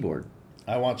on the keyboard.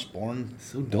 I watched Born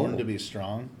to Be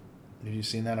Strong. Have you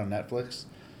seen that on Netflix?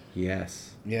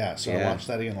 Yes. Yeah, so I watched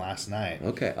that again last night.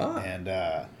 Okay. And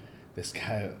this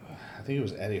guy, I think it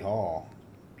was Eddie Hall.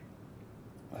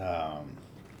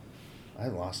 I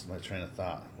lost my train of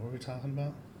thought. What were we talking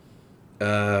about?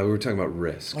 We were talking about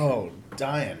risk. Oh,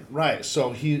 dying. Right.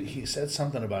 So he said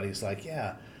something about, he's like,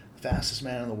 yeah, fastest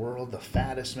man in the world, the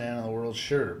fattest man in the world,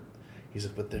 sure. He's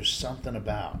like, but there's something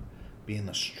about being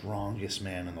the strongest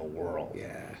man in the world.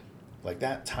 Yeah. Like,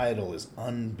 that title is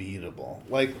unbeatable.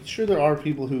 Like, sure, there are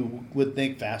people who would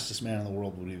think fastest man in the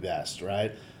world would be best,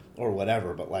 right? Or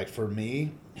whatever. But, like, for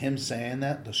me, him saying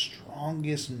that, the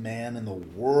strongest man in the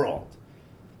world.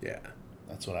 Yeah.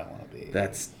 That's what I want to be.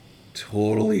 That's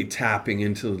totally tapping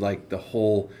into, like, the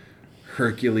whole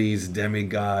Hercules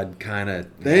demigod kind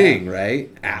of thing, right?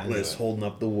 Atlas holding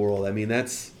up the world. I mean,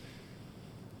 that's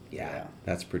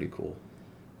pretty cool.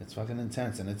 It's fucking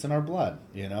intense, and it's in our blood,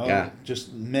 Yeah.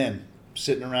 Just men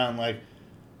sitting around like,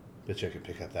 bitch, I could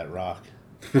pick up that rock.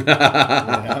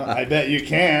 I bet you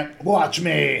can't. Watch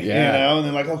me. Yeah. And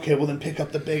they're like, okay, well then pick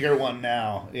up the bigger one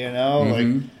now.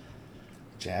 Like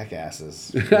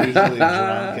jackasses. Usually drunk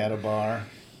at a bar.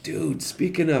 Dude,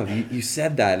 speaking of, you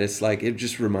said that. It's like, it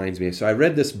just reminds me. So I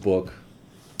read this book.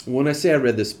 When I say I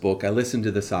read this book, I listened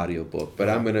to this audio book, but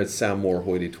I'm going to sound more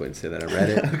hoity-toity and say that I read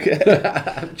it. Okay.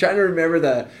 I'm trying to remember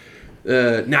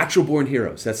the Natural Born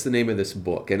Heroes. That's the name of this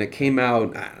book. And it came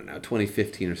out,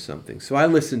 2015 or something. So I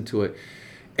listened to it.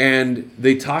 And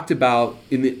they talked about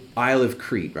in the Isle of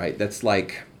Crete, right? That's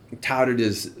like touted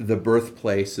as the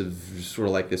birthplace of sort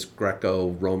of like this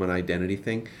Greco-Roman identity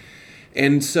thing.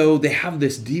 And so they have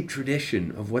this deep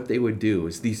tradition of what they would do.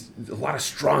 Is a lot of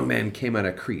strong men came out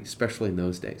of Crete, especially in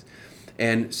those days.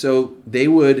 And so they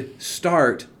would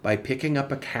start by picking up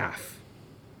a calf.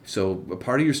 So a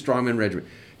part of your strongman regiment,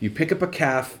 you pick up a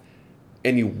calf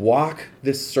and you walk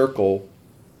this circle.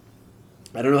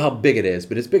 I don't know how big it is,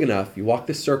 but it's big enough. You walk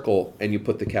this circle and you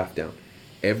put the calf down.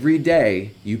 Every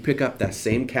day you pick up that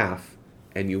same calf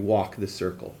and you walk the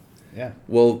circle. Yeah.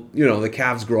 Well, the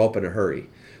calves grow up in a hurry.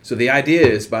 So the idea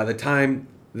is by the time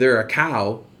they're a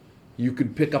cow, you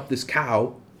could pick up this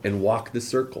cow and walk the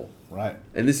circle. Right.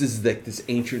 And this is like this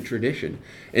ancient tradition.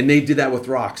 And they did that with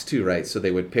rocks too, right? So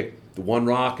they would pick the one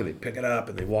rock and they'd pick it up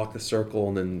and they'd walk the circle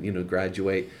and then,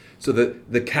 graduate. So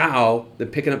the cow,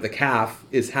 picking up the calf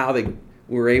is how they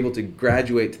were able to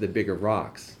graduate to the bigger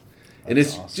rocks. And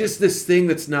it's awesome. Just this thing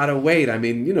that's not a weight. I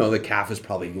mean, the calf is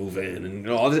probably moving and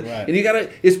all this. Right. And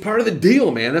it's part of the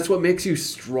deal, man. That's what makes you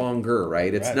stronger,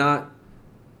 right? It's not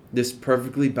this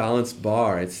perfectly balanced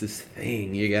bar. It's this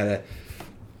thing.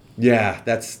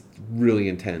 That's really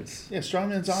intense. Yeah,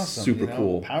 strongman's awesome. Super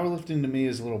cool. Powerlifting to me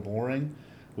is a little boring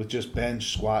with just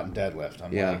bench, squat, and deadlift.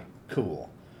 I'm like,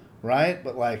 cool. Right?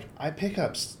 But like, I pick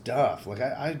up stuff. Like,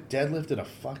 I deadlifted a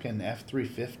fucking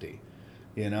F350.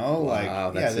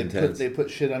 Wow, that's intense. They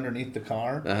put shit underneath the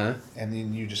car, and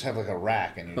then you just have like a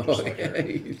rack, and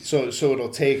you just so it'll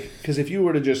take, because if you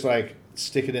were to just like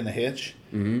stick it in the hitch,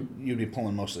 you'd be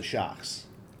pulling mostly shocks,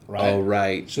 right? Oh,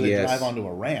 right. So they drive onto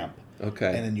a ramp,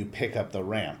 okay, and then you pick up the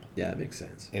ramp. Yeah, that makes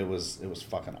sense. It was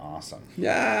fucking awesome.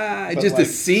 Yeah, just to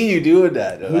see you doing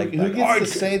that. Who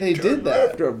gets to say they did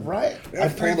that? Right? I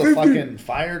pulled a fucking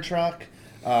fire truck.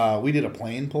 We did a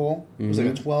plane pull. It was like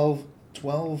a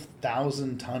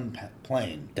 12,000 ton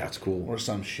plane. That's cool. Or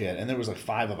some shit. And there was like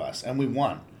 5 of us, and we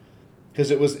won. Because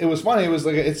it was funny. It was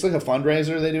like it's like a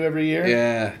fundraiser they do every year.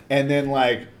 Yeah. And then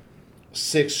like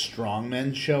 6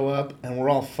 strongmen show up, and we're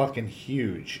all fucking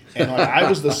huge. And like I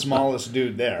was the smallest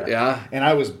dude there. Yeah. And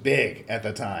I was big at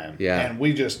the time. Yeah. And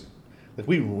we just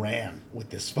we ran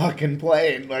with this fucking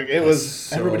plane. Like it was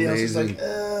so everybody amazing. Else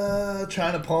was like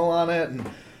trying to pull on it, and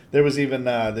there was even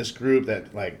this group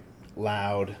that like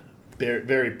loud.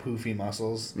 Very poofy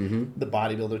muscles, the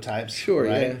bodybuilder types. Sure,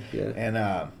 right? Yeah.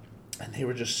 And they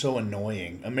were just so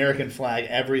annoying. American flag,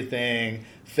 everything,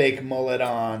 fake mullet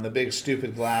on, the big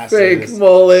stupid glasses. Fake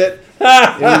mullet.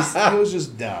 it was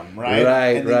just dumb, right?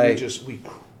 Right, and then we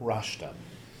crushed them,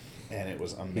 and it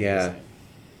was amazing. Yeah.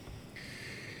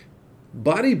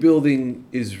 Bodybuilding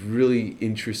is really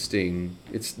interesting.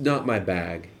 It's not my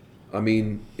bag. I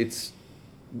mean,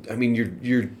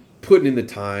 you're putting in the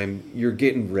time. You're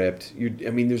getting ripped.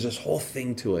 There's this whole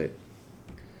thing to it.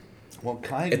 Well,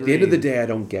 At the end of the day, I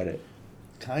don't get it.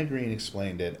 Kai Green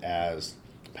explained it as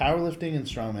powerlifting and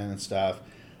strongman and stuff.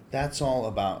 That's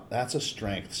a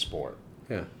strength sport.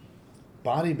 Yeah.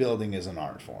 Bodybuilding is an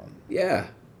art form. Yeah.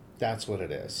 That's what it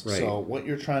is. Right. So what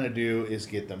you're trying to do is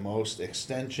get the most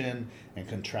extension and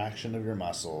contraction of your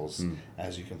muscles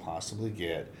as you can possibly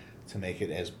get to make it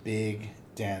as big,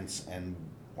 dense, and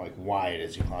like wide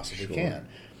as you possibly can.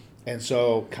 And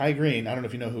so Kai Green, I don't know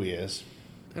if you know who he is.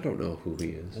 I don't know who he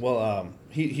is. Well,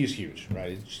 he's huge,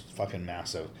 right? He's just fucking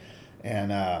massive. And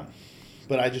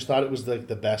but I just thought it was like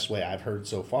the best way I've heard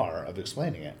so far of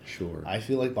explaining it. Sure. I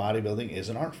feel like bodybuilding is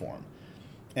an art form.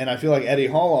 And I feel like Eddie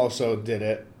Hall also did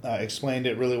it, explained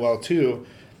it really well too.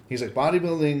 He's like,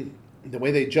 bodybuilding, the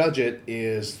way they judge it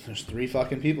is there's 3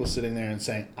 fucking people sitting there and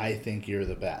saying, I think you're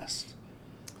the best.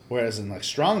 Whereas in like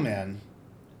strongman,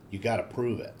 you got to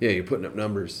prove it. Yeah, you're putting up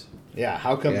numbers. Yeah,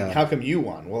 how come you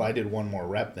won? Well, I did 1 more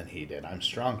rep than he did. I'm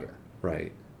stronger.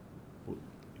 Right.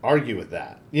 Argue with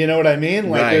that. You know what I mean?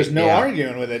 Like, right, there's no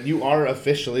arguing with it. You are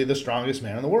officially the strongest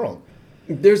man in the world.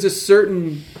 There's a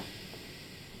certain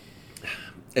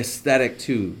aesthetic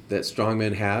too that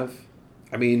strongmen have.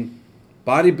 I mean,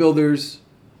 bodybuilders,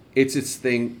 it's its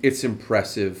thing. It's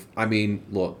impressive. I mean,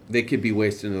 look, they could be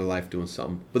wasting their life doing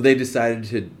something, but they decided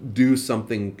to do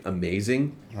something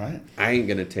amazing. Right. I ain't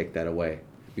gonna take that away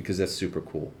because that's super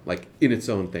cool, like in its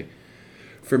own thing.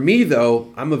 For me,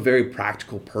 though, I'm a very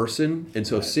practical person, and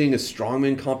so seeing a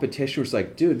strongman competition was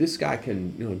like, dude, this guy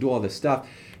can do all this stuff,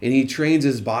 and he trains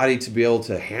his body to be able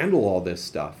to handle all this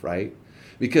stuff, right?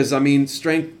 Because, I mean,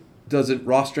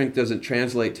 raw strength doesn't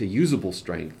translate to usable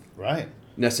strength. Right.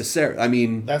 Necessarily. I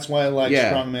mean... That's why I like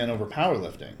strongman over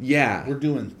powerlifting. Yeah. We're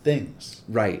doing things.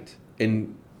 Right.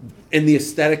 And the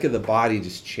aesthetic of the body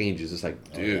just changes. It's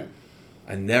like, dude,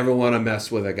 I never want to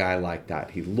mess with a guy like that.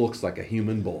 He looks like a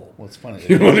human bull. Well, it's funny.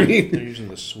 You know what I mean? They're usually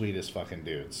the sweetest fucking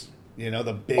dudes.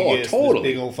 The biggest, totally.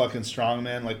 Big old fucking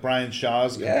strongman. Like Brian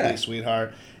Shaw's a complete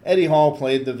sweetheart. Eddie Hall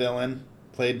played the villain.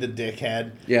 Played the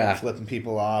dickhead, flipping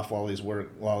people off while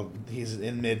he's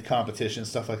in mid competition,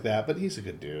 stuff like that. But he's a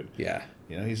good dude. Yeah,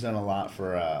 he's done a lot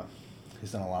for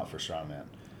strongman.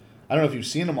 I don't know if you've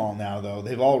seen them all now though.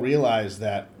 They've all realized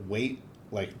that weight,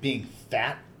 like being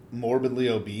fat, morbidly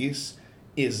obese,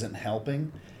 isn't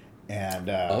helping, and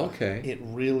it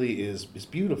really is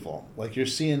beautiful. Like you're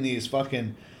seeing these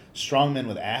fucking strongmen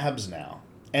with abs now.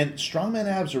 And strongman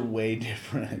abs are way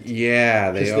different.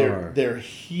 Yeah, they are. They're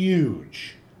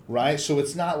huge, right? So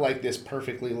it's not like this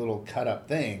perfectly little cut up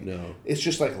thing. No. It's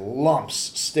just like lumps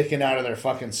sticking out of their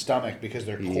fucking stomach because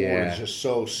their core is just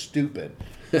so stupid.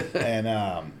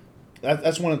 And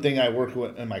that's one thing I work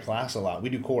with in my class a lot. We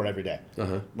do core every day.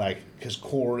 Like, because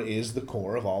core is the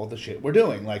core of all of the shit we're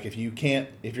doing. Like, if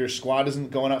your squat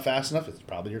isn't going up fast enough, it's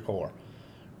probably your core,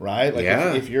 right? Like,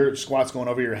 if your squat's going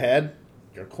over your head,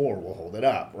 your core will hold it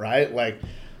up, right? Like,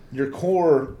 your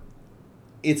core,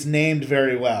 it's named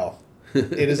very well.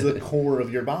 It is the core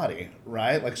of your body,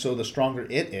 right? Like, so the stronger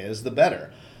it is, the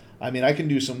better. I mean, I can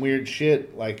do some weird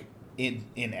shit, like,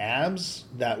 in abs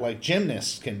that, like,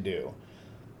 gymnasts can do.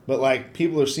 But, like,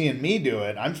 people are seeing me do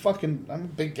it. I'm a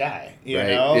big guy, you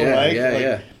know?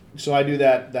 Yeah. So I do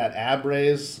that ab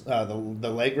raise, the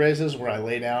leg raises where I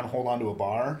lay down, hold onto a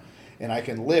bar, and I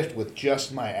can lift with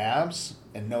just my abs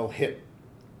and no hip.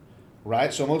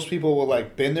 Right? So most people will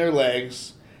like bend their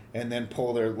legs and then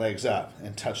pull their legs up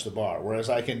and touch the bar. Whereas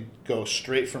I can go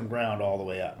straight from ground all the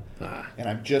way up. And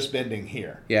I'm just bending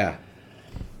here. Yeah.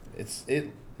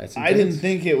 I didn't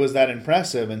think it was that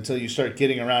impressive until you start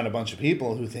getting around a bunch of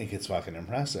people who think it's fucking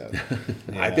impressive.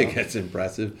 I think it's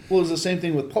impressive. Well, it's the same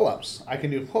thing with pull-ups. I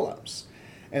can do pull-ups.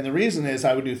 And the reason is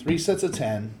I would do 3 sets of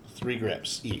 10, 3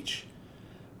 grips each.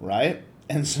 Right?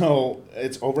 And so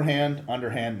it's overhand,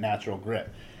 underhand, natural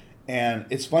grip. And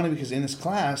it's funny because in this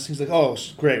class, he's like, oh,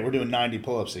 great, we're doing 90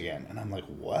 pull-ups again. And I'm like,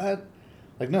 what?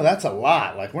 Like, no, that's a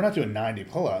lot. Like, we're not doing 90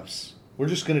 pull-ups. We're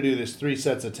just going to do this 3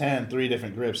 sets of 10, 3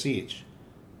 different grips each.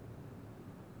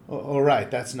 Oh, right,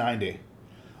 that's 90.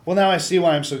 Well, now I see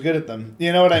why I'm so good at them.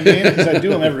 You know what I mean? Because I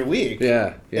do them every week.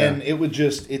 Yeah. And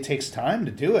it takes time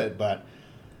to do it, but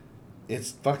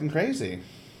it's fucking crazy.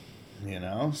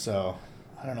 So,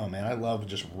 I don't know, man. I love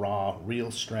just raw,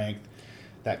 real strength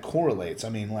that correlates. I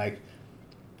mean, like,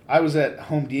 I was at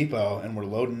Home Depot and we're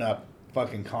loading up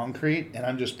fucking concrete and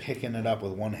I'm just picking it up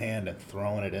with one hand and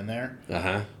throwing it in there.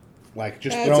 Like,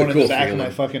 just throwing it in the back of my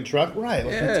fucking truck. Right.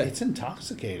 Like, it's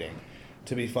intoxicating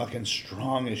to be fucking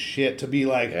strong as shit. To be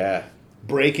like,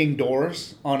 breaking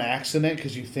doors on accident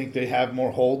because you think they have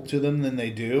more hold to them than they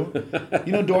do.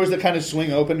 You know, doors that kind of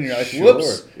swing open and you're like,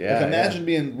 whoops. Yeah, like, imagine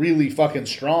being really fucking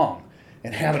strong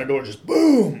and having a door just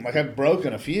boom. Like, I've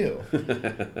broken a few.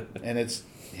 And it's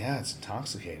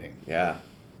intoxicating. Yeah.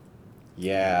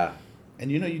 Yeah.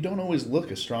 And, you know, you don't always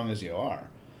look as strong as you are.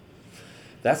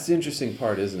 That's the interesting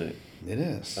part, isn't it? It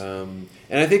is. And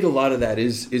I think a lot of that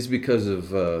is because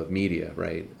of media,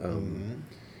 right?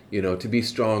 You know, to be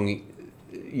strong,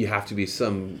 you have to be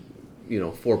some,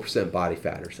 4% body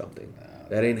fat or something.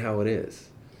 That ain't how it is.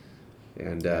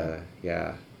 And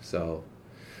so,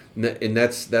 and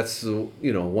that's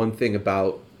one thing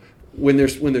about when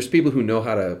there's people who know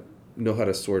how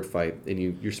to sword fight,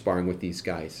 and you're sparring with these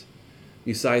guys,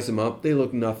 you size them up, they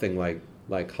look nothing like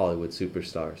Hollywood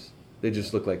superstars. They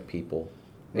just look like people.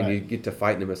 And you get to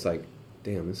fighting them, it's like,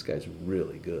 damn, this guy's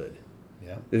really good.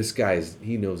 Yeah. This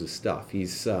he knows his stuff.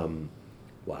 He's,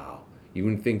 wow. You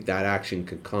wouldn't think that action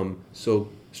could come so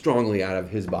strongly out of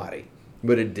his body,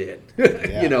 but it did.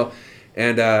 Yeah.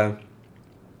 And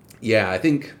I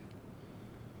think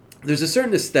there's a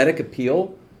certain aesthetic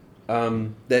appeal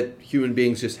that human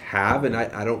beings just have, and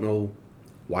I don't know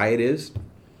why it is,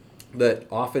 but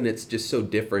often it's just so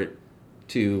different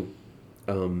to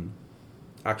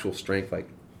actual strength, like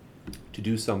to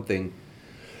do something,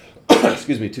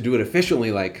 to do it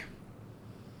efficiently, like,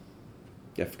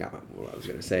 I forgot what I was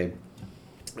going to say.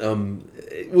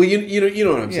 Well, you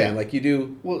know what I'm saying, like you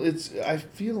do. Well, I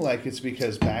feel like it's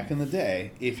because back in the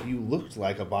day, if you looked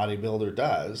like a bodybuilder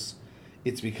does,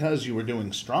 it's because you were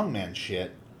doing strongman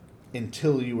shit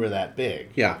until you were that big.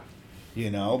 Yeah.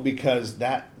 Because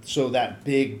that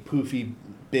big, poofy,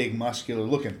 big, muscular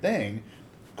looking thing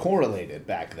correlated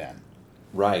back then.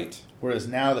 Right. Whereas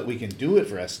now that we can do it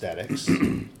for aesthetics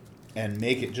and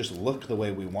make it just look the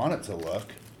way we want it to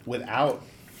look without,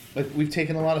 like, we've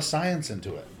taken a lot of science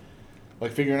into it.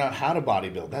 Like figuring out how to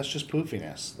bodybuild. That's just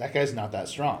poofiness. That guy's not that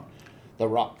strong. The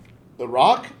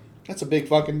Rock, that's a big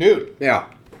fucking dude. Yeah.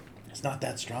 It's not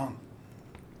that strong.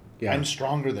 Yeah. I'm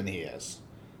stronger than he is.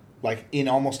 Like, in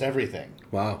almost everything.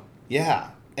 Wow. Yeah.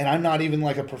 And I'm not even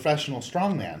like a professional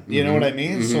strongman. You know what I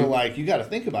mean? Mm-hmm. So, like, you got to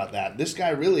think about that. This guy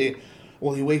really,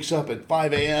 he wakes up at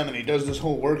 5 a.m. and he does this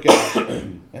whole workout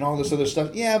and all this other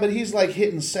stuff. Yeah, but he's like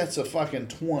hitting sets of fucking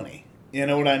 20. You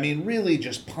know what I mean? Really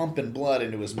just pumping blood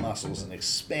into his muscles and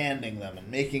expanding them and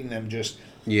making them just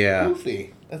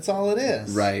goofy. That's all it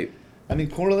is. Right. I mean,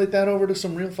 correlate that over to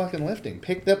some real fucking lifting.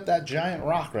 Picked up that giant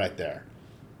rock right there.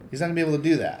 He's not going to be able to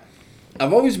do that.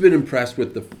 I've always been impressed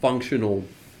with the functional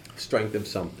strength of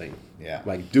something. Yeah.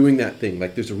 Like doing that thing.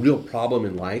 Like there's a real problem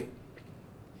in life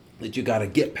that you got to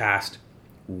get past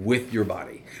with your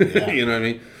body. Yeah. You know what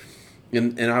I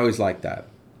mean? And I always like that.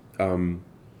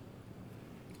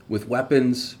 With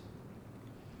weapons,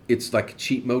 it's like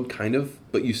cheat mode kind of,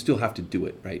 but you still have to do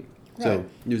it, right? So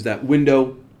there's that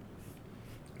window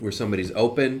where somebody's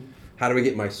open. How do I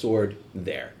get my sword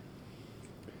there?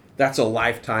 That's a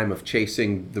lifetime of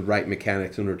chasing the right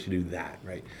mechanics in order to do that,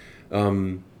 right?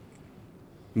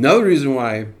 Another reason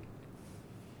why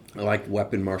I like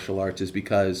weapon martial arts is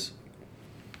because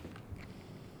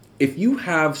if you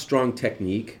have strong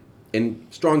technique, and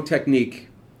strong technique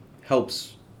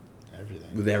helps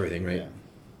with everything, right? Yeah.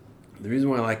 The reason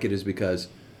why I like it is because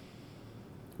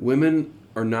women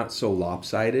are not so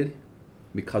lopsided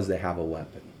because they have a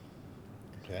weapon.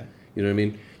 Okay. You know what I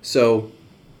mean? So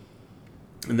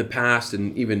in the past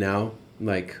and even now,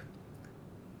 like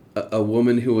a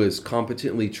woman who is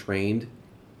competently trained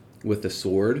with a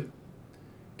sword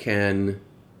can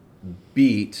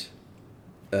beat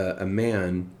a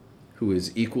man who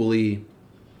is equally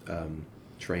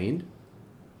trained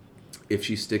if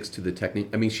she sticks to the technique.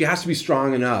 I mean, she has to be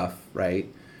strong enough,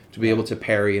 right, to be able to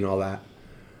parry and all that.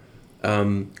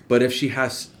 But if she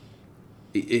has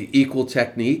equal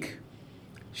technique,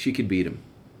 she could beat him.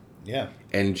 Yeah.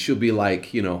 And she'll be like,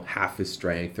 half his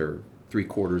strength or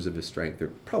 3/4 of his strength, or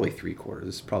probably 3/4.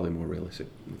 This is probably more realistic.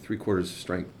 3/4 of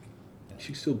strength.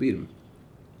 She still beat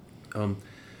him.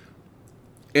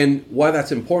 And why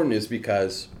that's important is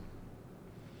because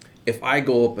if I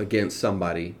go up against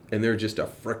somebody and they're just a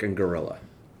frickin' gorilla,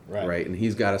 right? And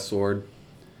he's got a sword,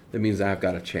 that means I've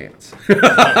got a chance,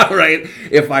 right?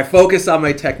 If I focus on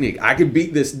my technique, I can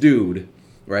beat this dude,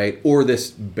 right? Or this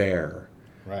bear,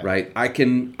 right? I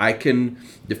can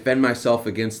defend myself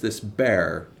against this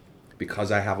bear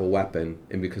because I have a weapon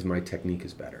and because my technique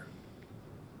is better.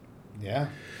 Yeah.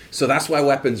 So that's why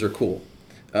weapons are cool.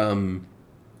 So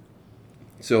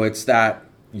it's that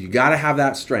you got to have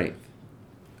that strength,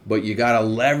 but you got to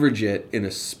leverage it in a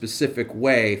specific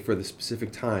way for the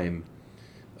specific time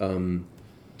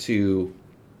to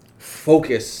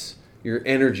focus your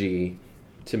energy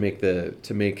to make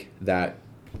that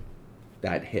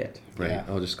hit, right? Yeah.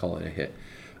 I'll just call it a hit.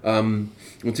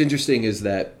 What's interesting is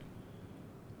that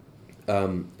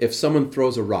if someone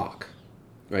throws a rock,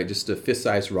 right, just a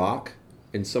fist-sized rock,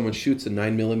 and someone shoots a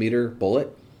 9mm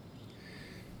bullet,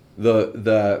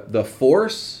 the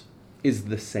force is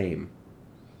the same.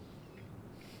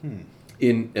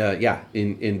 In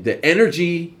the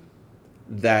energy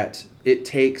that it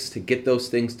takes to get those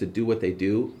things to do what they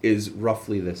do is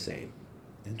roughly the same.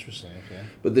 Interesting. Okay.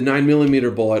 But the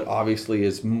 9mm bullet obviously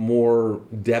is more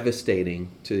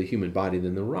devastating to the human body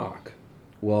than the rock.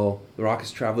 Well, the rock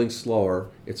is traveling slower.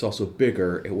 It's also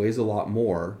bigger. It weighs a lot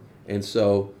more, and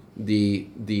so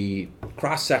the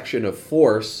cross section of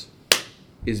force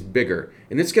is bigger,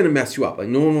 and it's going to mess you up. Like,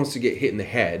 no one wants to get hit in the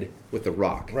head with a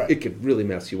rock. Right. It could really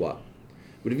mess you up.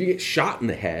 But if you get shot in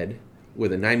the head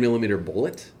with a 9mm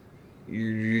bullet,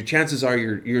 your chances are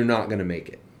you're not going to make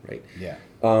it, right? Yeah.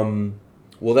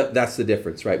 Well, that's the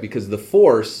difference, right? Because the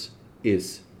force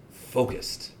is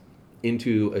focused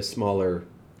into a smaller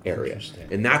area,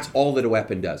 and that's all that a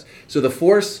weapon does. So the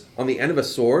force on the end of a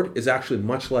sword is actually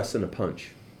much less than a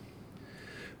punch.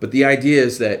 But the idea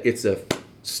is that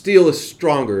steel is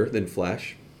stronger than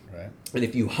flesh, right? And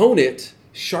if you hone it,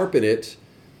 sharpen it,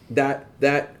 that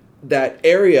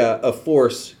area of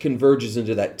force converges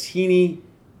into that teeny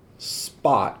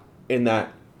spot, and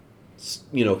that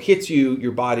hits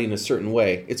your body in a certain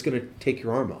way. It's going to take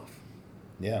your arm off.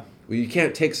 Yeah. Well, you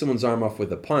can't take someone's arm off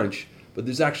with a punch, but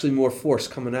there's actually more force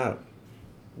coming out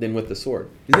than with the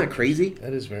sword. Isn't that crazy?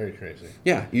 That is very crazy.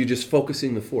 Yeah, you're just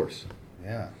focusing the force.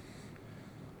 Yeah.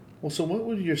 Well, so what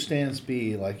would your stance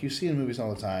be? Like, you see in movies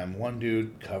all the time, one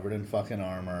dude covered in fucking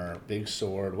armor, big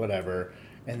sword, whatever,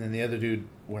 and then the other dude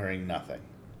wearing nothing.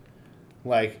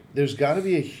 Like, there's got to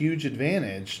be a huge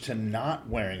advantage to not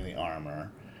wearing the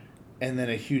armor, and then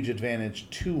a huge advantage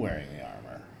to wearing the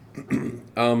armor.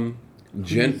 Who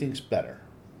do you think's better?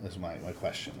 Is my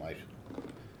question. Like,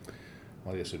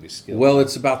 well, I guess it would be skill. Well,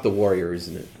 it's about the warrior,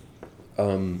 isn't it?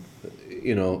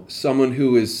 Someone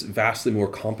who is vastly more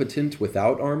competent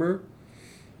without armor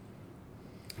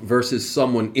versus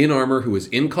someone in armor who is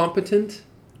incompetent.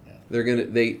 Yeah.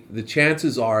 The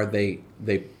chances are they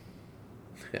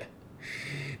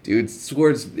dude,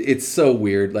 swords, it's so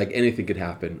weird. Like, anything could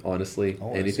happen, honestly.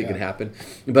 Anything could happen.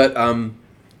 But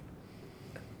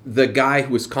the guy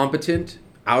who is competent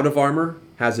out of armor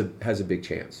has a big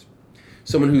chance.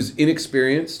 Someone who's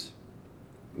inexperienced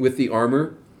with the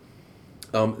armor,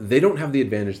 they don't have the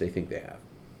advantage they think they have.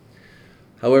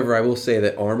 However, I will say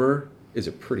that armor is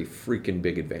a pretty freaking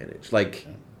big advantage. Like,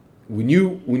 when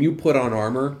you put on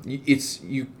armor,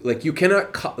 you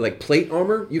cannot cut, like plate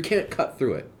armor, you can't cut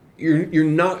through it. You're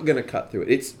not going to cut through it.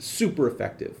 It's super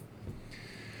effective.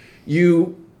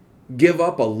 You give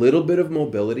up a little bit of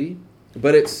mobility,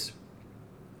 but it's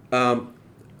a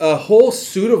whole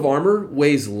suit of armor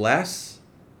weighs less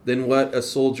than what a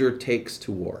soldier takes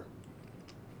to war.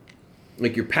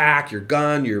 Like your pack, your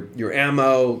gun, your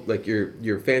ammo, like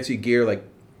your fancy gear, like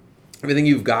everything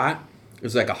you've got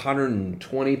is like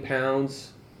 120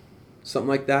 pounds, something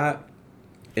like that.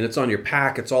 And it's on your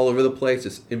pack. It's all over the place.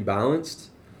 It's imbalanced.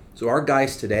 So our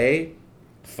guys today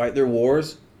fight their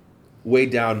wars weigh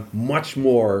down much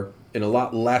more and a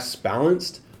lot less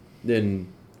balanced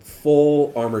than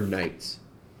full armored knights.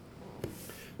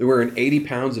 They're wearing 80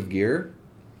 pounds of gear,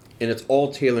 and it's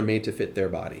all tailor-made to fit their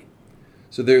body.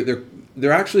 So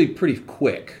they're actually pretty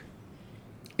quick.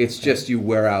 It's just you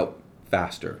wear out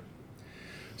faster.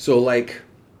 So like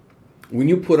when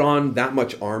you put on that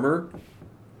much armor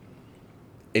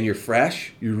and you're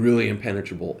fresh, you're really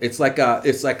impenetrable. You're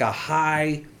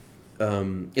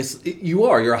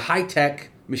a high-tech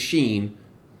machine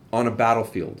on a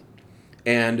battlefield.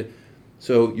 And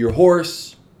so your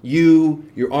horse,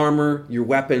 your armor, your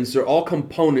weapons, they're all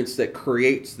components that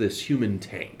creates this human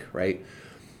tank, right?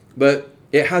 But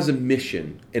it has a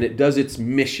mission, and it does its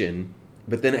mission,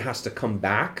 but then it has to come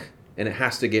back, and it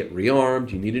has to get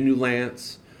rearmed. You need a new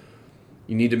lance.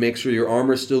 You need to make sure your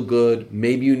armor's still good.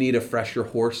 Maybe you need a fresher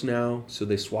horse now, so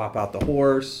they swap out the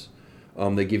horse.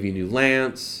 They give you a new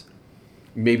lance.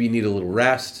 Maybe you need a little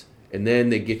rest, and then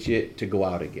they get you to go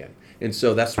out again. And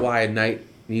so that's why a knight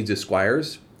needs his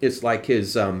squires. It's like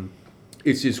it's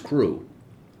his crew.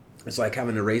 It's like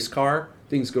having a race car.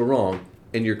 Things go wrong,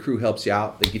 and your crew helps you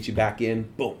out. They get you back in.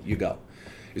 Boom, you go.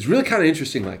 It's really kind of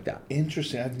interesting like that.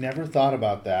 Interesting. I've never thought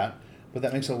about that, but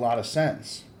that makes a lot of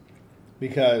sense.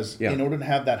 Because in order to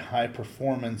have that high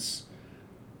performance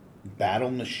battle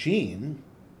machine,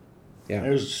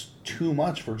 there's too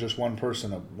much for just one person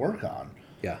to work on.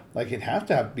 Yeah. Like it'd have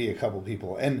to be a couple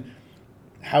people. And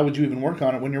how would you even work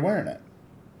on it when you're wearing it?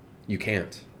 You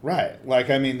can't. Right. Like,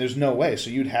 I mean, there's no way. So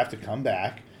you'd have to come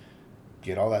back,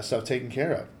 get all that stuff taken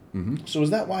care of. Mm-hmm. So is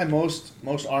that why most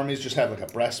armies just have like a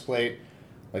breastplate,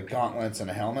 like gauntlets, and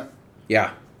a helmet?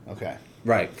 Yeah. Okay.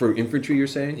 Right. For infantry, you're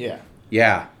saying? Yeah.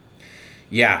 Yeah.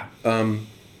 Yeah.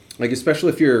 Like, especially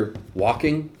if you're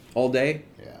walking all day.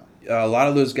 Yeah. A lot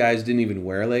of those guys didn't even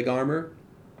wear leg armor.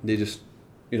 They just,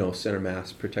 center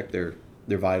mass, protect their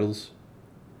vitals.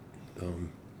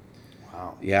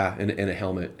 Wow. Yeah, and a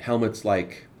helmet. Helmet's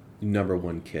like number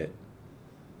one kit.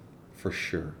 For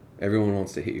sure. Everyone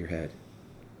wants to hit your head.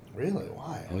 Really?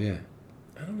 Why? Oh, yeah.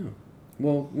 I don't know.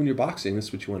 Well, when you're boxing,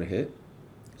 that's what you want to hit.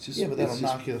 It's just, yeah, but that'll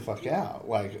knock you the fuck out.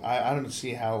 Like, I don't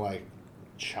see how, like,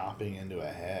 chopping into a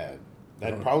head,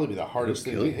 that'd probably be the hardest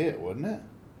thing to hit, wouldn't it?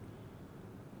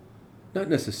 Not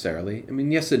necessarily. I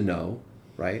mean, yes and no,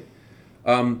 right?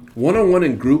 One-on-one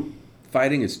and group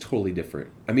fighting is totally different.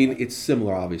 I mean, it's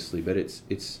similar, obviously, but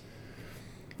it's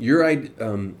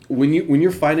when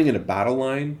you're fighting in a battle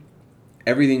line,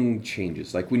 everything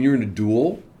changes. Like when you're in a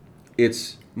duel,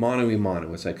 it's mano a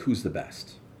mano. It's like who's the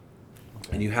best,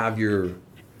 and you have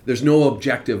there's no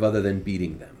objective other than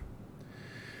beating them.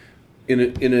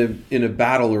 In a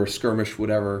battle or a skirmish,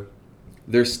 whatever,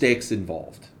 there's stakes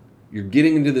involved. You're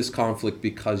getting into this conflict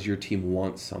because your team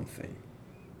wants something.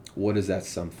 What is that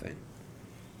something?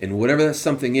 And whatever that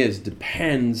something is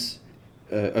depends.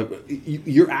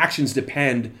 Your actions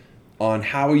depend on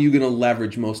how are you going to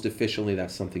leverage most efficiently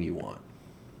that something you want.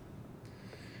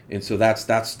 And so that's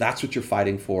what you're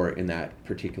fighting for in that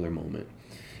particular moment.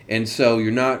 And so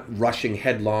you're not rushing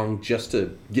headlong just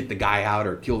to get the guy out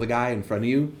or kill the guy in front of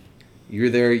you. You're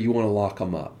there. You want to lock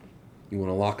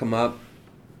them up.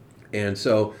 And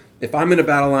so if I'm in a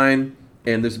battle line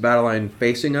and there's a battle line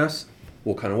facing us,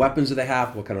 what kind of weapons do they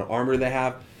have? What kind of armor do they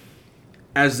have?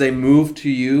 As they move to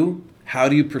you, how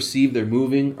do you perceive they're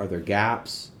moving? Are there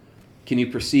gaps? Can you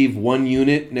perceive one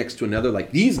unit next to another?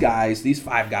 Like these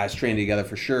 5 guys trained together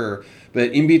for sure.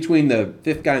 But in between the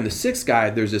 5th guy and the 6th guy,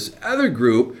 there's this other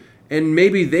group, and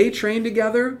maybe they train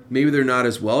together. Maybe they're not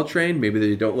as well trained. Maybe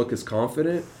they don't look as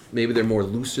confident. Maybe they're more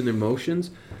loose in their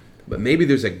motions. But maybe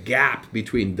there's a gap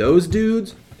between those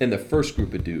dudes and the first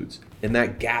group of dudes. And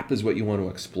that gap is what you want to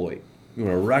exploit. You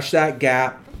want to rush that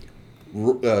gap,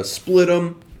 split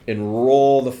them, and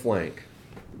roll the flank.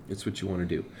 That's what you want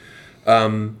to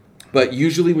do. But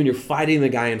usually when you're fighting the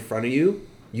guy in front of you,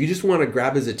 you just want to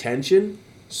grab his attention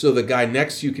so the guy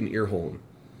next to you can earhole him.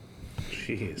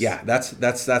 Jeez. Yeah,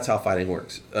 that's how fighting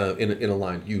works in a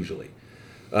line usually.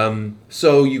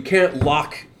 So you can't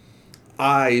lock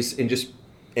eyes and just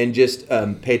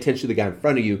pay attention to the guy in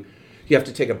front of you. You have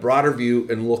to take a broader view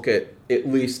and look at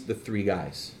least the 3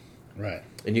 guys. Right.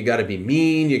 And you got to be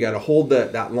mean. You got to hold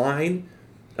that line.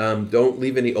 Don't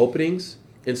leave any openings.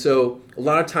 And so a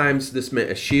lot of times this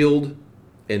meant a shield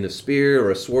and a spear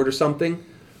or a sword or something.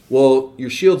 Well,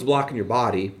 your shield's blocking your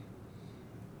body.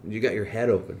 You got your head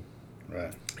open.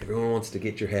 Right. Everyone wants to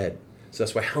get your head. So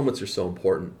that's why helmets are so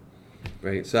important.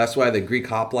 Right. So that's why the Greek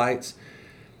hoplites,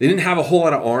 they didn't have a whole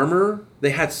lot of armor.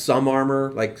 They had some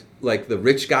armor, like the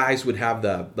rich guys would have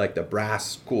the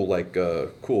brass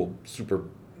cool super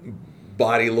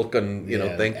body looking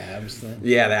thing. The abs thing.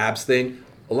 Yeah, the abs thing.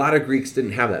 A lot of Greeks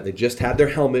didn't have that. They just had their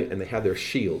helmet and they had their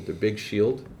shield, their big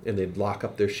shield, and they'd lock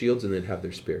up their shields and they'd have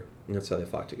their spear. And that's how they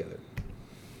fought together.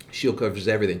 Shield covers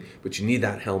everything, but you need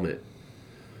that helmet.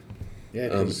 Yeah,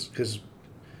 because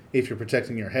if you're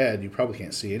protecting your head, you probably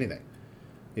can't see anything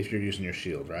if you're using your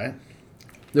shield, right?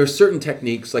 There's certain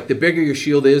techniques, like the bigger your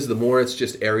shield is, the more it's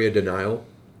just area denial.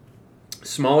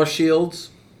 Smaller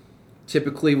shields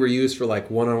typically were used for like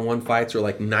one-on-one fights or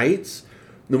like knights.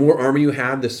 The more armor you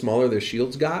had, the smaller their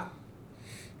shields got,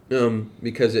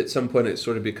 because at some point it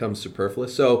sort of becomes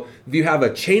superfluous. So if you have a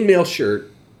chainmail shirt,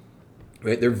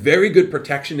 right, they're very good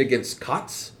protection against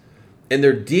cuts, and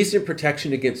they're decent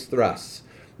protection against thrusts.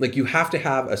 Like you have to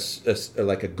have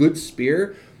a good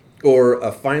spear or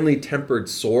a finely tempered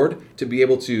sword to be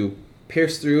able to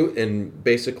pierce through and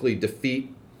basically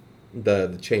defeat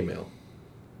the chainmail.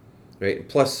 Right.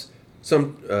 Plus,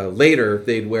 some later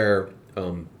they'd wear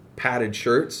padded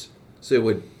shirts, so it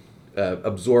would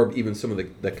absorb even some of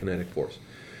the kinetic force.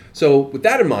 So with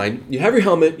that in mind, you have your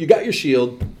helmet, you got your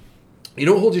shield. You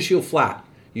don't hold your shield flat.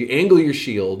 You angle your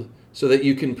shield so that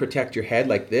you can protect your head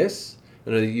like this.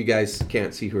 I know that you guys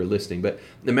can't see who are listening, but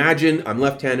imagine I'm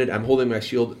left-handed, I'm holding my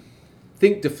shield.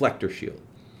 Think deflector shield.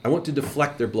 I want to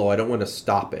deflect their blow. I don't want to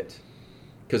stop it,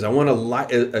 because I want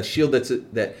a shield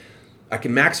that I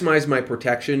can maximize my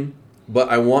protection, but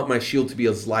I want my shield to be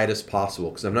as light as possible,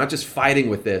 because I'm not just fighting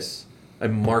with this.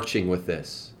 I'm marching with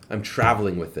this. I'm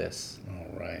traveling with this.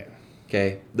 All Right.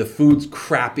 Okay? The food's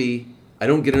crappy. I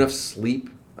don't get enough sleep.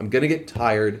 I'm going to get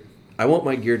tired. I want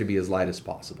my gear to be as light as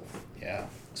possible. Yeah.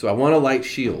 So I want a light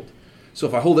shield. So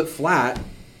if I hold it flat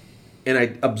and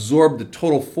I absorb the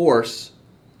total force,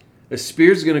 the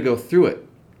spear's going to go through it.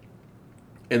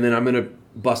 And then I'm going to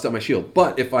bust out my shield.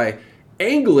 But if I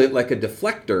angle it like a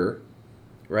deflector,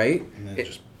 right?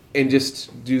 And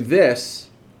just do this,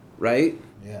 right?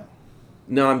 Yeah.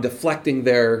 Now I'm deflecting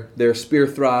their spear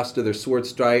thrust or their sword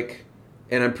strike,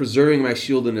 and I'm preserving my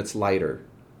shield and it's lighter,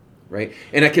 right?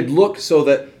 And I could look so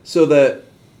that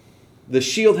the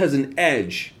shield has an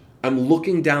edge. I'm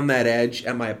looking down that edge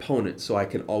at my opponent so I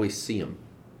can always see him.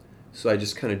 So I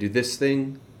just kind of do this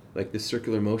thing, like this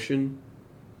circular motion,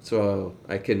 so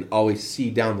I can always see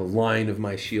down the line of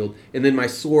my shield. And then my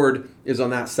sword is on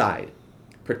that side,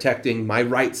 protecting my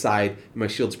right side, and my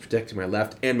shield's protecting my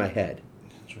left and my head.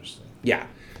 Interesting. Yeah.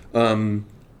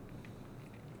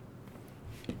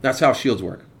 That's how shields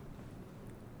work.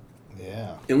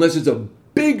 Yeah. Unless it's a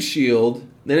big shield,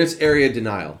 then it's area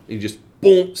denial. You just,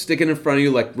 boom, stick it in front of you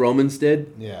like Romans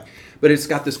did. Yeah. But it's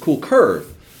got this cool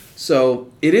curve. So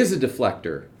it is a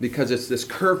deflector because it's this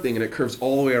curve thing and it curves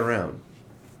all the way around.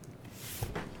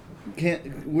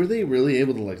 Were they really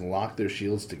able to like lock their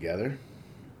shields together?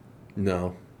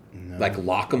 No. Like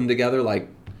lock them together like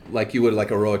you would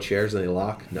like a row of chairs and they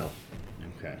lock? No.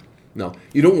 Okay. No.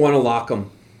 You don't want to lock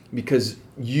them because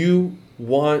if you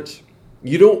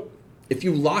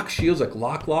lock shields like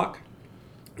lock,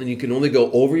 then you can only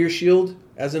go over your shield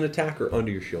as an attack or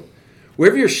under your shield.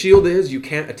 Wherever your shield is, you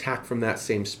can't attack from that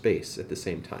same space at the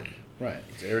same time. Right.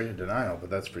 It's area denial, but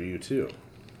that's for you too.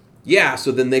 Yeah,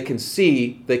 so then they can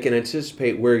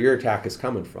anticipate where your attack is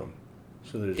coming from.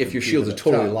 So if your shields are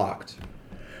totally locked.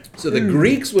 So the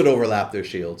Greeks would overlap their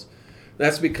shields.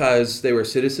 That's because they were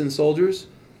citizen soldiers.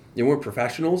 They weren't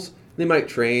professionals. They might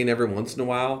train every once in a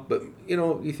while, but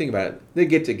you think about it. They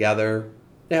get together,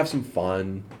 they have some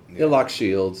fun, they lock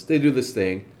shields, they do this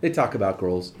thing, they talk about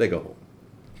girls, they go home.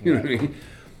 You know what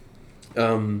I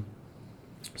mean?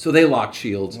 So they locked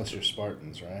shields. Unless you're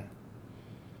Spartans, right?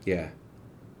 Yeah.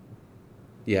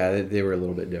 Yeah, they were a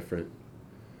little bit different.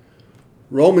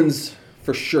 Romans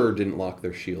for sure didn't lock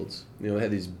their shields. They had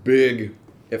these big,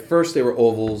 at first they were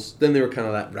ovals, then they were kind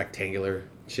of that rectangular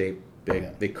shape, big.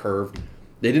 Yeah. They curved.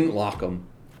 They didn't lock them.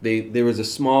 There was a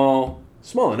small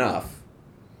enough,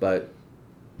 but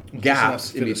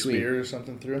gaps in between. A spear or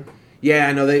something through?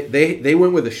 Yeah, no, they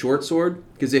went with a short sword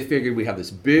because they figured we have this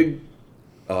big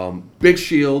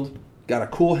shield, got a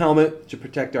cool helmet to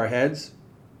protect our heads,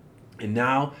 and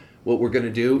now what we're going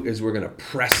to do is we're going to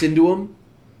press into them,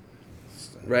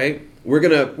 right? We're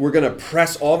gonna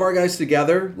press all of our guys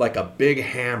together like a big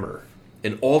hammer,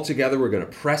 and all together we're going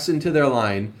to press into their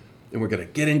line, and we're going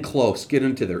to get in close, get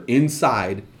into their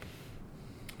inside.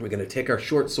 We're going to take our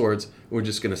short swords, and we're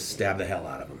just going to stab the hell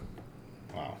out of them.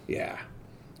 Wow. Yeah.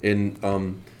 And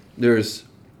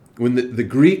when the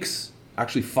Greeks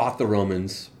actually fought the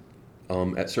Romans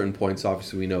at certain points,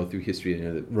 obviously we know through history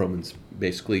that Romans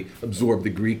basically absorbed the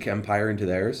Greek Empire into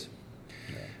theirs.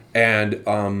 Yeah.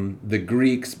 And the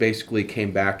Greeks basically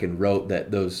came back and wrote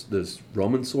that those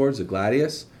Roman swords, the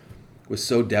gladius, was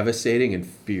so devastating and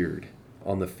feared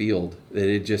on the field that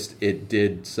it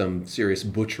did some serious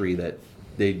butchery that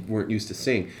they weren't used to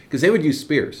seeing, because they would use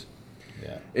spears.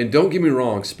 Yeah. And don't get me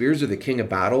wrong, spears are the king of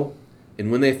battle,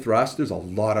 and when they thrust, there's a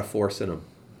lot of force in them.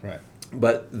 Right.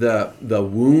 But the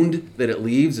wound that it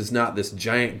leaves is not this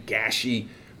giant gashy.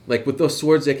 Like with those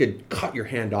swords, they could cut your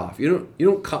hand off. You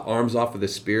don't cut arms off with a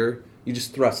spear. You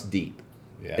just thrust deep,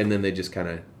 and then they just kind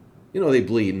of, they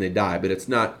bleed and they die. But it's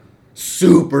not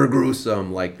super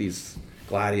gruesome like these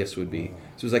gladius would be.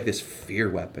 So it was like this fear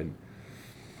weapon.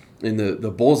 And the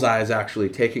bullseye is actually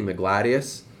taking the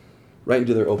gladius right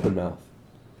into their open mouth.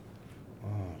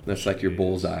 Oh, that's like your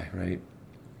bullseye, right?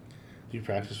 Do you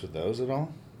practice with those at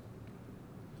all?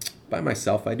 By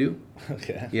myself, I do.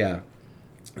 Okay. Yeah.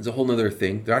 It's a whole nother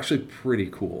thing. They're actually pretty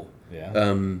cool. Yeah.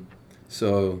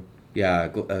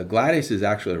 Gladius is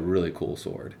actually a really cool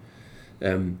sword.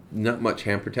 Not much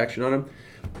hand protection on them.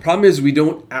 Problem is we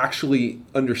don't actually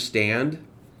understand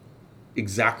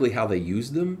exactly how they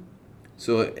use them.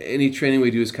 So any training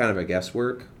we do is kind of a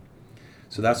guesswork.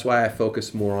 So that's why I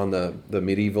focus more on the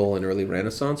medieval and early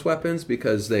Renaissance weapons,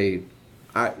 because we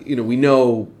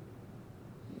know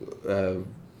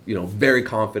very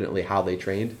confidently how they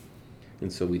trained,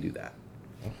 and so we do that.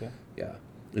 Okay. Yeah.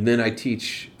 And then I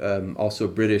teach also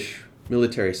British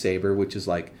military saber, which is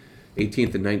like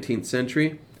 18th and 19th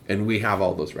century, and we have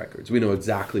all those records. We know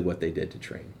exactly what they did to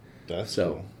train. That's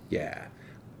so cool. Yeah.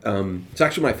 It's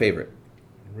actually my favorite.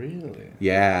 Really?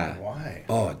 Yeah. Why?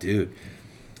 Oh, dude.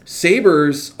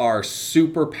 Sabers are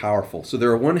super powerful. So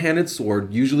they're a one-handed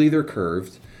sword. Usually they're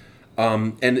curved.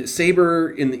 And saber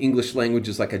in the English language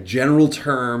is like a general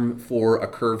term for a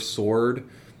curved sword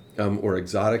or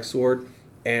exotic sword.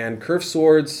 And curved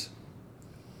swords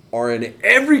are in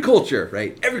every culture,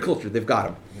 right? Every culture, they've got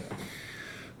them.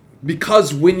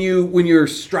 Because when you're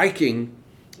striking,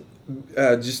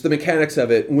 just the mechanics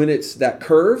of it, when it's that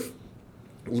curve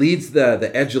leads the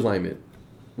edge alignment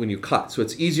when you cut. So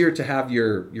it's easier to have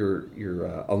your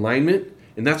alignment,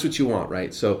 and that's what you want,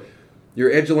 right? So your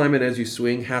edge alignment as you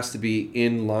swing has to be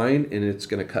in line, and it's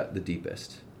going to cut the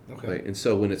deepest. Okay. Right? And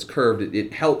so when it's curved,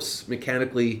 it helps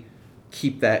mechanically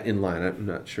keep that in line. I'm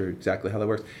not sure exactly how that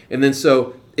works. And then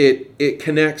so it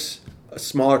connects a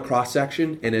smaller cross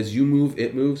section, and as you move,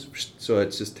 it moves. So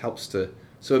it just helps to.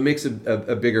 So it makes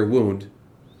a bigger wound.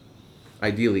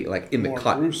 Ideally, like in More the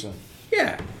cut. gruesome.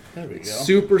 Yeah. There we go.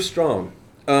 Super strong.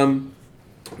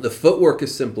 The footwork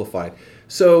is simplified.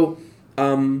 So.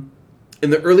 In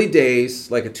the early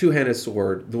days, like a two-handed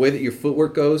sword, the way that your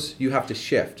footwork goes, you have to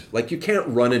shift. Like you can't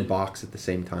run and box at the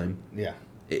same time. Yeah.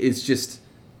 It's just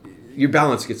your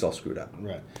balance gets all screwed up.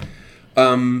 Right.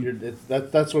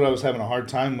 That's what I was having a hard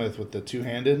time with the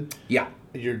two-handed. Yeah.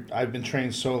 I've been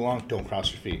trained so long. Don't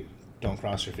cross your feet. Don't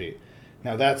cross your feet.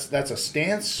 Now that's a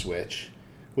stance switch,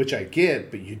 which I get,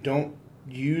 but you don't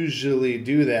usually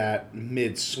do that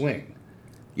mid-swing.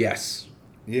 Yes.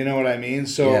 You know what I mean?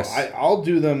 So yes. I'll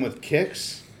do them with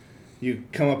kicks. You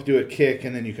come up, do a kick,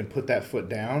 and then you can put that foot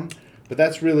down. But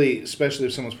that's really, especially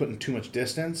if someone's putting too much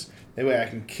distance, that way I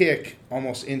can kick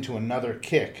almost into another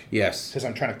kick. Yes. Because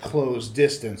I'm trying to close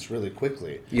distance really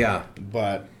quickly. Yeah.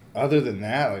 But other than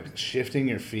that, like shifting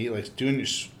your feet, like doing your...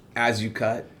 As you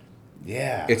cut?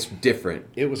 Yeah. It's different.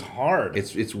 It was hard.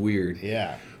 It's weird.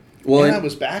 Yeah. Well, and I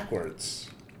was backwards.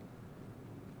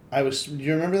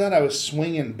 You remember that? I was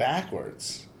swinging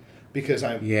backwards because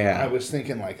I was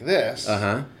thinking like this,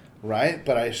 right?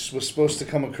 But I was supposed to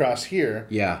come across here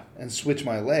and switch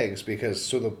my legs because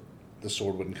the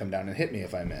sword wouldn't come down and hit me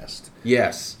if I missed.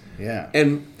 Yes. Yeah.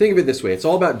 And think of it this way. It's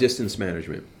all about distance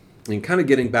management. And kind of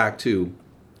getting back to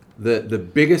the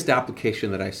biggest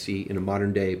application that I see in a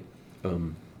modern day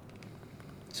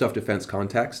self-defense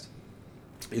context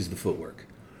is the footwork.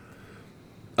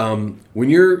 When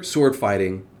you're sword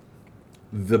fighting,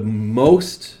 the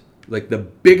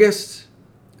biggest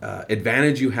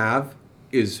advantage you have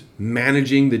is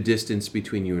managing the distance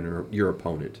between you and your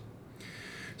opponent.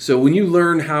 So when you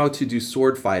learn how to do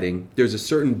sword fighting, there's a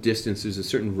certain distance, there's a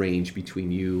certain range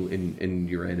between you and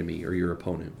your enemy or your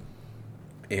opponent.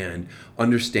 And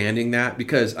understanding that,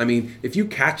 because, I mean, if you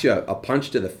catch a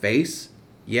punch to the face,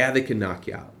 they can knock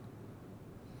you out.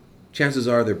 Chances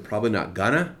are they're probably not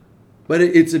gonna, but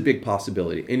it's a big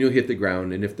possibility. And you'll hit the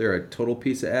ground, and if they're a total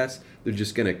piece of S, they're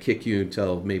just going to kick you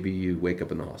until maybe you wake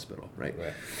up in the hospital, right?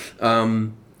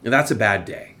 And that's a bad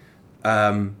day.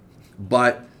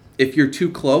 But if you're too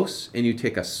close and you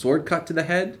take a sword cut to the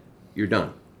head, you're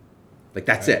done. Like,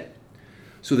 that's it.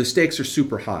 So the stakes are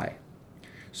super high.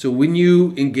 So when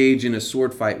you engage in a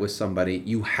sword fight with somebody,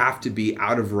 you have to be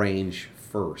out of range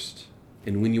first.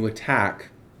 And when you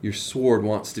attack, your sword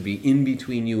wants to be in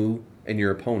between you and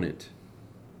your opponent.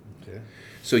 Okay.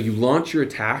 So you launch your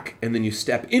attack and then you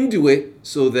step into it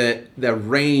so that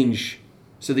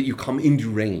you come into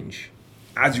range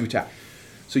as you attack.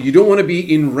 So you don't want to be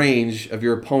in range of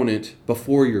your opponent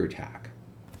before your attack.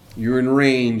 You're in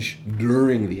range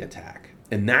during the attack.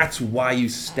 And that's why you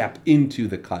step into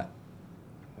the cut.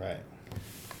 Right.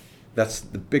 That's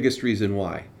the biggest reason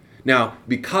why. Now,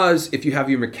 because if you have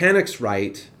your mechanics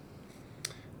right,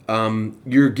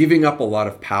 you're giving up a lot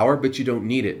of power, but you don't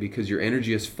need it because your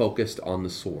energy is focused on the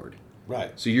sword.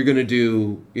 Right. So you're going to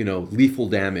do, lethal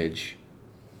damage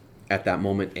at that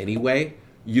moment anyway.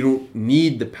 You don't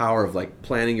need the power of like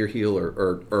planting your heel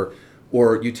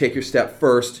or you take your step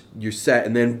first, you're set,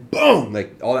 and then boom,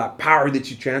 like all that power that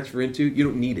you transfer into, you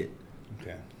don't need it.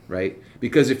 Okay. Right?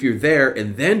 Because if you're there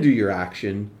and then do your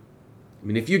action, I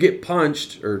mean, if you get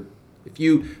punched or if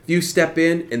you step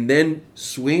in and then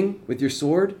swing with your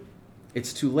sword,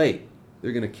 it's too late.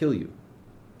 They're going to kill you.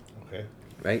 Okay.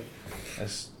 Right?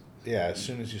 As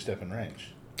soon as you step in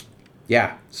range.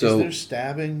 Yeah. So is there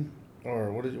stabbing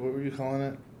or what were you calling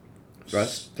it?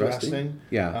 Thrusting?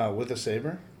 Yeah. With a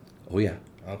saber? Oh yeah.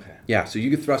 Okay. Yeah, so you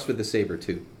can thrust with the saber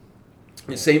too.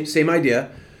 Same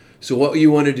idea. So what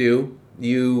you want to do,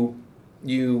 you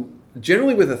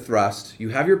generally with a thrust, you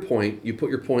have your point, you put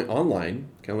your point on line,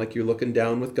 kind of like you're looking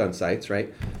down with gun sights,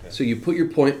 right? Okay. So you put your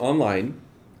point on line,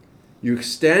 you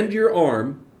extend your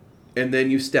arm, and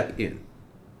then you step in.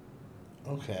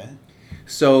 Okay.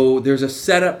 So there's a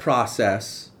setup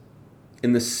process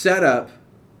and the setup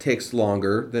takes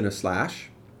longer than a slash,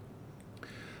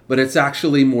 but it's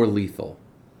actually more lethal.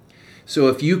 So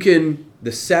if you can,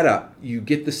 you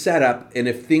get the setup, and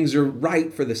if things are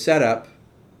right for the setup,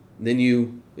 then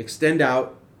you extend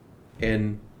out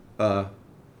and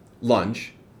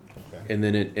lunge, okay. and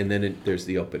then there's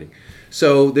the opening.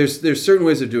 So there's certain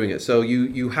ways of doing it. So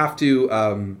you have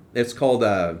to. It's called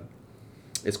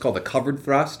a covered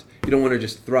thrust. You don't want to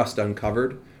just thrust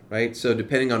uncovered, right? So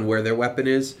depending on where their weapon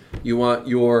is, you want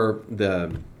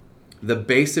the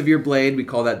base of your blade. We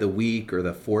call that the weak or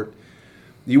the fort.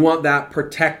 You want that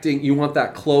protecting. You want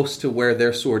that close to where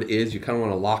their sword is. You kind of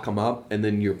want to lock them up, and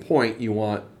then your point you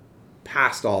want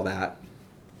past all that,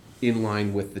 in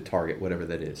line with the target, whatever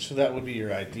that is. So that would be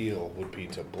your ideal. Would be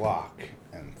to block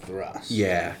and thrust.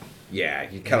 Yeah.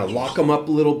 You kind of lock them up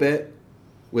a little bit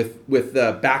with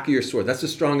the back of your sword. That's the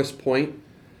strongest point.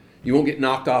 You won't get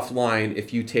knocked offline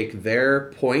if you take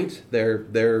their point,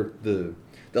 the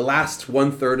last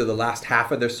 1/3 of the last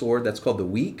half of their sword. That's called the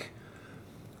weak.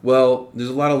 Well, there's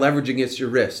a lot of leverage against your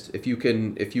wrist. If you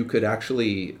could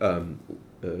actually,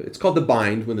 it's called the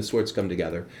bind when the swords come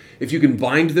together. If you can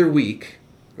bind their weak,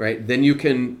 right, then you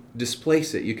can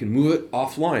displace it. You can move it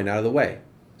offline out of the way.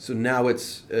 So now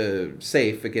it's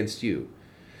safe against you.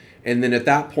 And then at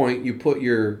that point, you put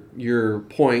your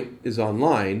point is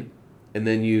online, and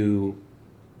then you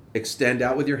extend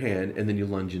out with your hand, and then you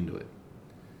lunge into it.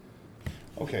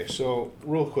 Okay, so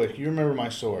real quick, you remember my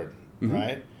sword, mm-hmm.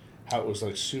 right? How it was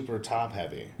like super top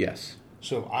heavy. Yes.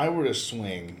 So if I were to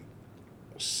swing,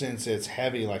 since it's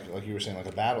heavy, like you were saying, like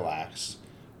a battle axe,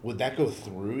 would that go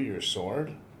through your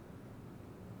sword?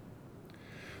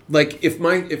 Like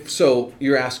so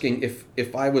you're asking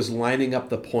if I was lining up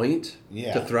the point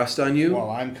to thrust on you? Well,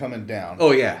 I'm coming down.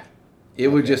 Oh yeah. You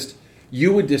would just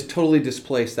totally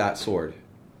displace that sword.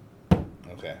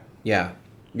 Okay. Yeah.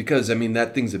 Because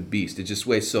that thing's a beast. It just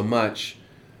weighs so much.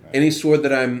 Right. Any sword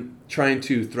that I'm trying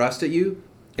to thrust at you,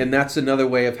 and that's another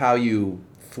way of how you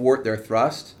thwart their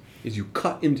thrust, is you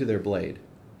cut into their blade.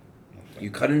 Okay. You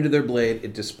cut into their blade,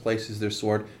 it displaces their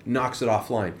sword, knocks it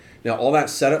offline. Now all that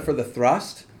setup for the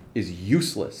thrust is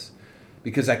useless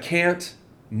because I can't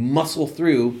muscle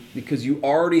through because you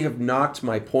already have knocked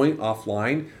my point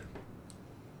offline.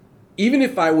 Even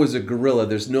if I was a gorilla,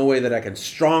 there's no way that I can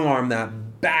strong arm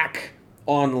that back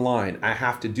online. I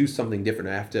have to do something different.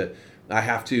 I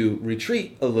have to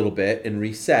retreat a little bit and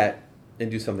reset and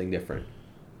do something different.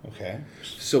 Okay.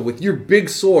 So with your big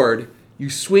sword, you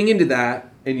swing into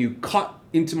that and you cut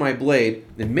into my blade,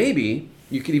 then maybe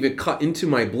you could even cut into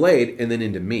my blade and then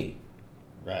into me.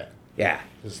 Right. Yeah.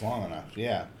 It's long enough.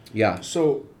 Yeah. Yeah.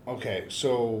 So, okay.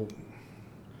 So,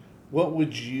 what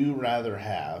would you rather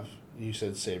have? You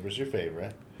said saber's your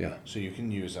favorite. Yeah. So you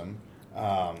can use them.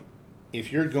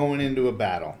 If you're going into a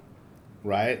battle,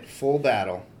 right? Full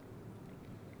battle,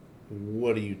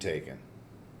 what are you taking?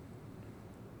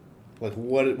 Like,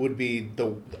 what it would be,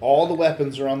 all the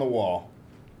weapons are on the wall.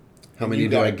 How many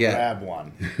do I get? Grab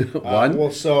one. One?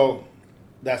 Well, so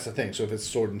that's the thing. So if it's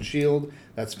sword and shield,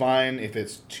 that's fine. If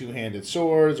it's two-handed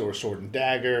swords or sword and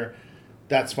dagger,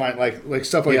 that's fine. Like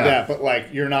stuff like that. But like,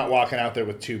 you're not walking out there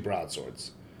with two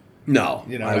broadswords. No,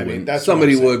 you know what I mean? That's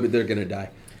somebody would, but they're gonna die.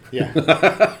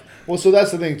 Yeah. Well, so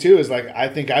that's the thing too. Is like, I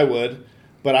think I would,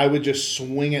 but I would just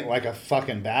swing it like a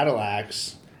fucking battle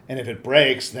axe, and if it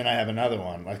breaks, then I have another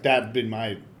one. Like, that'd be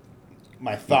my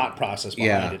thought process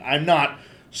behind it. I'm not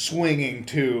swinging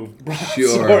two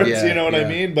broadswords, you know what I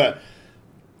mean? But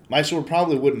my sword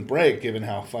probably wouldn't break given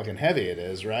how fucking heavy it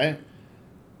is, right?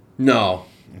 No.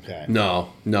 Okay.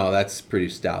 No, that's pretty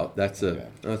stout. That's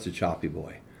a choppy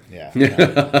boy. Yeah.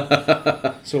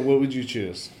 So what would you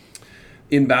choose?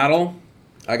 In battle,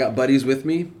 I got buddies with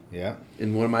me. Yeah.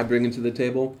 And what am I bringing to the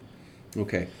table?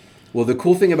 Okay. Well, the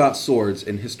cool thing about swords,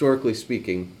 and historically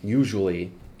speaking,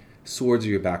 usually, swords are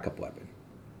your backup weapon.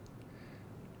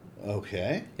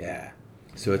 Okay. Yeah.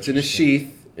 So it's in a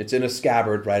sheath. It's in a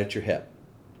scabbard right at your hip.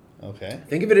 Okay.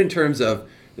 Think of it in terms of,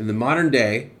 in the modern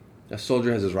day, a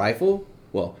soldier has his rifle.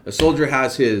 Well, a soldier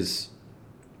has his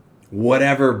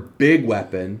whatever big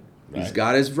weapon. Right. He's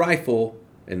got his rifle,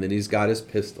 and then he's got his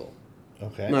pistol.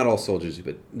 Okay. Not all soldiers do,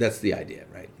 but that's the idea,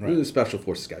 right? The special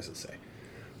forces guys will say.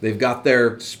 They've got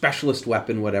their specialist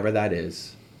weapon, whatever that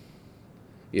is.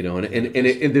 You know,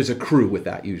 and there's a crew with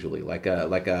that usually, like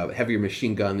a heavier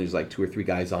machine gun. There's like 2 or 3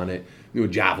 guys on it. You know,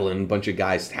 javelin, a bunch of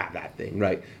guys have that thing,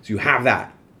 right? So you have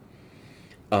that.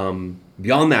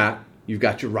 Beyond that, you've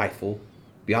got your rifle.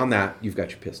 Beyond that, you've got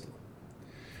your pistol.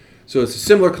 So it's a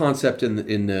similar concept in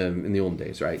the olden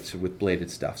days, right? So with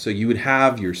bladed stuff. So you would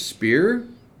have your spear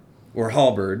or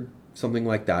halberd, something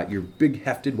like that, your big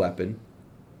hefted weapon,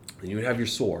 then you would have your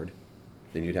sword,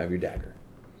 then you'd have your dagger.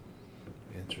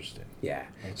 Interesting. Yeah.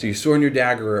 Okay. So your sword and your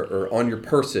dagger are on your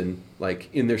person, like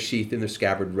in their sheath, in their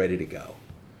scabbard, ready to go.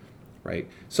 Right?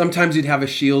 Sometimes you'd have a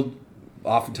shield.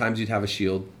 Oftentimes you'd have a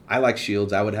shield. I like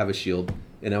shields. I would have a shield.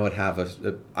 And I would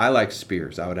have I like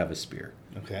spears. I would have a spear.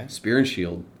 Okay. Spear and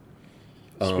shield.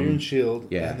 Spear and shield.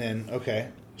 Yeah. And then, okay.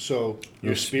 So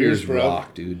Your spears broke.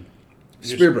 rock, dude.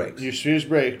 Spear breaks. Your spears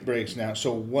breaks now.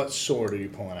 So what sword are you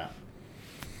pulling out?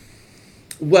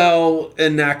 Well,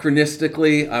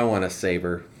 anachronistically, I want a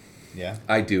saber. Yeah.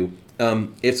 I do.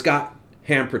 It's got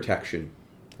hand protection.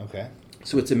 Okay.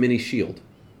 So it's a mini shield.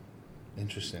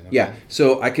 Interesting. Okay. Yeah.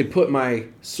 So I could put my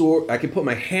sword, I could put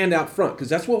my hand out front, because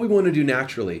that's what we want to do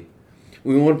naturally.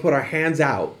 We want to put our hands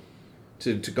out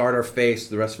to guard our face,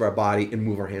 the rest of our body, and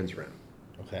move our hands around.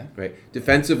 Okay. Right?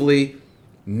 Defensively,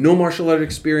 no martial art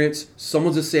experience,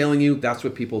 someone's assailing you, that's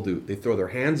what people do. They throw their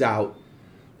hands out,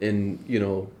 and, you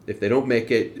know, if they don't make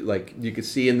it, like you could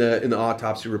see in the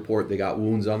autopsy report, they got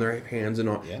wounds on their hands and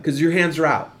all, because your hands are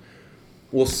out.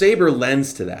 Well, saber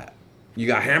lends to that. You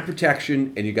got hand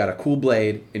protection, and you got a cool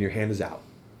blade, and your hand is out.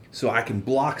 So I can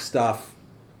block stuff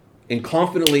and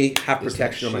confidently have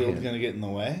protection on my hand. Is that shield going to get in the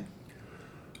way?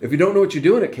 If you don't know what you're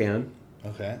doing, it can.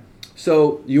 Okay.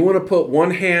 So you want to put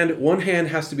one hand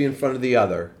has to be in front of the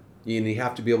other, and you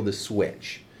have to be able to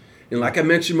switch. And like I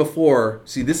mentioned before,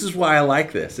 see, this is why I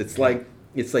like this. It's like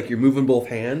you're moving both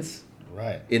hands.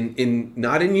 Right. In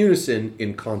not in unison,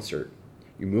 in concert.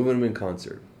 You're moving them in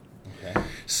concert. Okay.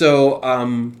 So,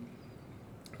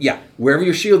 yeah, wherever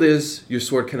your shield is, your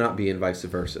sword cannot be, and vice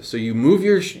versa. So you move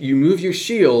your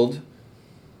shield,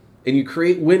 and you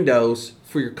create windows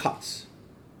for your cuts.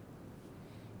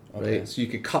 Okay. Right? So you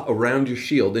could cut around your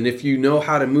shield, and if you know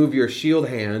how to move your shield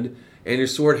hand and your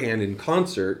sword hand in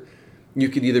concert, you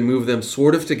could either move them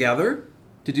sort of together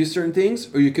to do certain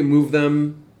things, or you can move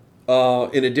them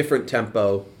in a different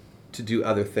tempo to do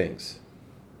other things.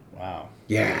 Wow.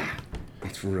 Yeah,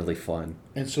 it's really fun.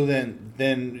 And so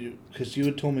then, because you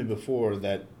had told me before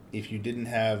that if you didn't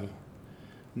have,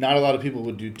 not a lot of people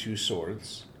would do two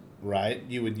swords, right?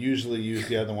 You would usually use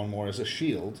the other one more as a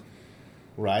shield,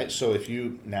 right? So if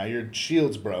now your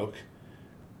shield's broke,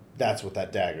 that's what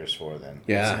that dagger's for then.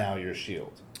 Yeah. It's now your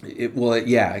shield.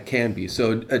 It can be.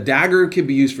 So a dagger can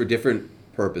be used for different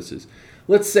purposes.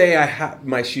 Let's say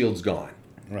my shield's gone,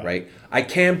 right? I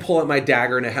can pull out my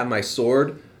dagger and I have my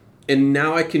sword, and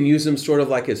now I can use them sort of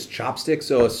like as chopsticks.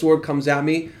 So a sword comes at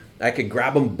me, I can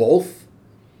grab them both.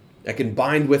 I can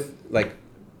bind with, like,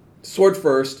 sword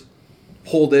first,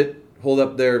 hold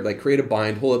up their, like, create a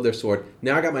bind, hold up their sword.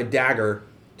 Now I got my dagger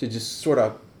to just sort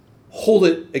of hold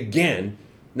it again.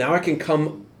 Now I can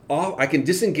come off, I can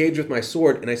disengage with my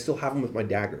sword, and I still have them with my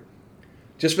dagger.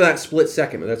 Just for that split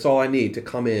second. That's all I need to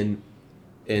come in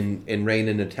and rain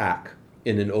an attack.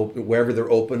 In an open, wherever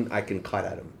they're open, I can cut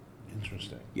at them.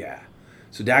 Interesting. Yeah.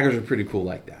 So daggers are pretty cool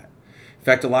like that. In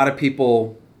fact, a lot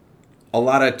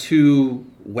of two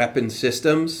weapon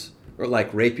systems, or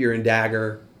like rapier and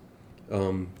dagger.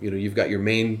 You've got your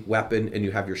main weapon and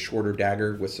you have your shorter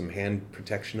dagger with some hand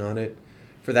protection on it.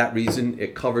 For that reason,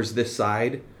 it covers this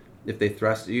side if they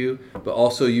thrust at you, but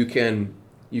also you can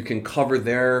cover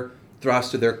their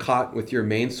thrust or their cut with your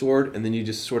main sword, and then you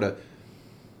just sort of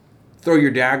throw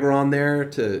your dagger on there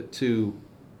to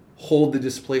hold the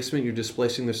displacement. You're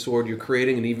displacing the sword. You're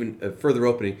creating an even further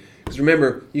opening. Because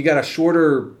remember, you got a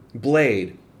shorter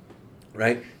blade,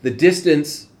 right? The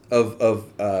distance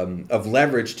of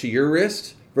leverage to your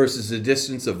wrist versus the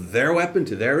distance of their weapon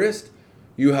to their wrist,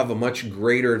 you have a much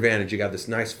greater advantage. You got this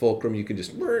nice fulcrum. You can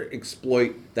just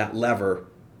exploit that lever.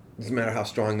 Doesn't matter how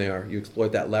strong they are. You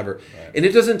exploit that lever. Right. And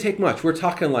it doesn't take much. We're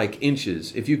talking like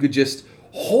inches. If you could just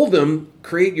hold them,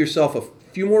 create yourself a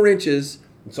few more inches,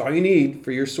 that's all you need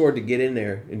for your sword to get in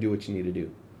there and do what you need to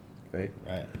do. Right?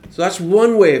 Right. So that's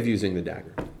one way of using the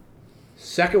dagger.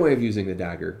 Second way of using the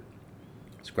dagger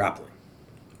is grappling.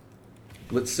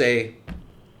 Let's say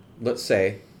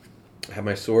I have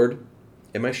my sword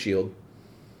and my shield,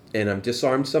 and I'm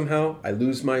disarmed somehow. I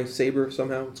lose my saber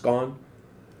somehow. It's gone.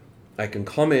 I can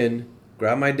come in,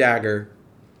 grab my dagger.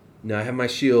 Now I have my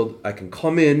shield. I can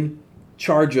come in,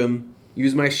 charge them,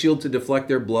 use my shield to deflect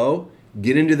their blow,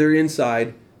 get into their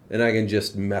inside, and I can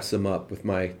just mess them up with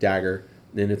my dagger.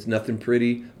 And it's nothing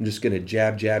pretty. I'm just going to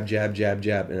jab, jab, jab, jab,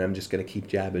 jab, and I'm just going to keep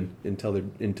jabbing until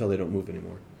they don't move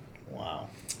anymore. Wow.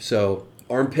 So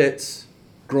armpits,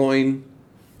 groin,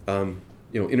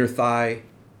 inner thigh,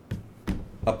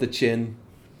 up the chin,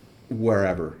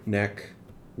 wherever, neck,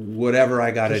 whatever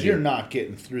I got to do. Because you're not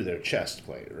getting through their chest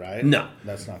plate, right? No.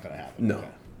 That's not going to happen. No. Okay.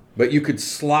 But you could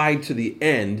slide to the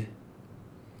end,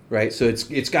 right? So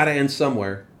it's got to end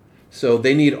somewhere. So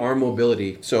they need arm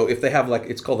mobility. So if they have like,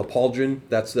 it's called a pauldron,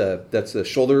 that's the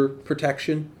shoulder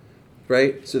protection,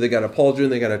 right? So they got a pauldron,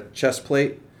 they got a chest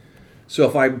plate. So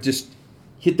if I just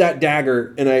hit that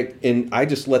dagger and I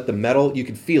just let the metal, you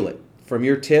could feel it from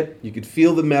your tip. You could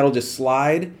feel the metal just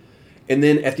slide, and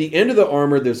then at the end of the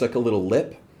armor, there's like a little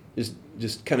lip.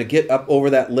 Just kind of get up over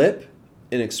that lip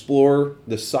and explore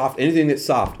the soft, anything that's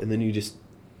soft, and then you just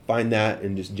find that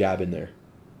and just jab in there.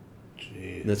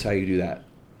 Jeez. And that's how you do that.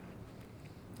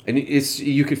 And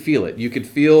you could feel it. You could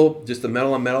feel just the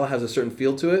metal on metal has a certain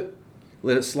feel to it.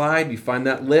 Let it slide. You find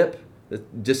that lip,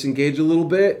 disengage a little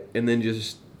bit, and then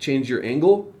just change your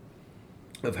angle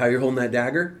of how you're holding that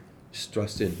dagger. Just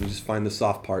thrust in. You just find the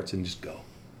soft parts and just go.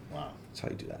 Wow. That's how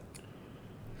you do that.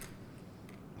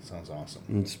 Sounds awesome.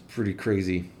 And it's pretty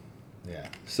crazy. Yeah.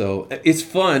 So it's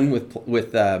fun with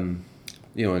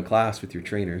in class with your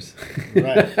trainers.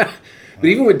 Right. But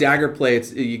even with dagger play,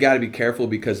 you got to be careful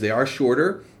because they are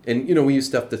shorter, and we use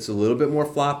stuff that's a little bit more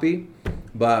floppy,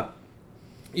 but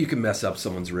you can mess up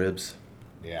someone's ribs.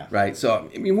 Yeah. Right. So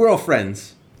we're all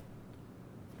friends.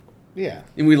 Yeah.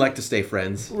 And we like to stay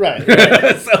friends. Right.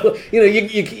 So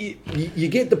you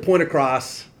get the point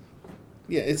across.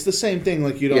 Yeah, it's the same thing.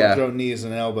 Like you don't throw knees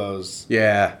and elbows.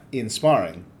 Yeah. In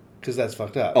sparring, because that's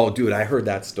fucked up. Oh, dude, I heard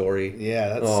that story. Yeah,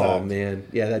 that sucked. sucked. Oh man,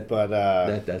 yeah,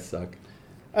 that does suck.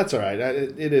 That's all right.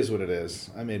 It is what it is.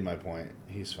 I made my point.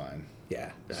 He's fine.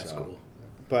 Yeah, that's cool.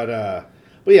 But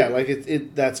yeah, like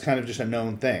it that's kind of just a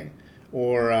known thing.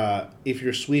 Or if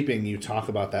you're sweeping, you talk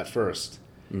about that first.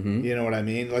 Mm-hmm. You know what I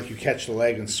mean? Like you catch the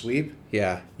leg and sweep.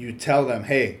 Yeah. You tell them,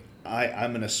 hey,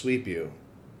 I'm going to sweep you.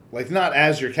 Like not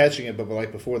as you're catching it, but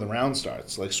like before the round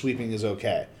starts. Like sweeping is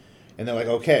okay. And they're like,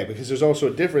 okay, because there's also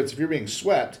a difference. If you're being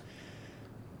swept,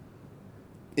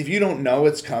 if you don't know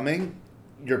it's coming,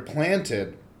 you're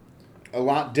planted a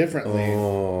lot differently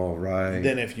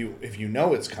than if you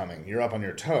know it's coming. You're up on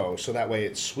your toe, so that way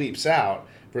it sweeps out,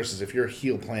 versus if you're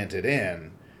heel planted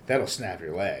in, that'll snap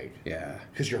your leg. Yeah.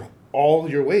 Because all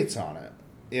your weight's on it.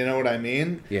 You know what I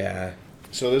mean? Yeah.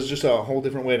 So there's just a whole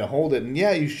different way to hold it. And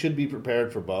yeah, you should be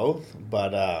prepared for both.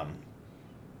 But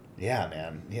yeah,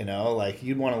 man, like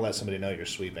you'd want to let somebody know you're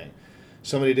sweeping.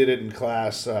 Somebody did it in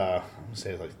class, I want to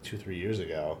say like 2-3 years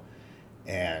ago,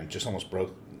 and just almost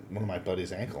broke one of my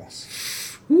buddy's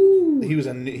ankles. Woo. He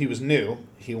was new.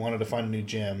 He wanted to find a new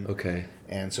gym. Okay.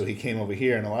 And so he came over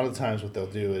here. And a lot of the times what they'll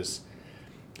do is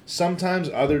sometimes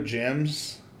other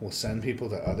gyms will send people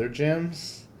to other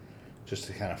gyms just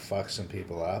to kind of fuck some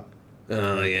people up.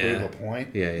 Oh, yeah. Prove a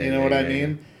point. Yeah, You know what I mean?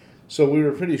 Yeah. So we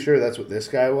were pretty sure that's what this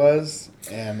guy was.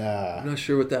 And I'm not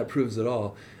sure what that proves at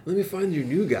all. Let me find your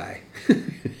new guy.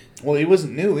 Well, he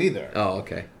wasn't new either. Oh,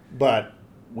 okay. But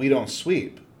we don't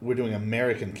sweep. We're doing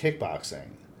American kickboxing.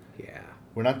 Yeah.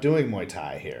 We're not doing Muay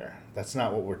Thai here. That's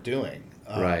not what we're doing.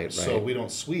 Right. So we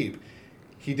don't sweep.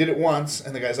 He did it once,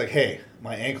 and the guy's like, hey,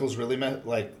 my ankle's really,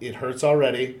 it hurts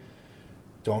already.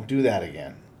 Don't do that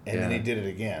again. And then he did it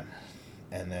again.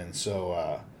 And then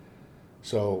so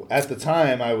at the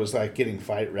time, I was like getting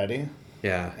fight ready.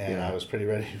 Yeah. And I was pretty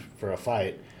ready for a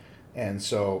fight. And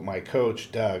so my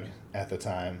coach, Doug, at the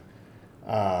time,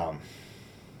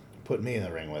 put me in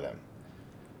the ring with him.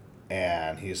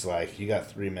 And he's like, you got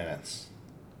 3 minutes.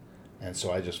 And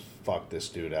so I just fucked this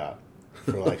dude up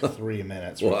for like 3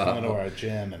 minutes. For coming to our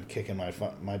gym and kicking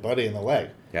my buddy in the leg.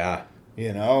 Yeah.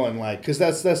 And like, because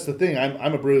that's the thing.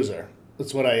 I'm a bruiser.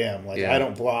 That's what I am. Like, I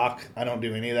don't block. I don't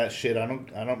do any of that shit.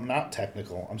 I'm not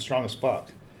technical. I'm strong as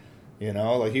fuck.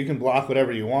 Like you can block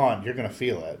whatever you want. You're going to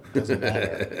feel it. It doesn't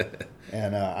matter.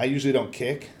 And I usually don't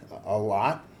kick a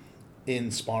lot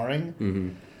in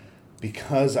sparring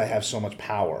because I have so much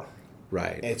power.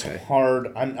 Right. It's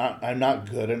hard. I'm not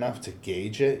good enough to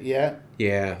gauge it yet.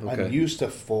 Yeah. Okay. I'm used to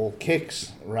full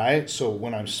kicks, right? So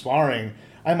when I'm sparring,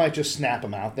 I might just snap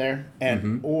them out there,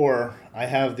 and or I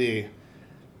have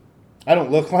I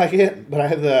don't look like it, but I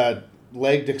have the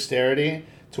leg dexterity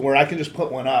to where I can just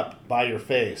put one up by your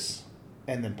face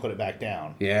and then put it back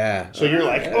down. Yeah. So you're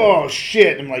like, oh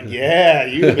shit. I'm like, yeah,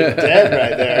 you've been dead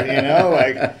right there,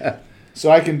 like. So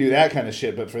I can do that kind of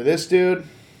shit, but for this dude,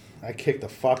 I kicked the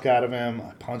fuck out of him.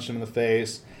 I punched him in the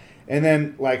face. And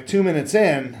then, like, 2 minutes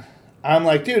in, I'm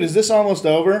like, dude, is this almost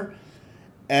over?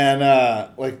 And,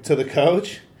 to the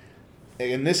coach.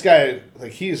 And this guy,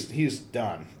 like, he's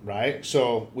done, right?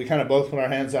 So we kind of both put our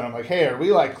hands down. I'm like, hey, are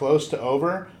we, like, close to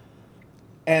over?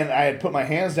 And I had put my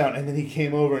hands down, and then he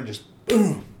came over and just,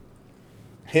 boom,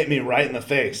 hit me right in the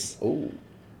face. Oh.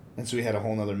 And so he had a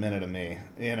whole nother minute of me.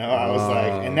 I was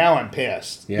like, and now I'm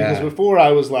pissed. Yeah. Because before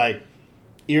I was like,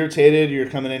 irritated, you're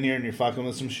coming in here and you're fucking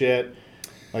with some shit.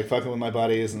 like fucking with my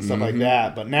buddies and stuff like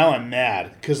that. But now I'm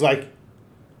mad because like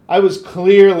I was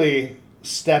clearly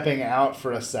stepping out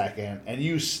for a second, and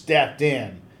you stepped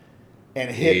in and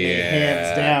hit me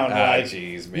hands down. Like,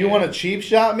 geez, man. You want to cheap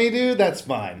shot me, dude? That's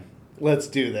fine. Let's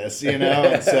do this, you know?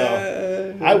 And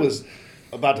so I was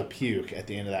about to puke at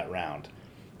the end of that round,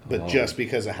 but just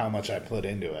because of how much I put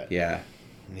into it. Yeah.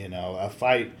 You know, a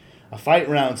fight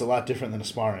round's a lot different than a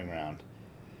sparring round.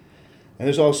 And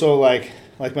there's also like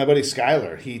my buddy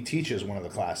Skyler, he teaches one of the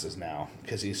classes now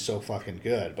because he's so fucking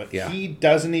good. But he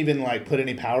doesn't even like put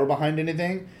any power behind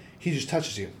anything. He just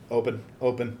touches you. Open,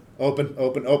 open, open,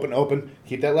 open, open, open.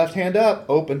 Keep that left hand up.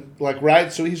 Open. Like,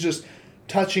 right? So he's just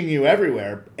touching you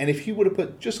everywhere. And if he would have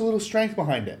put just a little strength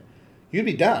behind it, you'd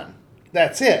be done.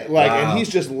 That's it. Like, and he's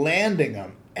just landing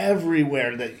them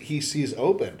everywhere that he sees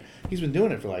open. He's been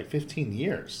doing it for like 15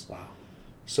 years. Wow.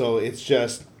 So it's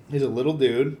just, he's a little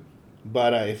dude.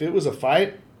 But if it was a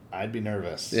fight, I'd be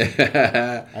nervous.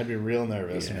 I'd be real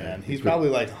nervous, man. He's probably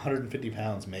like 150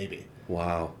 pounds, maybe.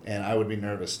 Wow. And I would be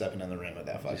nervous stepping in the ring with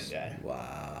that fucking guy.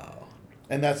 Wow.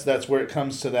 And that's where it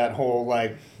comes to that whole,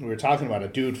 like, we were talking about a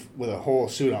dude with a whole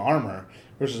suit of armor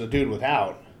versus a dude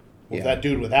without. Well, if that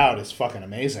dude without is fucking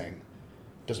amazing,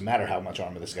 doesn't matter how much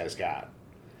armor this guy's got.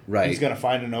 Right. He's going to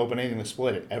find an opening and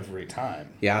exploit it every time.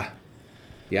 Yeah.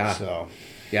 Yeah. So.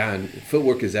 Yeah, and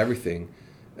footwork is everything.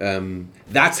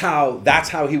 That's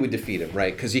how he would defeat him,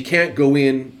 right? Because he can't go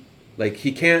in, like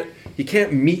he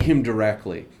can't meet him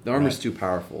directly. The armor's too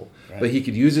powerful, but he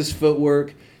could use his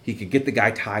footwork. He could get the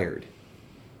guy tired.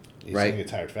 He's gonna get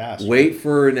tired fast. Wait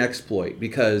for an exploit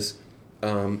because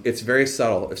it's very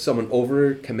subtle. If someone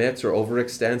over commits or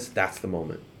overextends, that's the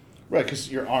moment. Right,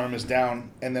 because your arm is down,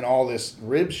 and then all this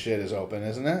rib shit is open,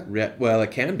 isn't it? Well,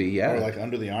 it can be, yeah. Or like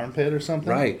under the armpit or something.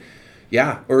 Right.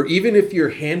 Yeah, or even if your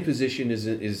hand position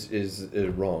is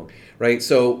wrong, right?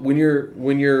 So when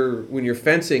you're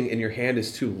fencing and your hand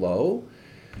is too low,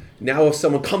 now if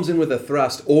someone comes in with a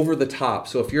thrust over the top,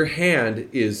 so if your hand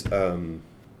is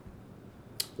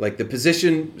like the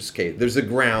position, okay, there's a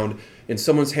ground and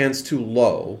someone's hand's too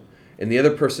low, and the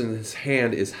other person's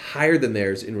hand is higher than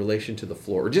theirs in relation to the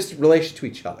floor, or just in relation to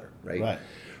each other, right? Right.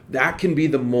 That can be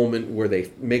the moment where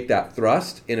they make that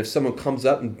thrust, and if someone comes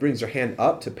up and brings their hand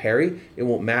up to parry, it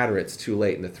won't matter. It's too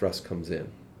late, and the thrust comes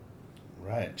in.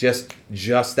 Right. Just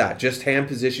that. Just hand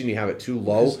position. You have it too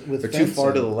low, or too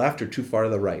far to the left, or too far to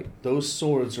the right. Those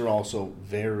swords are also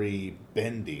very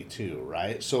bendy too,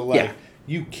 right? So like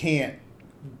you can't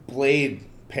blade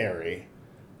parry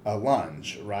a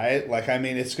lunge, right? Like I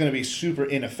mean, it's going to be super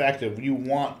ineffective. You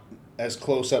want as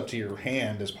close up to your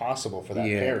hand as possible for that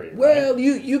parry. Right? Well,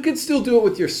 you could still do it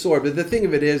with your sword, but the thing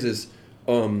of it is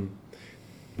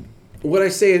what I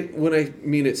say when I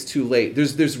mean it's too late,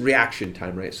 there's reaction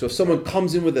time, right? So if someone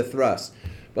comes in with a thrust,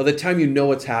 by the time you know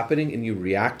what's happening and you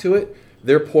react to it,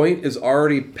 their point is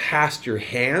already past your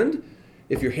hand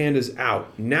if your hand is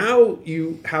out. Now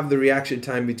you have the reaction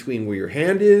time between where your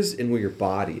hand is and where your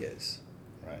body is.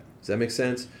 Right. Does that make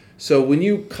sense? So when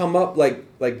you come up like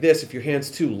this, if your hand's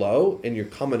too low and you're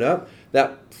coming up,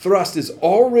 that thrust is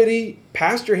already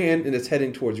past your hand and it's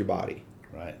heading towards your body.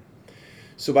 Right.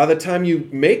 So by the time you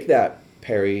make that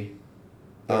parry,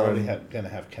 they're already going to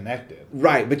have connected.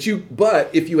 Right, but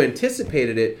if you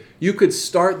anticipated it, you could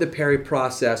start the parry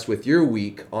process with your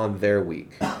weak on their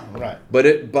weak. Right. But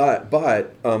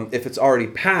if it's already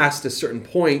past a certain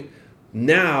point,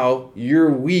 now your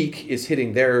weak is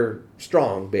hitting their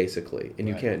strong basically, and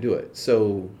you can't do it.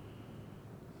 So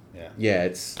yeah,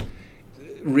 it's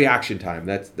reaction time.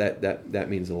 That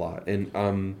means a lot.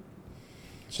 And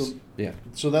so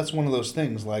that's one of those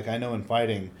things. Like I know in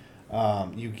fighting,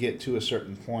 you get to a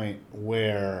certain point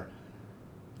where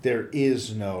there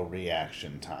is no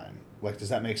reaction time. Like, does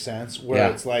that make sense?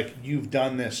 Where it's like you've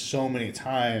done this so many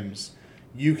times,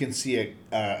 you can see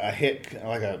a hit,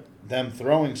 like them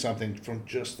throwing something from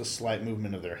just the slight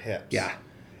movement of their hips. Yeah.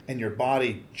 And your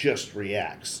body just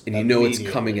reacts. And you know it's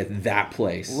coming at that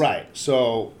place. Right.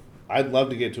 So I'd love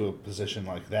to get to a position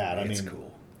like that. It's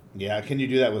cool. Yeah. Can you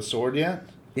do that with sword yet?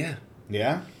 Yeah.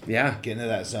 Yeah? Yeah. Get into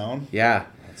that zone? Yeah.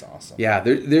 That's awesome. Yeah.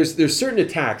 There's certain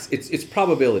attacks. It's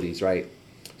probabilities, right?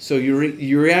 So your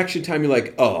reaction time, you're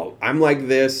like, oh, I'm like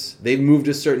this. They've moved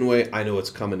a certain way. I know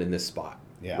it's coming in this spot.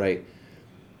 Yeah. Right?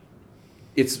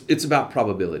 It's about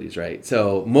probabilities, right?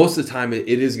 So most of the time it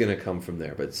is going to come from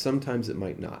there, but sometimes it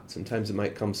might not. Sometimes it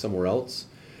might come somewhere else,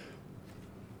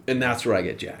 and that's where I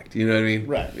get jacked. You know what I mean?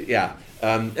 Right. Yeah.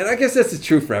 And I guess that's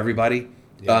true for everybody.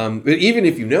 Yeah. But even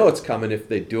if you know it's coming, if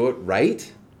they do it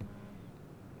right,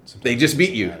 sometimes they just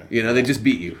beat you. Matter. You know, they just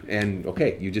beat you, and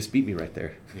okay, you just beat me right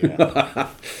there. Yeah.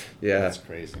 Yeah. That's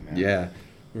crazy, man. Yeah.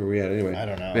 Where are we at anyway? I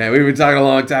don't know. Man, we've been talking a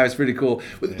long time. It's pretty cool.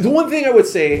 Yeah. The one thing I would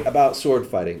say about sword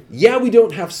fighting, we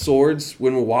don't have swords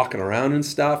when we're walking around and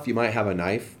stuff. You might have a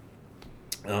knife.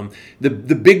 The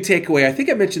big takeaway, I think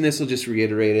I mentioned this, I'll just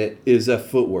reiterate it, is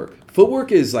footwork.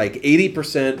 Footwork is like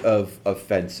 80% of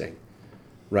fencing,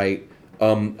 right?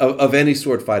 Of any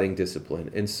sword fighting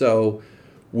discipline. And so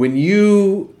when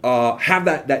you have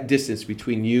that distance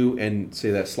between you and,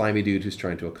 say, that slimy dude who's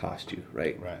trying to accost you,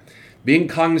 right? Right. Being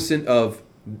cognizant of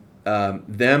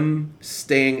them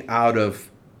staying out of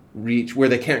reach where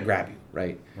they can't grab you,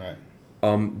 right? Right.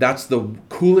 That's the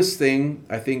coolest thing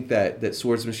I think that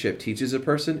swordsmanship teaches a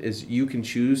person is you can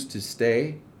choose to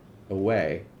stay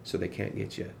away so they can't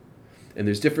get you. And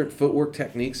there's different footwork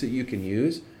techniques that you can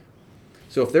use.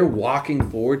 So if they're walking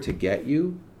forward to get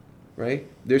you, right,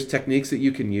 there's techniques that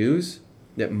you can use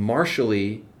that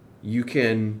martially you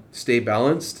can stay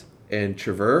balanced and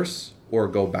traverse or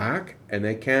go back, and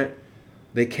they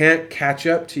can't catch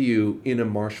up to you in a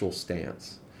martial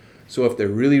stance. So if they're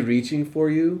really reaching for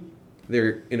you,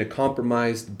 they're in a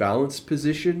compromised balance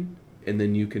position, and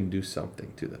then you can do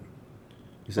something to them.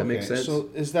 Does that make sense? So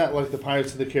is that like the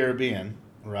Pirates of the Caribbean,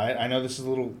 right? I know this is a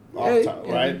little off top,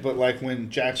 right? But like when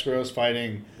Jack Sparrow's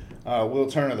fighting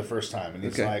Will Turner the first time, and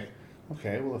he's like,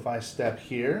 okay, well, if I step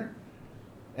here,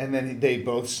 and then they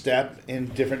both step in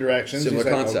different directions. Similar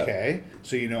he's like, concept. Okay,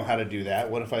 so you know how to do that.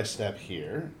 What if I step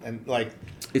here? And like...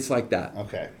 It's like that.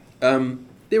 Okay.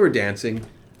 They were dancing.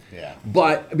 Yeah.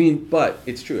 But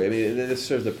it's true. I mean, this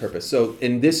serves the purpose. So,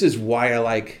 and this is why I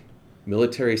like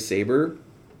military saber,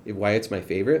 why it's my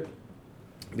favorite,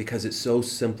 because it's so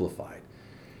simplified.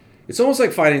 It's almost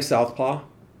like fighting southpaw,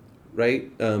 right?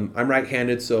 I'm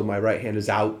right-handed, so my right hand is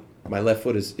out, my left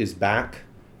foot is back,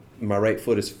 my right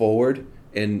foot is forward,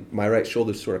 and my right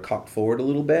shoulder is sort of cocked forward a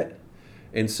little bit.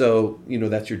 And so,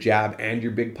 that's your jab and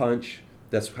your big punch.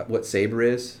 That's what saber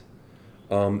is.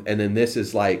 And then this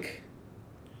is like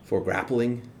for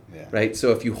grappling, right?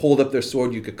 So if you hold up their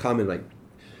sword, you could come and like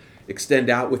extend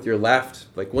out with your left.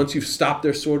 Like once you've stopped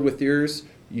their sword with yours,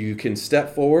 you can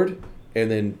step forward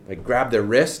and then like grab their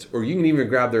wrist, or you can even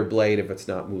grab their blade if it's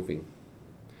not moving.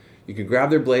 You can grab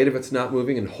their blade if it's not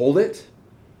moving and hold it,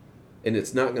 and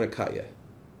it's not going to cut you.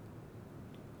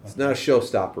 It's not a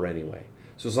showstopper anyway.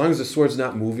 So as long as the sword's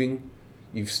not moving,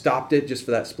 you've stopped it just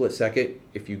for that split second.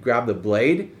 If you grab the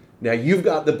blade, now you've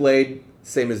got the blade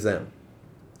same as them.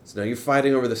 So now you're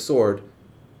fighting over the sword,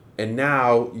 and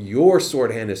now your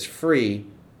sword hand is free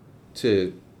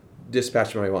to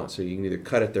dispatch them how you want. So you can either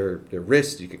cut at their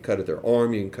wrist, you can cut at their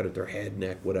arm, you can cut at their head,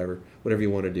 neck, whatever you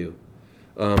want to do.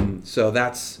 So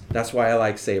that's why I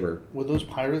like saber. Would those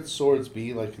pirate swords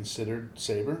be like considered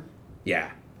saber?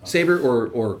 Yeah. Okay. Saber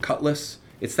or cutlass.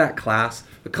 It's that class.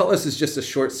 The cutlass is just a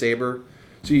short saber.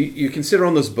 So you consider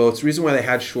on those boats, the reason why they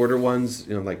had shorter ones,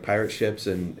 like pirate ships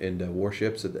and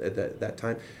warships at that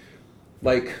time,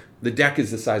 like the deck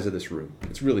is the size of this room.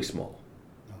 It's really small.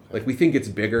 Okay. Like we think it's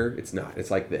bigger. It's not.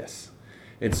 It's like this.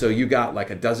 And so you got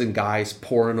like a dozen guys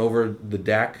pouring over the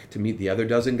deck to meet the other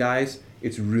dozen guys.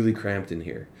 It's really cramped in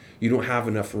here. You don't have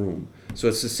enough room. So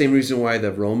it's the same reason why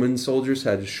the Roman soldiers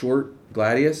had a short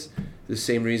gladius. The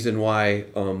same reason why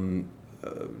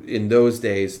in those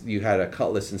days you had a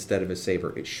cutlass instead of a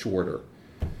saber. It's shorter.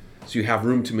 So you have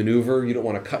room to maneuver. You don't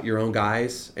want to cut your own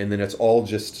guys. And then it's all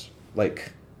just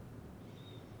like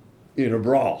in a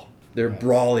brawl. They're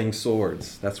brawling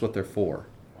swords. That's what they're for.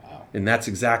 Wow. And that's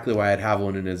exactly why I'd have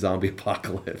one in a zombie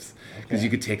apocalypse. Because you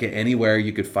could take it anywhere.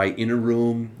 You could fight in a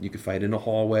room. You could fight in a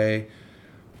hallway.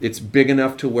 It's big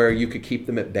enough to where you could keep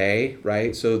them at bay,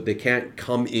 right? So they can't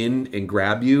come in and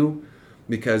grab you,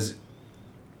 because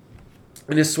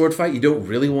in a sword fight, you don't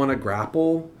really want to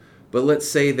grapple. But let's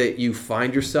say that you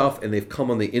find yourself and they've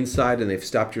come on the inside and they've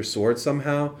stopped your sword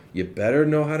somehow. You better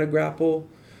know how to grapple.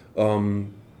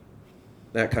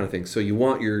 That kind of thing. So you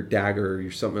want your dagger or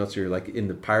your something else. You're like in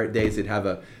the pirate days, they'd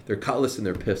have their cutlass and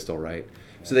their pistol, right?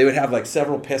 So they would have like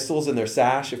several pistols in their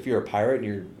sash if you're a pirate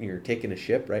and you're taking a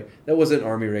ship, right? That wasn't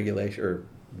army regulation or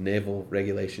naval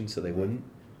regulation, so they wouldn't,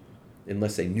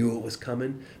 unless they knew it was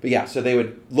coming. But yeah, so they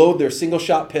would load their single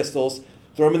shot pistols,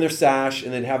 throw them in their sash,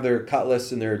 and then have their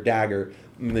cutlass and their dagger.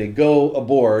 And they go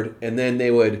aboard, and then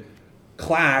they would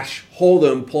clash, hold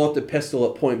them, pull out the pistol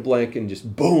at point blank, and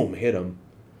just boom, hit them.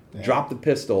 Yeah. Drop the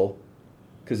pistol,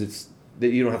 because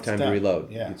you don't have time to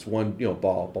reload. Yeah. It's one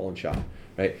ball and shot.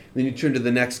 Right. Then you turn to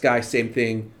the next guy, same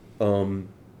thing.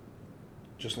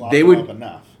 Just lock them up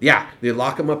enough. Yeah, they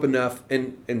lock them up enough.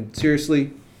 And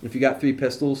seriously, if you got 3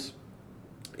 pistols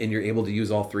and you're able to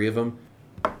use all 3 of them,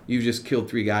 you've just killed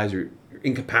 3 guys or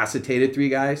incapacitated 3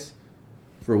 guys.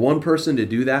 For one person to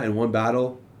do that in one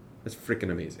battle, that's freaking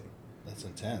amazing. That's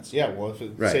intense. Yeah, well, if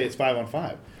Right. say it's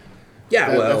 5-on-5.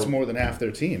 Yeah, That's more than half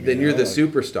their team. Then you're the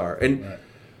superstar. And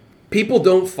people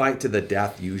don't fight to the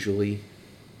death usually.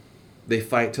 They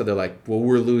fight till they're like, well,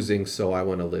 we're losing, so I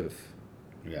want to live.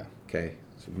 Yeah. Okay,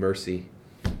 so mercy.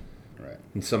 Right.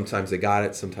 And sometimes they got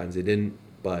it, sometimes they didn't,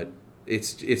 but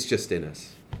it's just in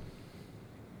us.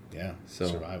 Yeah. So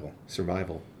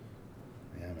Survival.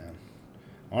 Yeah, man.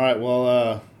 All right.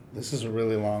 Well, this is a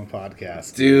really long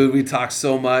podcast. Dude, we talked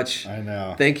so much. I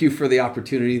know. Thank you for the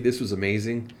opportunity. This was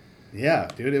amazing. Yeah,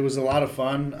 dude, it was a lot of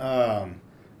fun.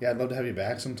 Yeah, I'd love to have you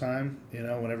back sometime.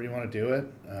 Whenever you want to do it.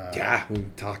 Yeah, we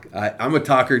can talk. I'm a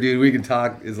talker, dude. We can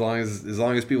talk as long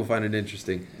as people find it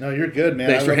interesting. No, you're good, man.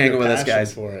 Thanks for hanging with us,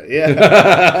 guys. For it.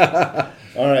 Yeah.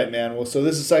 All right, man. Well, so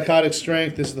this is Psychotic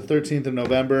Strength. This is the 13th of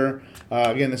November.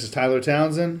 Again, this is Tyler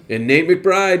Townsend and Nate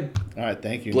McBride. All right,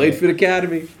 thank you. Blade Fit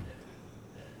Academy.